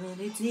 in a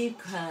really deep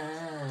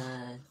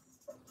cry.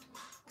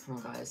 Come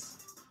on, guys.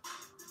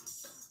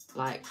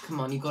 Like,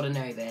 come on, you gotta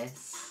know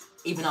this.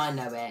 Even I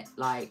know it.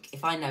 Like,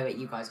 if I know it,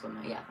 you guys gotta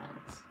know. Yeah,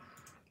 thanks.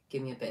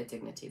 Give me a bit of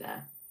dignity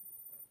there.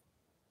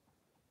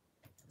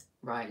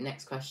 Right,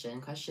 next question.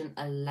 Question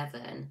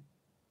 11.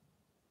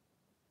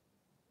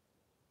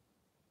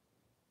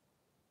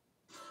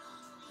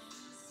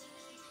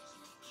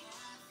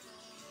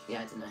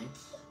 Yeah, I don't know.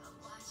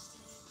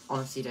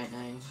 Honestly, don't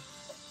know.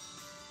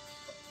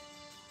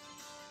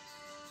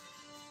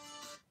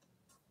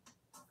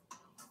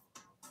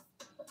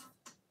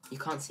 You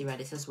can't see red,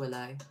 it says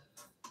Willow.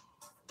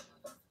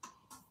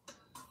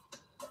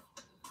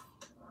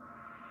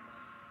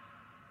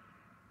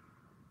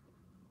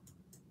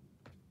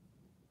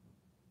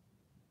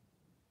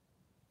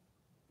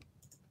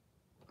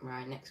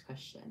 Right, next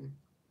question.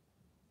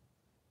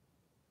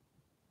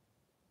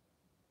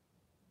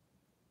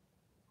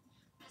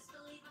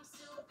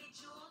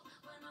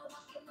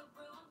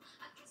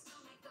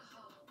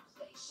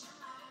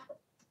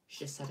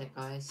 She just said it,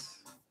 guys.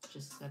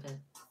 Just said it.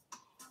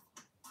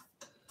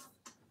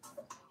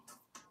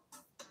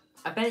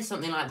 I bet it's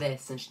something like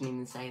this and she didn't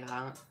even say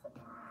that.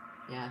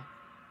 Yeah.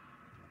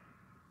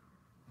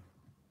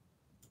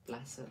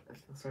 Bless her. I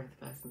feel sorry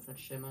for the person said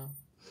shimmer.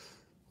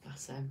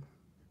 Bless him.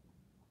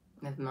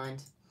 Never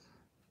mind.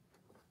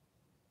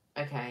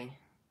 Okay.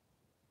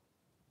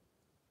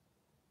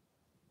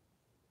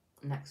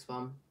 Next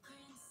one.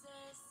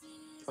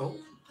 Oh.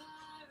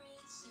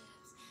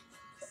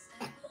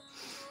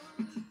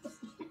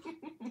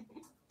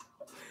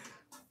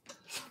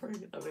 Sorry,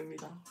 that made me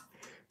laugh.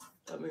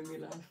 That made me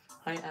laugh.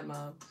 Hi,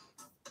 Emma.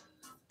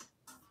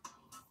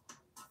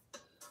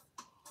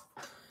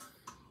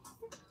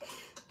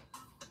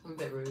 I'm a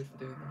bit rude for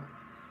doing that.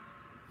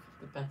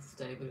 The best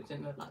day, but it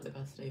didn't look like the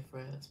best day for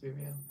it, let's be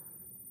real.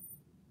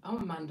 Oh,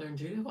 Amanda and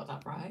Julia got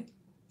that right.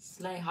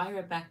 Slay. Hi,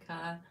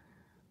 Rebecca.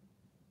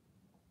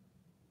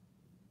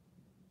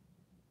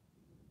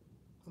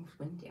 Oh, it's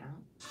windy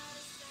out.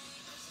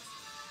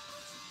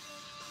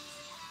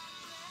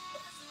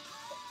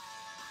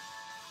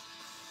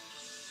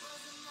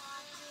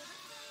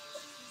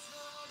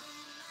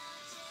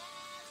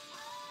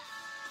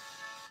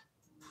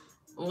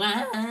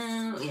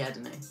 Wow. Yeah, I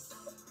don't know. It's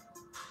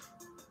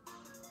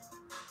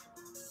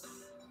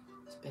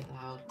a bit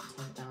loud. I'll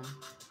turn it down.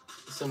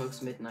 It's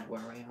almost midnight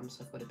where I am,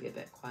 so I've got to be a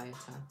bit quieter.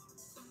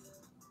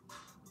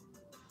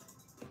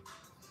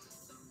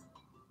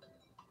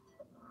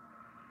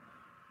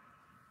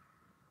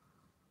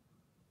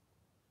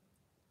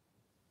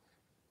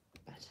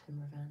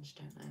 Bedtime Revenge,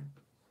 don't know.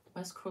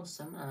 Where's Cruel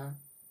Summer?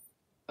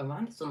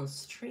 Amanda's on the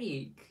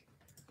streak.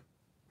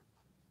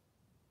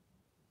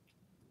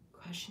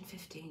 Question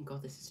 15.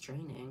 God, this is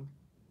draining.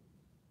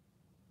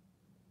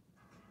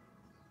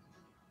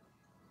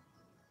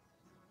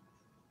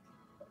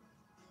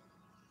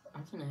 I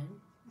don't know.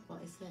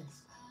 What is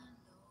this?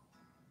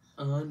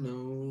 Oh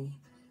no.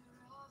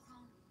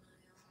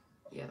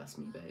 Yeah, that's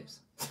me,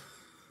 babes.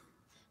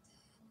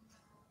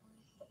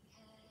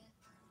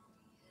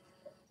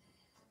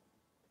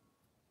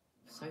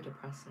 So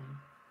depressing.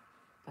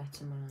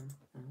 Better Man.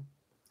 Oh.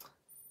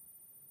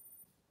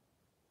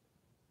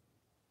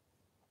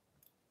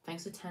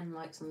 Thanks for 10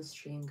 likes on the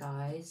stream,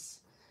 guys.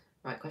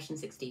 Right, question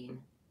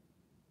 16.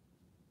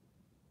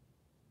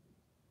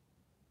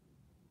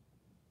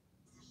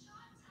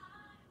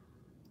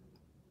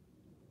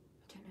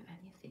 I don't know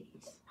any of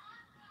these.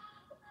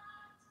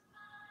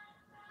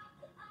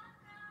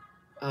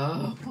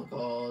 Oh my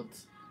god.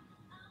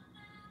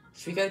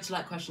 Should we go to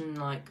like question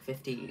like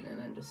 15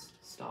 and then just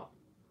stop?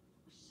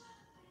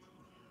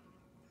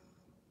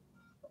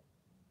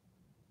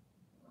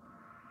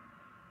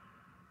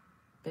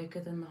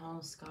 Bigger than the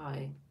whole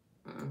sky.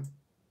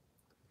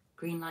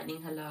 Green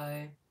Lightning,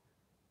 hello.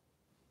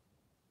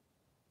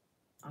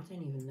 I don't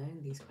even know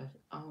these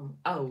questions.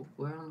 Oh,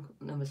 we're on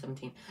number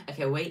 17.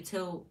 Okay, wait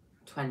till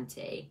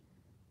 20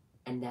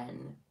 and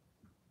then...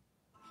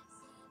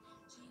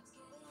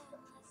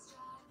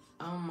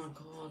 Oh my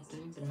god,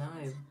 don't even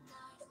know.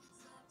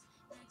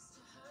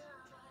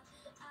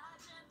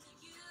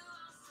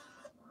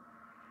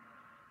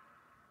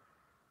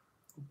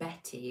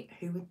 Betty,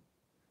 who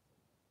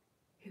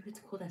would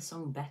call their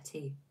song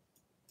Betty?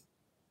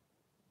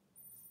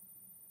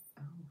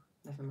 Oh,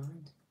 never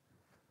mind.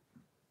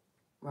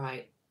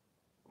 Right.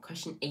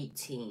 Question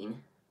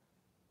 18.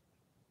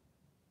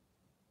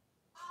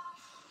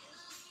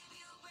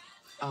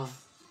 Oh.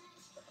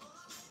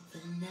 The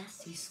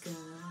nasty scar.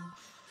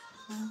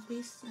 I'll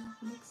be some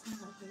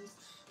others.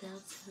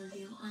 They'll tell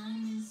you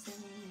I'm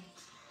insane.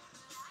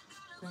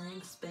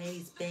 Blank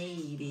space,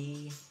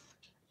 baby.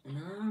 And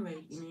I'll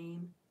write your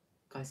name.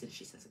 Guys,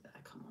 she says it there.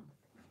 Come on.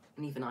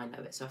 And even I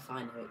know it, so if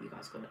I know it, you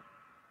guys got it.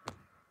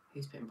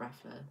 Who's been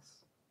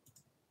breathless?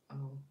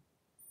 Oh.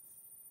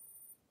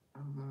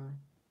 Oh my.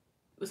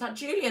 Was that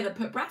Julia that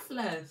put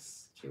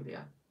breathless?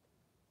 Julia.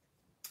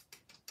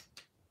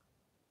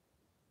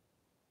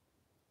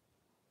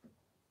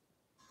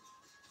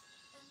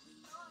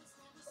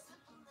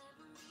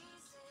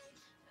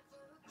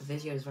 Her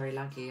video is very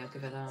laggy, I'll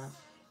give it that. What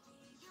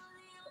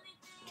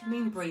do you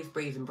mean breathe,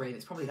 breathe and breathe?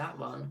 It's probably that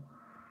one.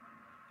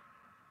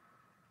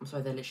 I'm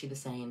sorry, they're literally the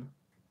same.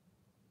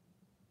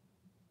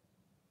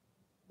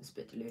 There's a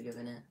bit delulu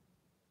in it.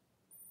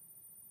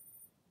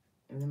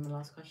 Are we in the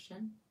last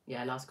question?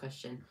 Yeah, last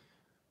question.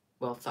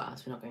 Well, for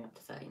us, we're not going up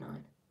to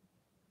 39.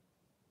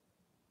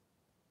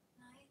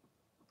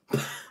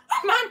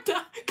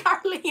 Amanda!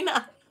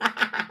 Carolina!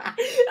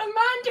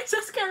 Amanda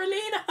says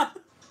Carolina!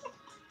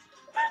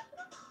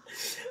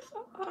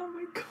 Oh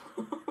my god.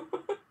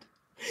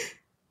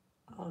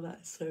 Oh,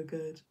 that's so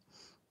good.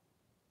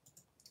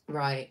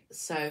 Right,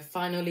 so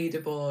final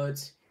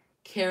leaderboard.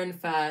 Kieran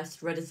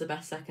first, Red is the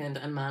best second,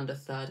 and Amanda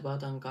third. Well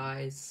done,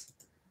 guys.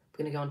 We're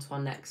going to go on to our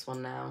next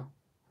one now.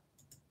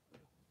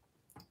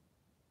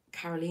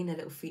 Carolina,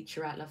 little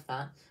featurette, love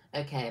that.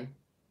 Okay.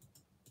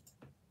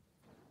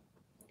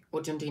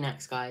 What do you want to do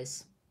next,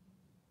 guys?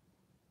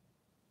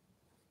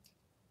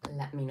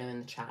 Let me know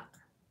in the chat.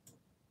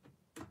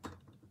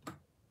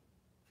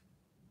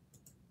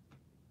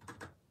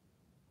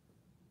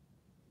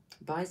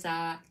 Bye,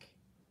 Zach.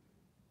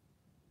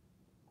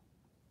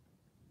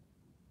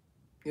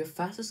 You're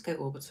first to Scout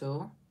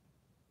Orbital.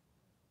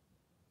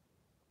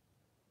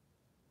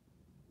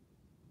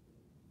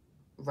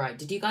 Right,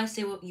 did you guys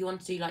say what you want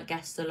to do, like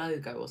guess the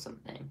logo or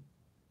something?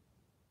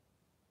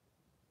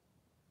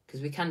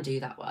 Because we can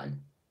do that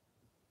one.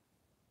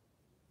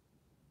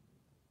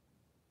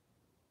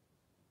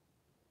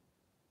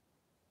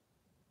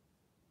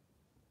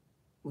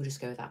 We'll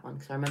just go with that one,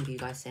 because I remember you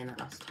guys saying that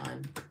last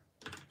time.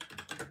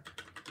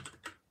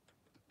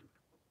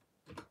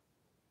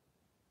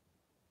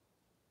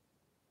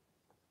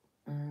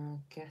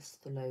 Guess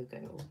the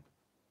logo.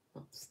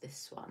 What's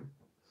this one?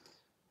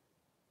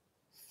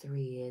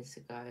 3 years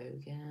ago.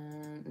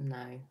 Yeah,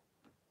 no.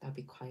 That'd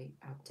be quite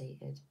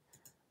outdated.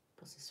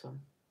 What's this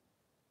one?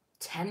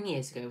 10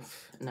 years ago.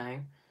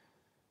 No.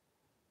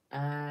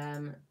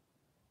 10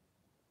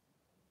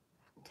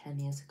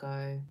 years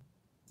ago.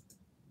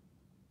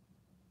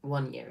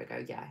 1 year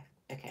ago. Yeah.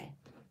 Okay.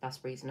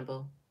 That's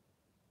reasonable.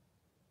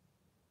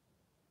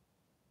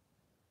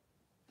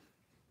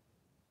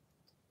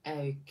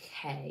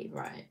 Okay,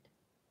 right.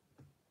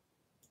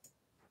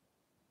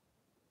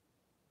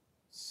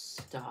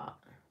 Start.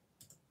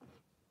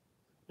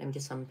 Let me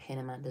just unpin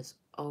Amanda's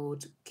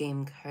old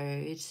game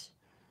code.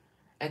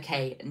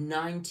 Okay,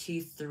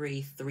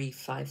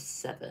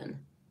 923357.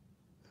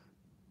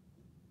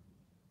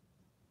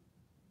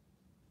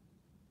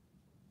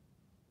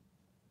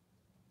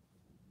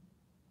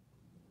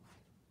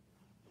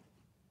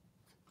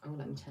 Oh,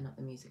 let me turn up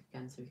the music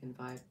again so we can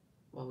vibe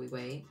while we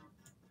wait.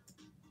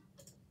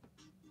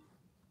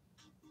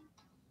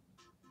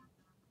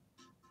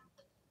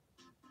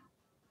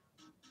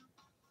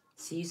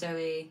 See you,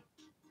 Zoe.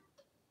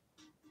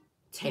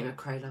 Tame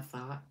McCray, love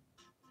that.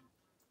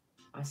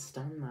 I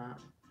stun that.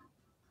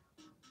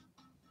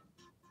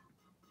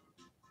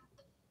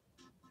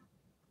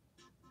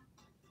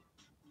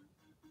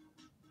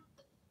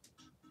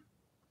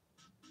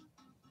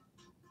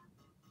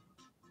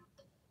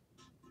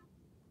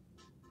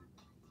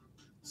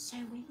 So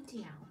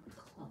windy out.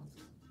 God.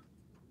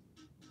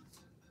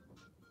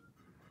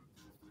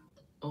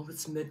 Oh,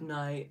 it's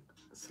midnight.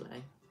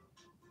 Slay.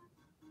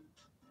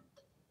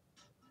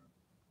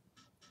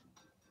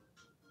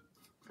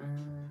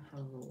 How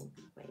long will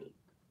we wait?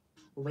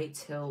 We'll wait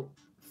till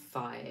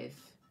 5.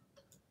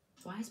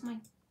 Why is my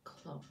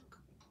clock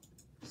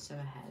so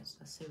ahead?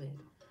 That's so weird.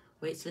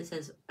 Wait till it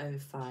says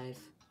 05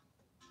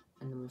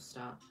 and then we'll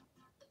start.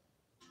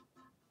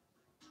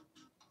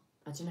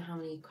 I don't know how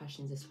many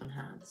questions this one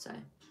had, so.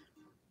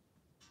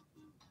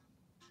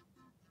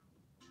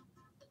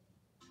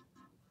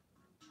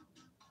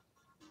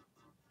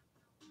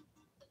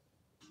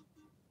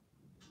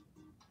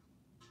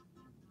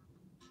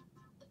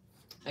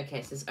 Okay,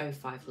 it says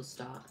 05 will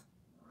start.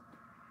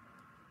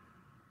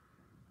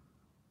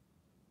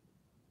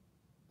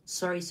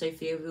 Sorry,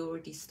 Sophia, we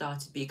already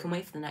started, but you can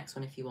wait for the next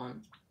one if you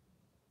want.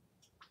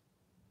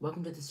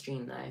 Welcome to the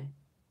stream, though.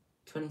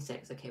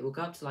 26, okay, we'll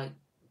go up to, like,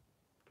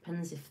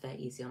 depends if they're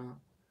easy or not.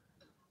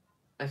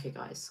 Okay,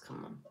 guys,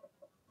 come on.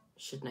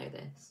 Should know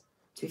this.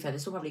 To be fair,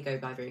 this will probably go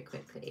by very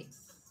quickly.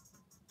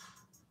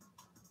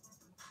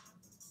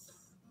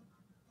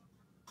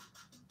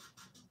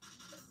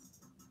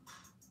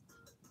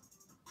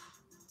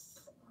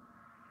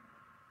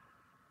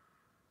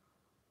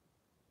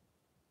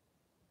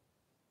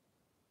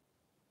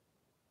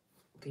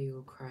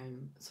 Google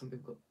Chrome. Some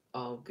people...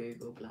 Oh,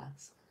 Google,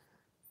 bless.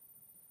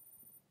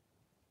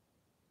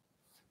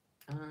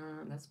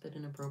 That's a bit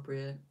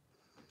inappropriate.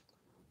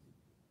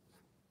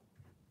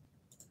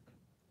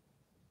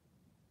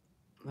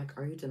 Like,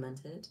 are you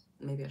demented?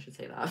 Maybe I should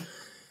say that.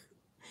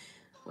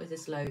 What is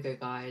this logo,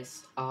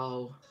 guys?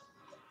 Oh,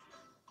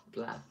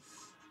 bless.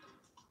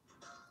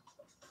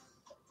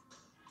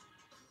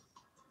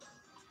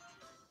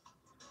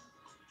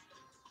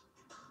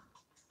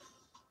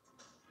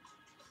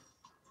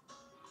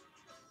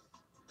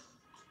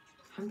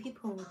 How many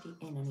people are already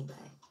in anyway?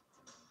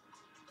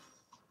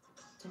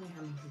 I don't know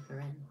how many people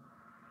are in.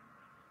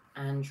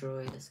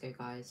 Android, let's go,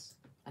 guys.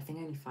 I think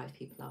only 5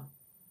 people are.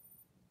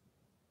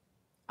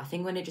 I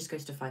think when it just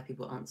goes to 5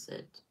 people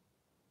answered.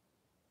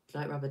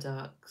 Like rubber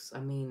ducks. I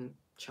mean,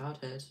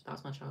 childhood. That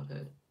was my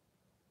childhood.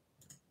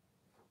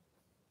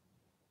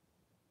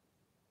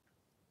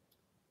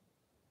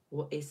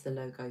 What is the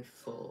logo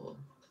for?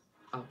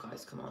 Oh,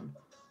 guys, come on.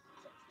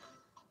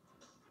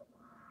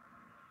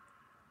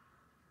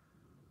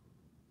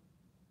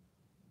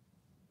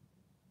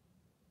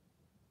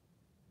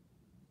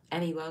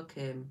 Emmy,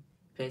 welcome.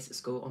 Plays at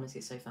school. Honestly,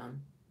 it's so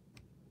fun.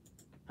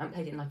 I haven't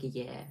played it in like a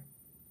year.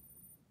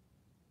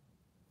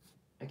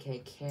 Okay,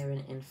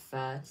 Kieran in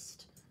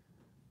first.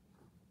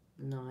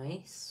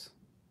 Nice.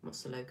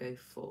 What's the logo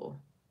for?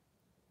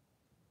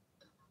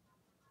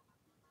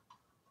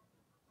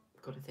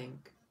 Gotta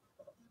think.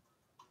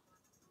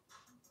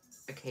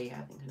 Okay, yeah,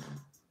 I think I know.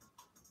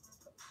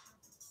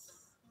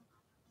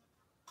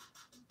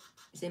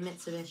 Is it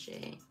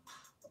Mitsubishi?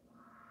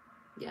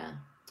 Yeah.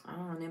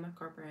 Oh, no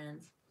macro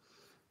brands.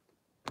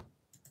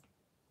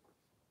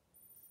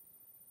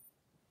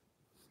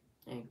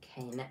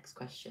 Okay, next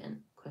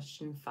question.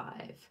 Question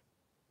 5.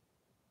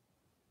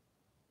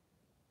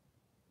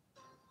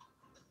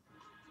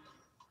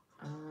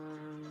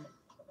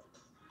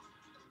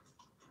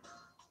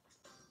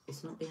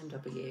 It's not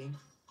BMW.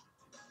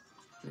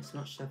 It's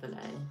not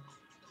Chevrolet.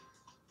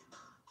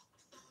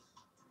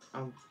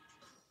 I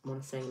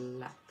want to say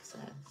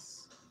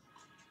Lexus.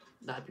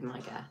 That'd be my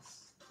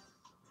guess.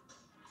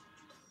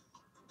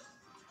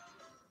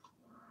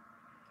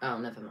 Oh,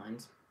 never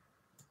mind.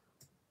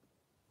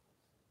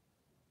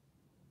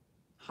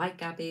 Hi,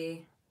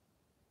 Gabby.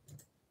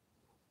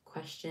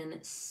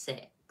 Question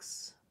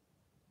 6.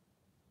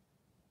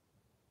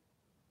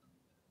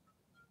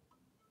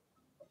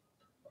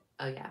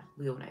 Oh yeah,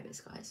 we all know this,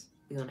 guys.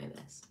 We all know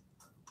this.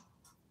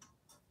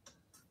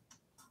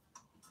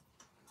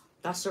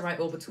 That's the right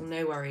orbital,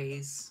 no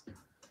worries.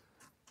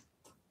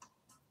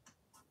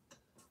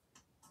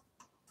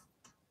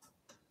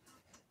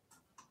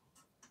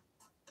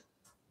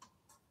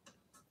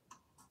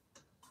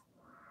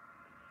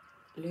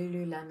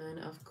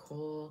 Lululemon, of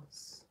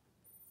course.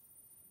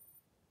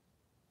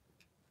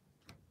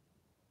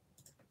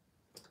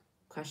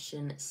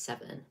 Question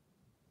 7.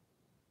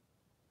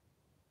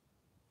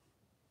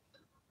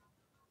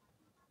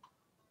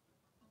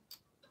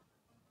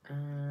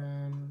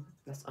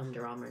 That's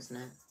Under Armour, isn't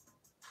it?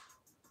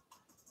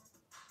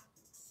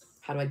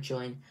 How do I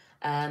join?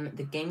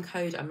 The game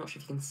code, I'm not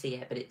sure if you can see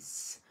it, but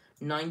it's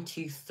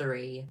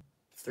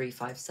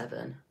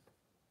 923357.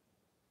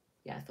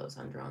 Yeah, I thought it was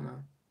Under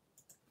Armour.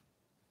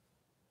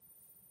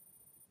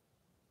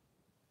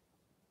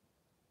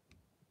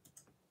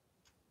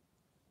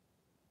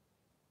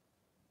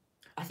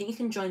 I think you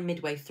can join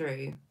midway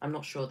through. I'm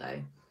not sure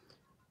though.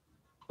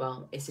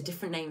 Well, it's a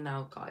different name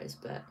now, guys,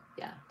 but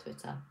yeah,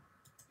 Twitter.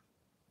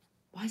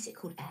 Why is it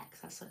called X?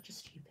 That's such a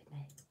stupid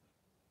name.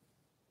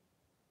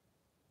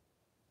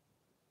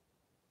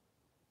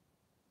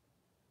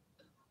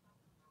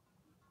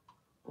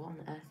 What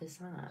on earth is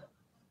that?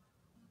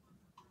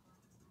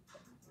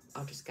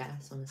 I'll just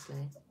guess,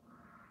 honestly.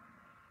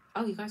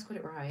 Oh, you guys got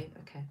it right.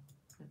 Okay,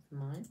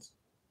 never mind.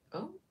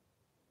 Oh,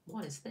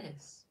 what is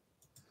this?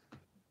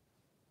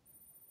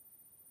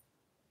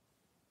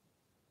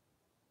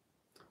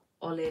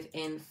 Olive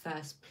in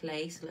first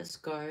place. Let's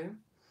go.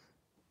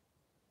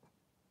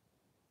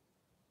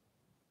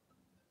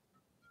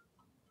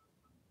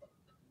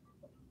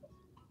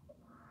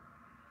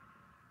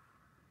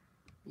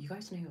 You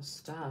guys know your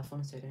stuff.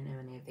 Honestly, I don't know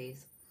any of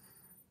these.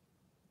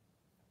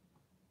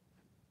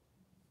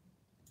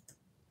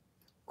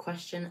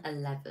 Question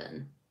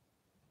 11.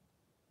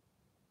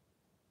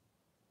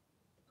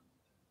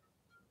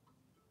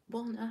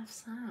 What on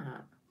earth's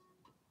that?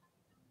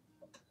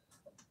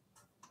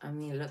 I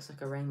mean, it looks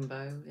like a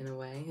rainbow in a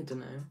way. I don't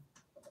know.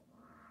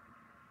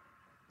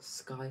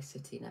 Sky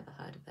City, never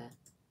heard of it.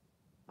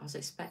 I was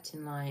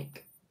expecting,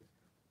 like,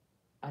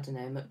 I don't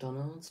know,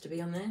 McDonald's to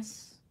be on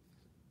this.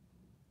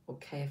 Or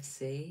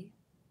KFC.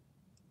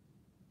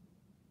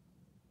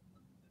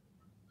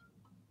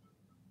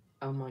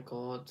 Oh my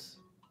god.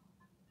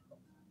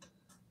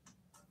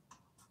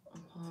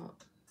 What?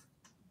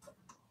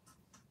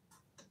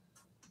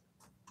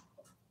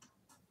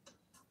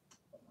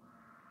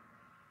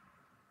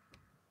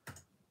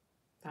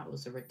 That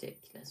was a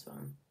ridiculous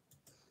one.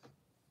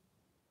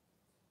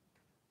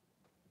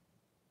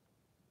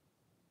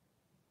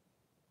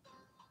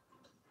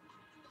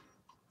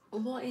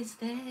 What is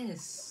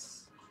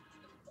this?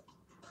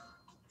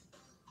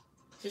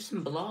 Just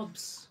some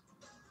blobs.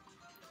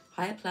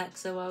 Hi,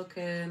 Plexa,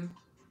 welcome.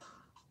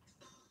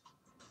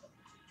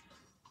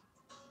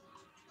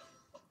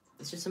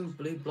 It's just some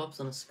blue blobs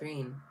on a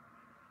screen.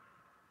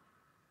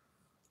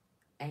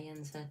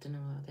 ANZ, don't know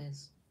what it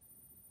is.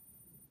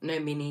 No,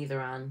 me neither,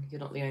 Anne. You're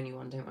not the only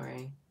one, don't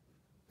worry.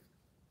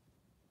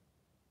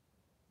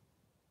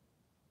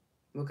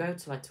 We'll go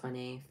to like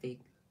 20 if the...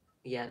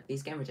 Yeah,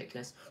 these getting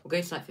ridiculous. We'll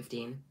go to like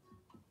 15.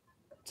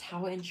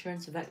 Tower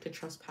insurance, vector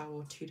trust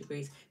power, 2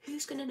 degrees.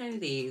 Who's gonna know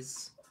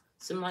these?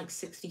 Some like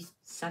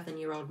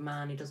 67-year-old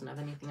man who doesn't have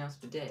anything else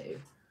to do.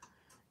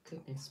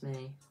 Goodness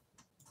me.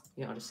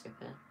 Yeah, I'll just skip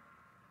it.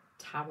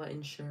 Tower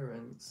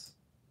insurance.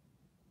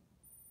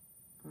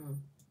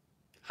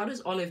 How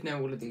does Olive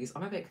know all of these?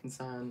 I'm a bit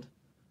concerned.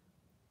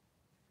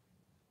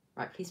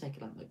 Right, please make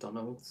it like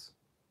McDonald's.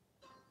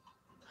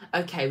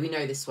 Okay, we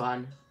know this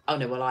one. Oh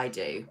no, well I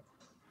do.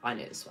 I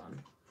know this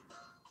one.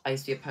 I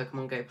used to be a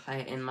Pokemon Go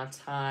player in my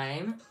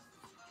time.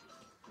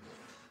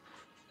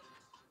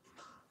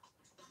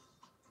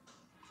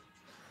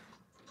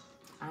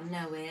 I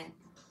know it.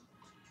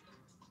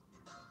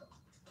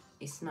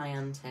 It's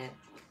Niantic.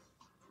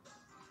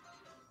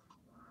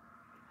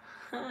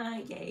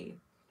 Yay.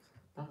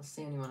 That's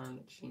the only one I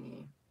literally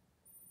knew.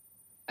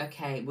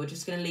 Okay, we're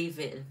just going to leave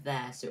it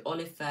there. So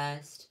Olive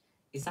first.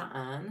 Is that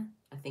Anne?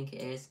 I think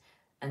it is.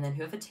 And then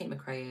whoever Tate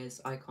McRae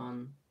is,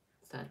 Icon,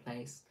 3rd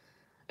place.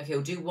 Okay,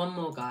 we'll do one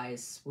more,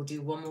 guys. We'll do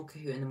one more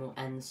Kahoot and then we'll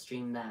end the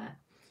stream there.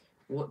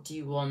 What do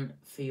you want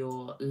for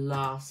your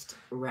last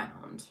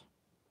round?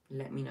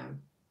 Let me know.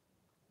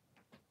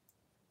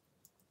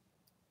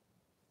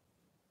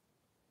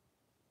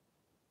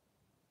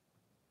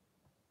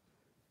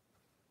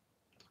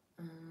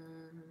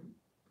 I'm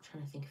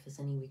trying to think if there's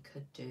any we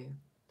could do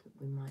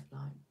that we might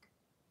like.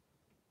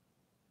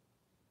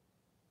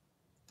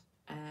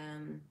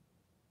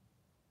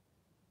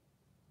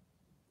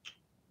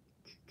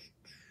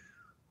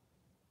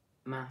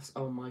 Maths,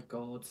 oh my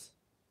god.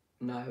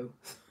 No,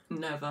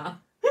 never.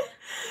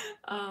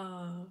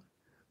 Oh.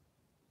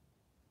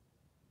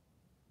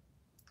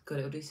 God,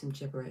 it'll do some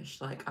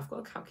gibberish. Like, I've got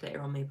a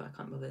calculator on me, but I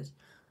can't bother.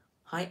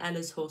 Hi,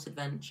 Ella's Horse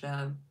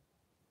Adventure.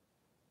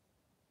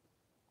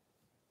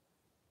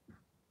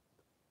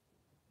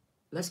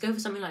 Let's go for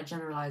something like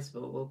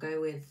generalizable. We'll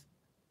go with...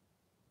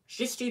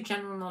 Just do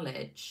general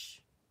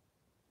knowledge.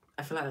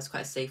 I feel like that's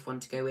quite a safe one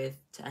to go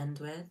with, to end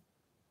with.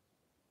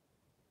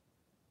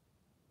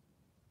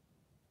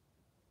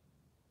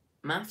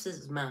 Maths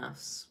is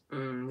maths.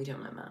 We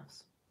don't like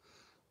maths.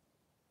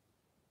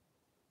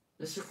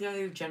 Let's just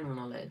go general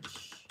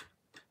knowledge.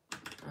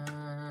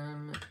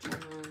 General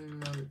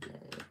knowledge.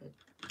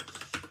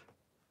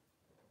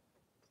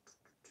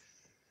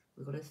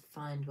 We've got to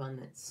find one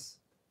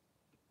that's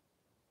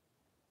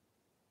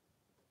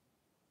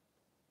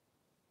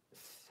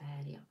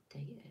fairly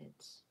updated.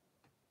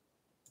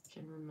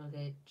 General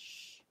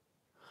knowledge.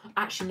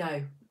 Actually,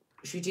 no.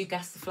 Should we do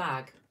guess the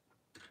flag?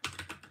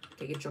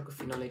 Get your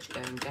geography knowledge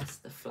going. Guess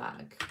the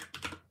flag.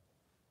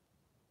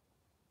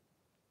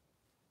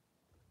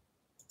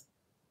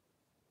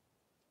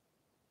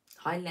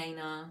 Hi,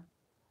 Lena.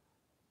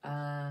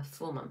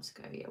 4 months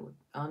ago, yeah.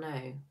 Oh,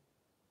 no.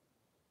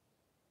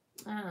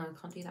 Oh, I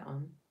can't do that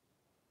one.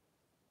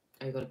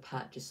 Oh, you've got to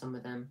purchase some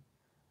of them.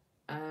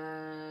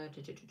 We'll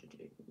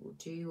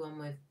do one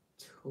with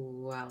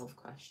 12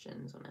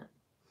 questions on it.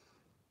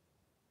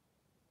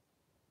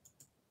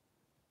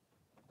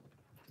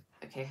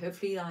 Okay,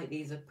 hopefully like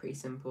these are pretty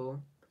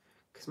simple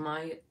because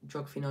my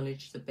geography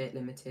knowledge is a bit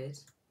limited.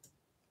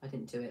 I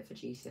didn't do it for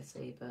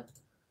GCSE, but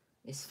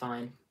it's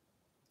fine.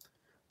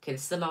 Okay,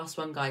 this is the last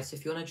one, guys. So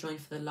if you want to join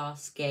for the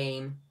last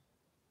game,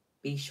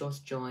 be sure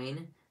to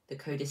join. The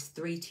code is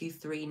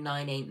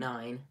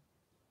 323989.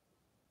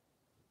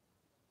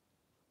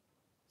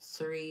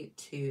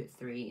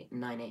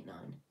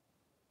 323989.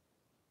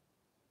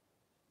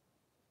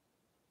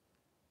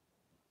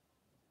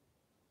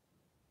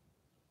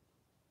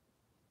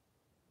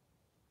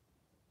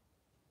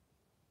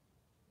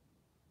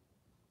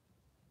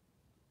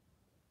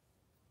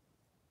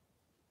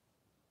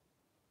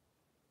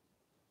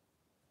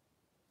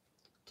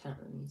 Turn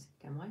up the music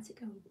again. Why does it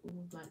go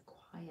all like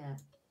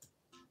quiet?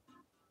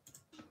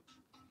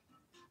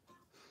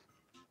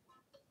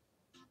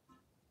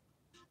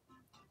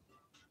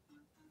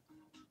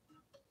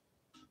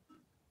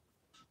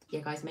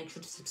 Yeah, guys, make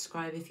sure to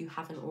subscribe if you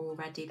haven't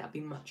already. That'd be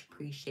much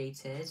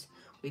appreciated.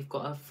 We've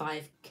got a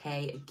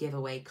 5K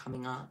giveaway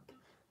coming up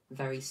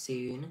very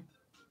soon.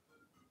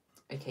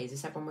 Okay, is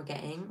this everyone we're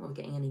getting? Or are we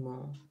getting any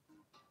more?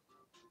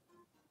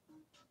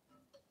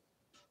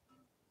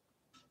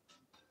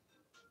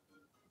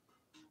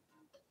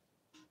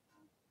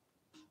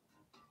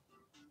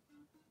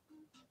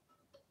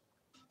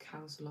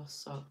 Cow's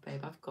lost sock,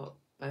 babe. I've got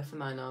both of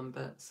mine on,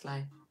 but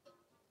slay.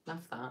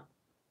 Love that.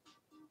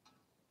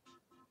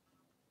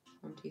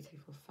 1, 2, 3,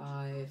 4,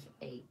 5,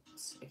 8.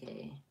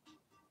 Okay.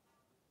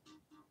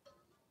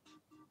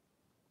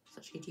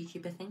 Such a good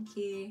YouTuber, thank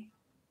you.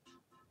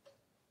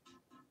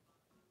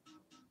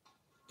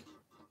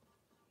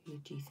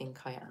 do you think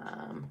I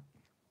am?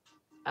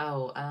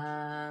 Oh,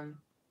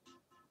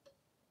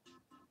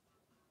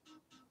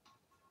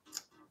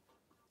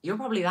 you're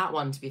probably that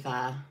one, to be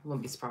fair.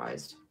 Wouldn't be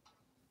surprised.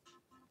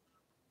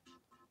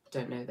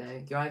 Don't know,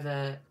 though. You're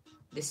either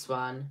this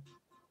one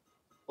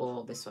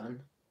or this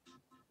one.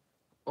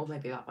 Or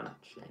maybe that one,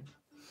 actually.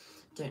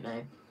 Don't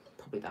know.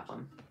 Probably that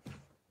one.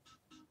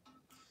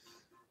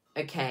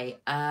 Okay,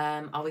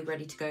 are we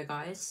ready to go,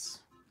 guys?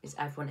 Is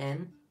everyone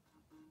in?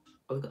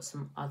 Oh, we've got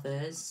some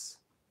others.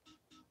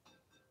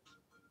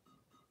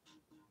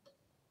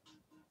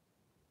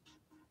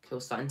 Cool,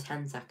 start in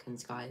 10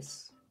 seconds,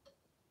 guys.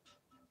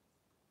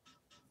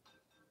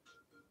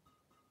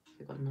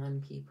 We've got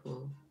 9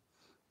 people.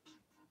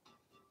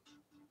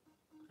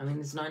 I mean,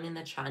 there's 9 in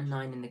the chat and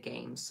 9 in the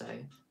game, so...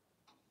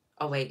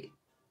 Oh, wait.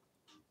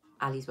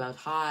 Ali's World.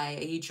 Hi,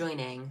 are you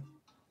joining?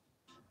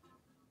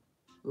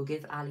 We'll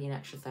give Ali an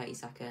extra 30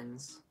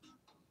 seconds.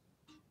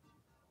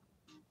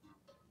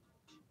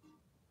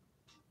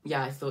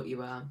 Yeah, I thought you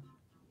were.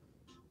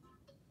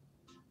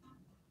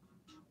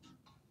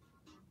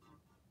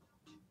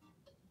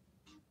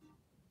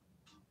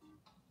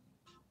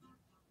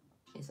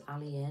 Is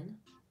Ali in?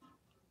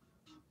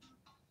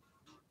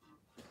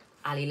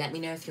 Ali, let me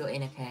know if you're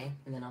in, okay?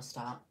 And then I'll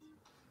start.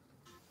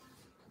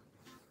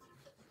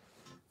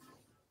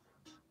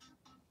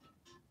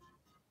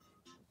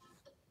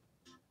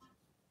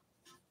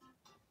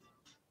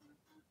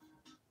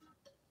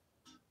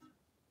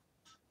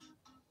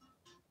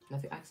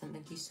 Love your accent,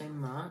 thank you so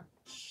much.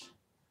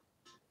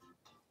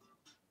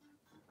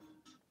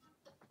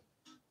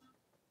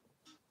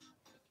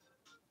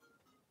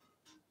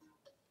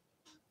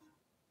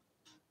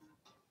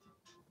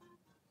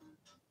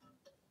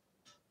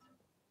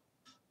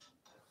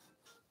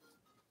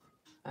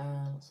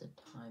 What's the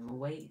time? We'll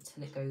wait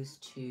till it goes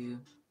to...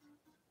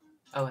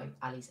 Oh wait,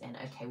 Ali's in.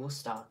 Okay, we'll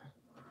start.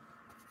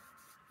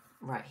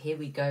 Right, here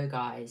we go,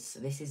 guys. So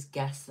this is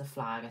Guess the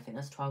Flag. I think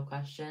there's 12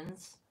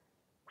 questions.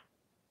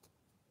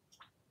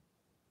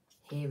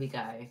 Here we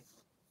go.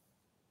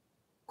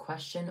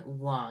 Question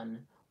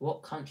 1.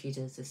 What country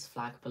does this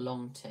flag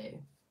belong to?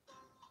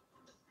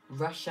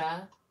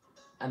 Russia,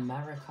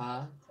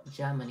 America,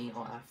 Germany,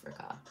 or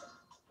Africa?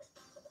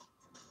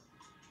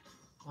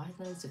 Why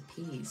loads of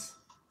P's?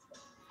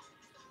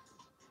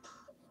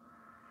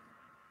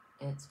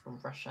 It's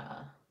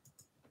Russia.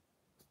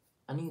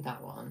 I knew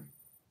that one.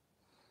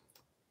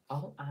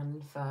 Oh,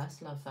 and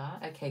first, love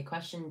that. Okay,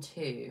 question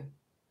 2.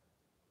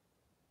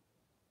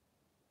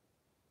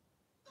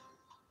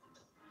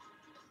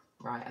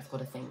 Right, I've got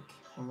to think.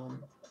 Hang on.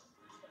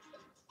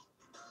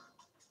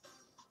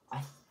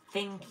 I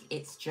think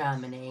it's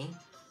Germany.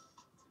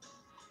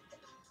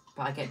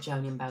 But I get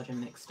Germany and Belgium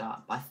mixed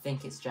up. I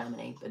think it's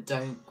Germany, but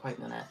don't quote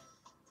me on it.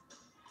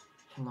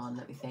 Hang on,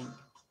 let me think.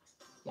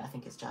 Yeah, I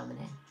think it's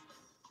Germany.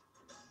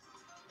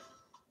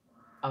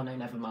 Oh no,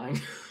 never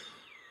mind.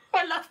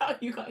 I love how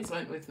you guys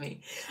went with me.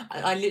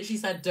 I literally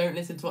said don't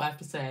listen to what I have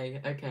to say.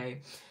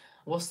 Okay.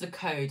 What's the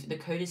code? The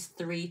code is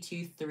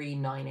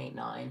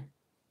 323989.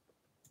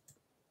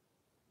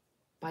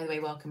 By the way,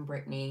 welcome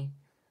Brittany.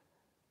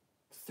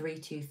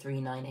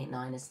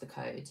 323989 is the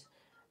code.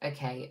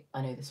 Okay,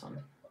 I know this one.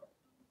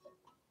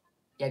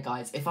 Yeah,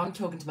 guys, if I'm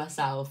talking to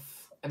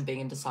myself and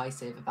being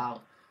indecisive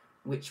about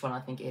which one I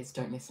think it is,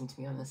 don't listen to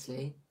me,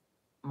 honestly.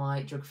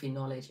 My geography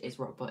knowledge is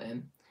rock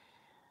bottom.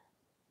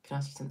 Can I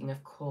ask you something?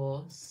 Of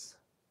course.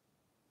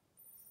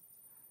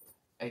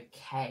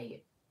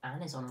 Okay,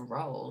 Anne is on a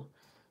roll.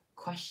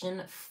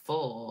 Question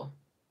 4.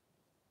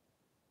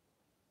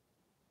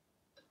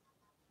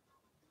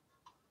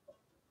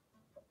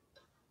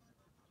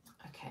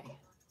 Okay,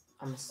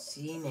 I'm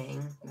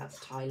assuming that's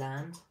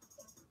Thailand.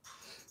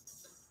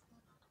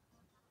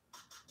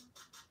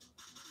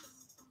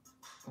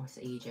 Or it's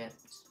Egypt.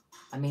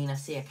 I mean, I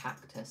see a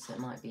cactus, so it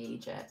might be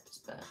Egypt,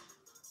 but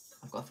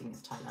I've got to think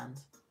it's Thailand.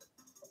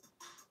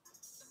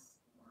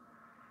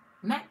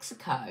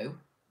 Mexico?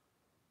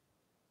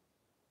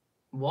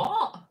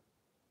 What?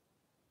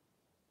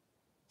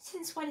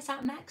 Since when is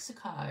that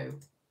Mexico?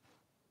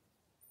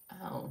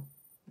 Oh,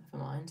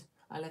 never mind.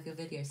 I love your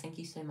videos. Thank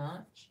you so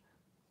much.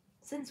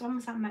 Since when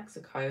was that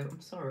Mexico?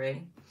 I'm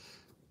sorry.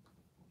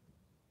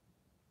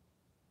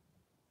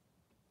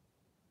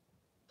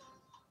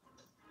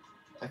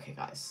 Okay,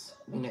 guys.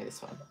 We know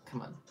this one.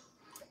 Come on.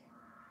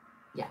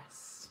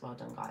 Yes. Well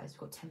done, guys. We've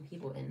got 10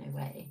 people in. No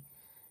way.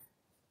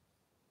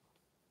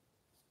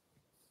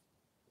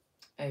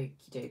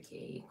 Okie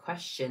dokie.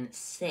 Question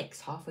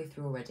 6. Halfway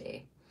through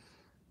already.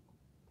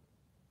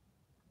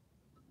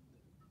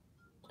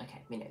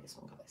 Okay, we know this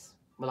one, guys.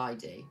 Well, I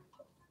do.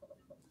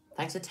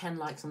 Thanks for 10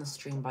 likes on the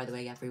stream, by the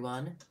way,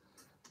 everyone.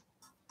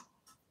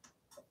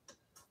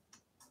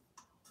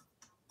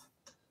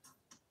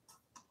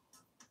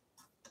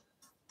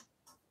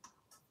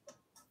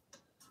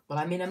 Well,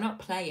 I mean, I'm not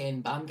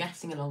playing, but I'm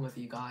guessing along with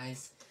you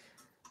guys.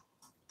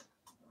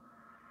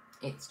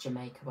 It's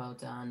Jamaica, well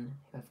done.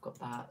 Whoever got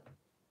that.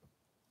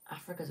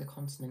 Africa's a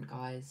continent,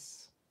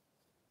 guys.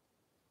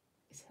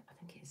 Is it? I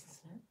think it is,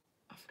 isn't it?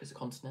 Africa's a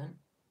continent.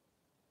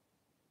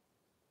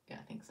 Yeah,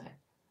 I think so.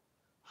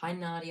 Hi,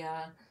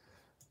 Nadia.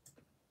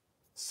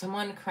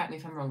 Someone correct me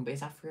if I'm wrong, but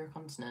is Africa a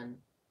continent?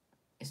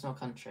 It's not a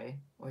country,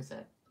 or is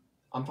it?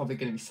 I'm probably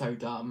going to be so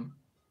dumb.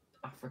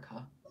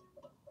 Africa.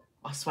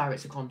 I swear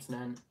it's a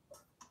continent.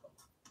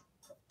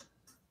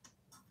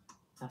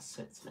 That's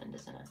Switzerland,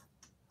 isn't it?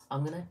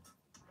 I'm gonna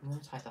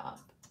type that up.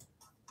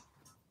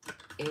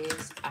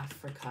 Is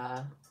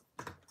Africa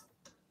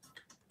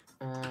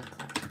a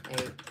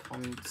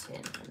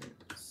continent?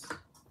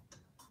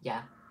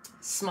 Yeah.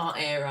 Smart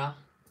era.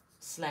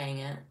 Slaying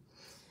it.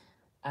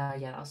 Yeah,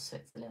 that was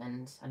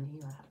Switzerland. I knew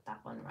I had that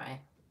one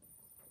right.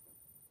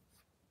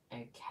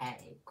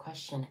 Okay,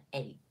 question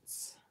 8.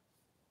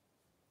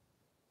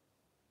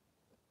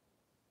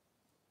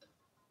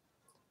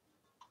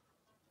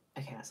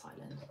 Okay, that's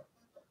Ireland.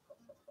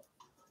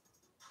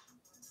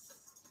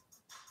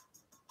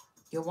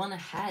 You're one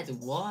ahead.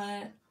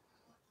 What?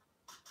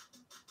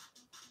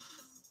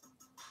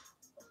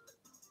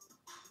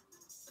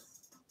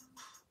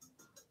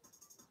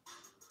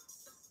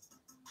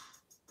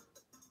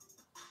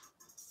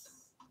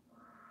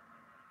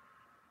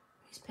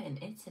 Who's put in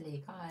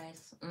Italy,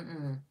 guys?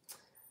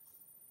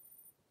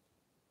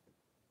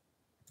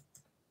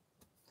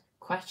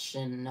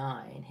 Question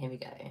 9. Here we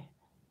go.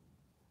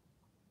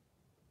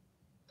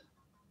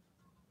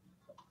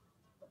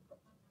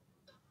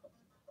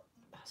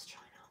 That's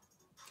China.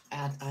 I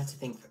had to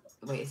think.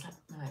 Wait, is that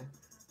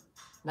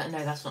no?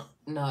 No, that's not.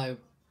 No,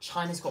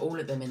 China's got all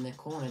of them in the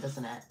corner,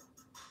 doesn't it?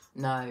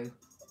 No.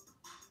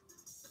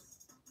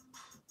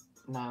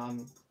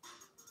 No,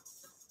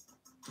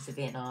 is it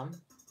Vietnam?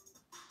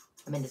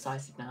 I'm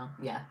indecisive now.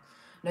 Yeah.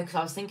 No, because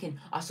I was thinking,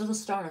 I saw the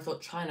star and I thought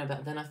China,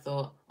 but then I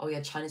thought, oh yeah,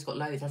 China's got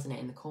loads, hasn't it,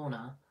 in the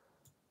corner?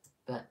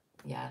 But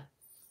yeah.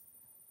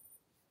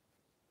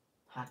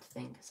 Had to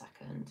think a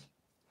second.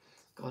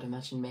 God,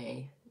 imagine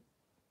me.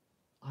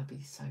 I'd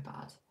be so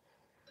bad.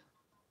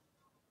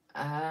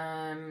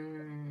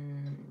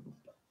 I'm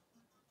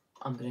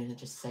going to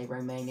just say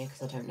Romania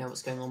because I don't know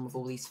what's going on with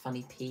all these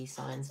funny P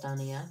signs down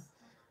here.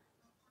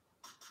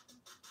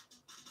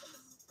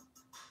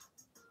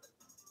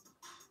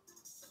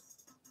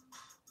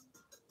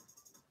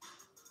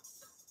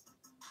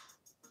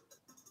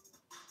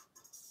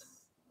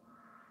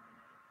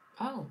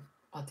 Oh,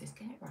 I did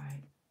get it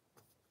right.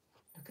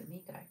 Look at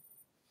me go.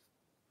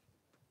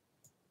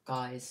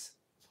 Guys,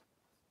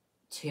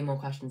 2 more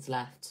questions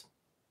left.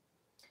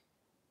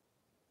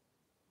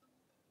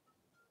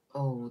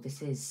 Oh,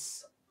 this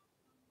is...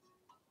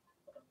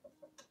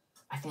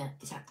 I think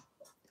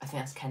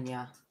that's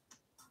Kenya.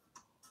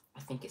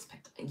 I think it's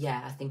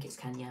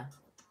Kenya.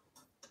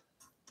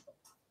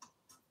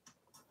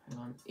 Hang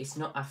on. It's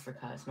not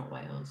Africa, it's not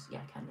Wales.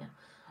 Yeah, Kenya.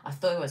 I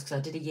thought it was because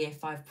I did a year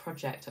 5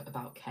 project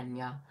about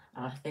Kenya,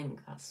 and I think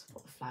that's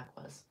what the flag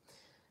was.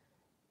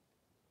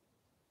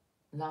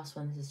 Last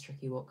one, this is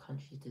tricky. What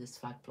country did this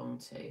flag belong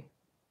to?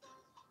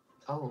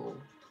 Oh.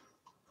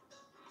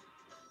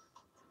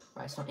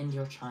 Right, it's not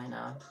India or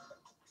China.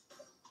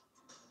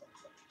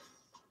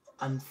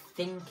 I'm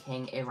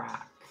thinking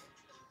Iraq.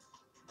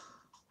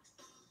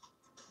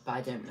 But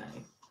I don't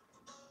know.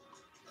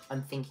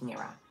 I'm thinking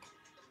Iraq.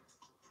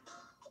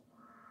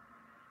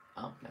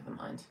 Oh, never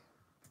mind.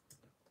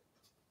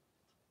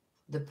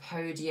 The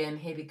podium,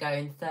 here we go.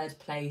 In 3rd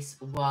place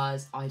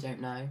was, I don't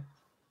know.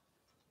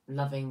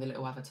 Loving the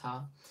little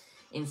avatar.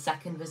 In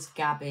 2nd was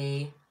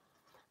Gabby.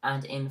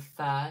 And in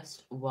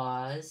 1st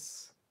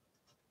was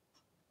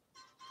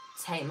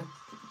Tate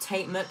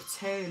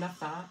Mc2. Love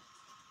that.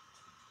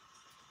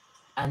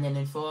 And then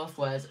in 4th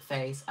was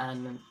Face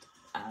and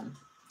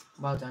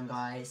well done,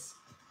 guys.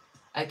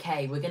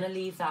 Okay, we're going to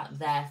leave that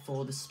there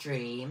for the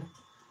stream.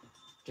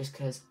 Just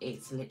because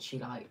it's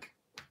literally like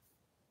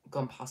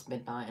gone past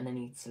midnight and I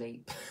need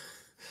sleep.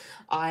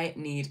 I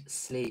need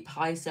sleep.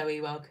 Hi Zoe,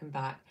 welcome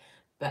back.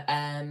 But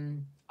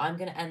I'm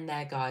going to end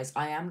there, guys.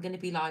 I am going to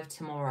be live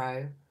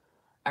tomorrow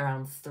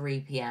around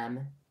 3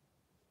 PM.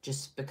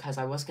 Just because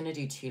I was going to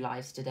do 2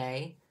 lives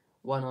today.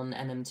 One on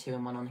MM2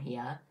 and one on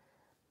here.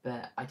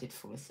 But I did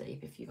fall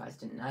asleep, if you guys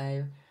didn't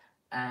know.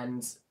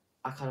 And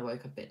I kind of woke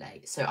up a bit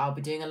late. So I'll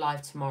be doing a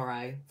live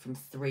tomorrow from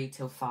 3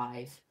 till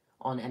 5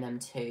 on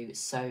MM2.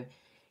 So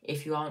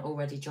if you aren't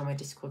already, join my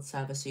Discord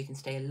server so you can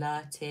stay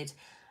alerted.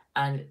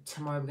 And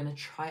tomorrow we're going to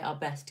try our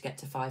best to get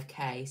to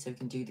 5k so we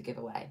can do the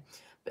giveaway.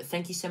 But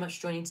thank you so much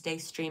for joining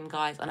today's stream,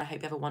 guys. And I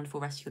hope you have a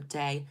wonderful rest of your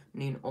day,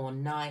 noon or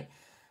night.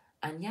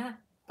 And yeah,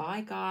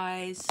 bye,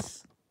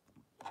 guys.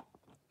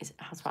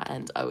 How's that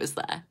end? Oh, it's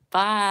there.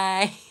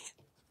 Bye.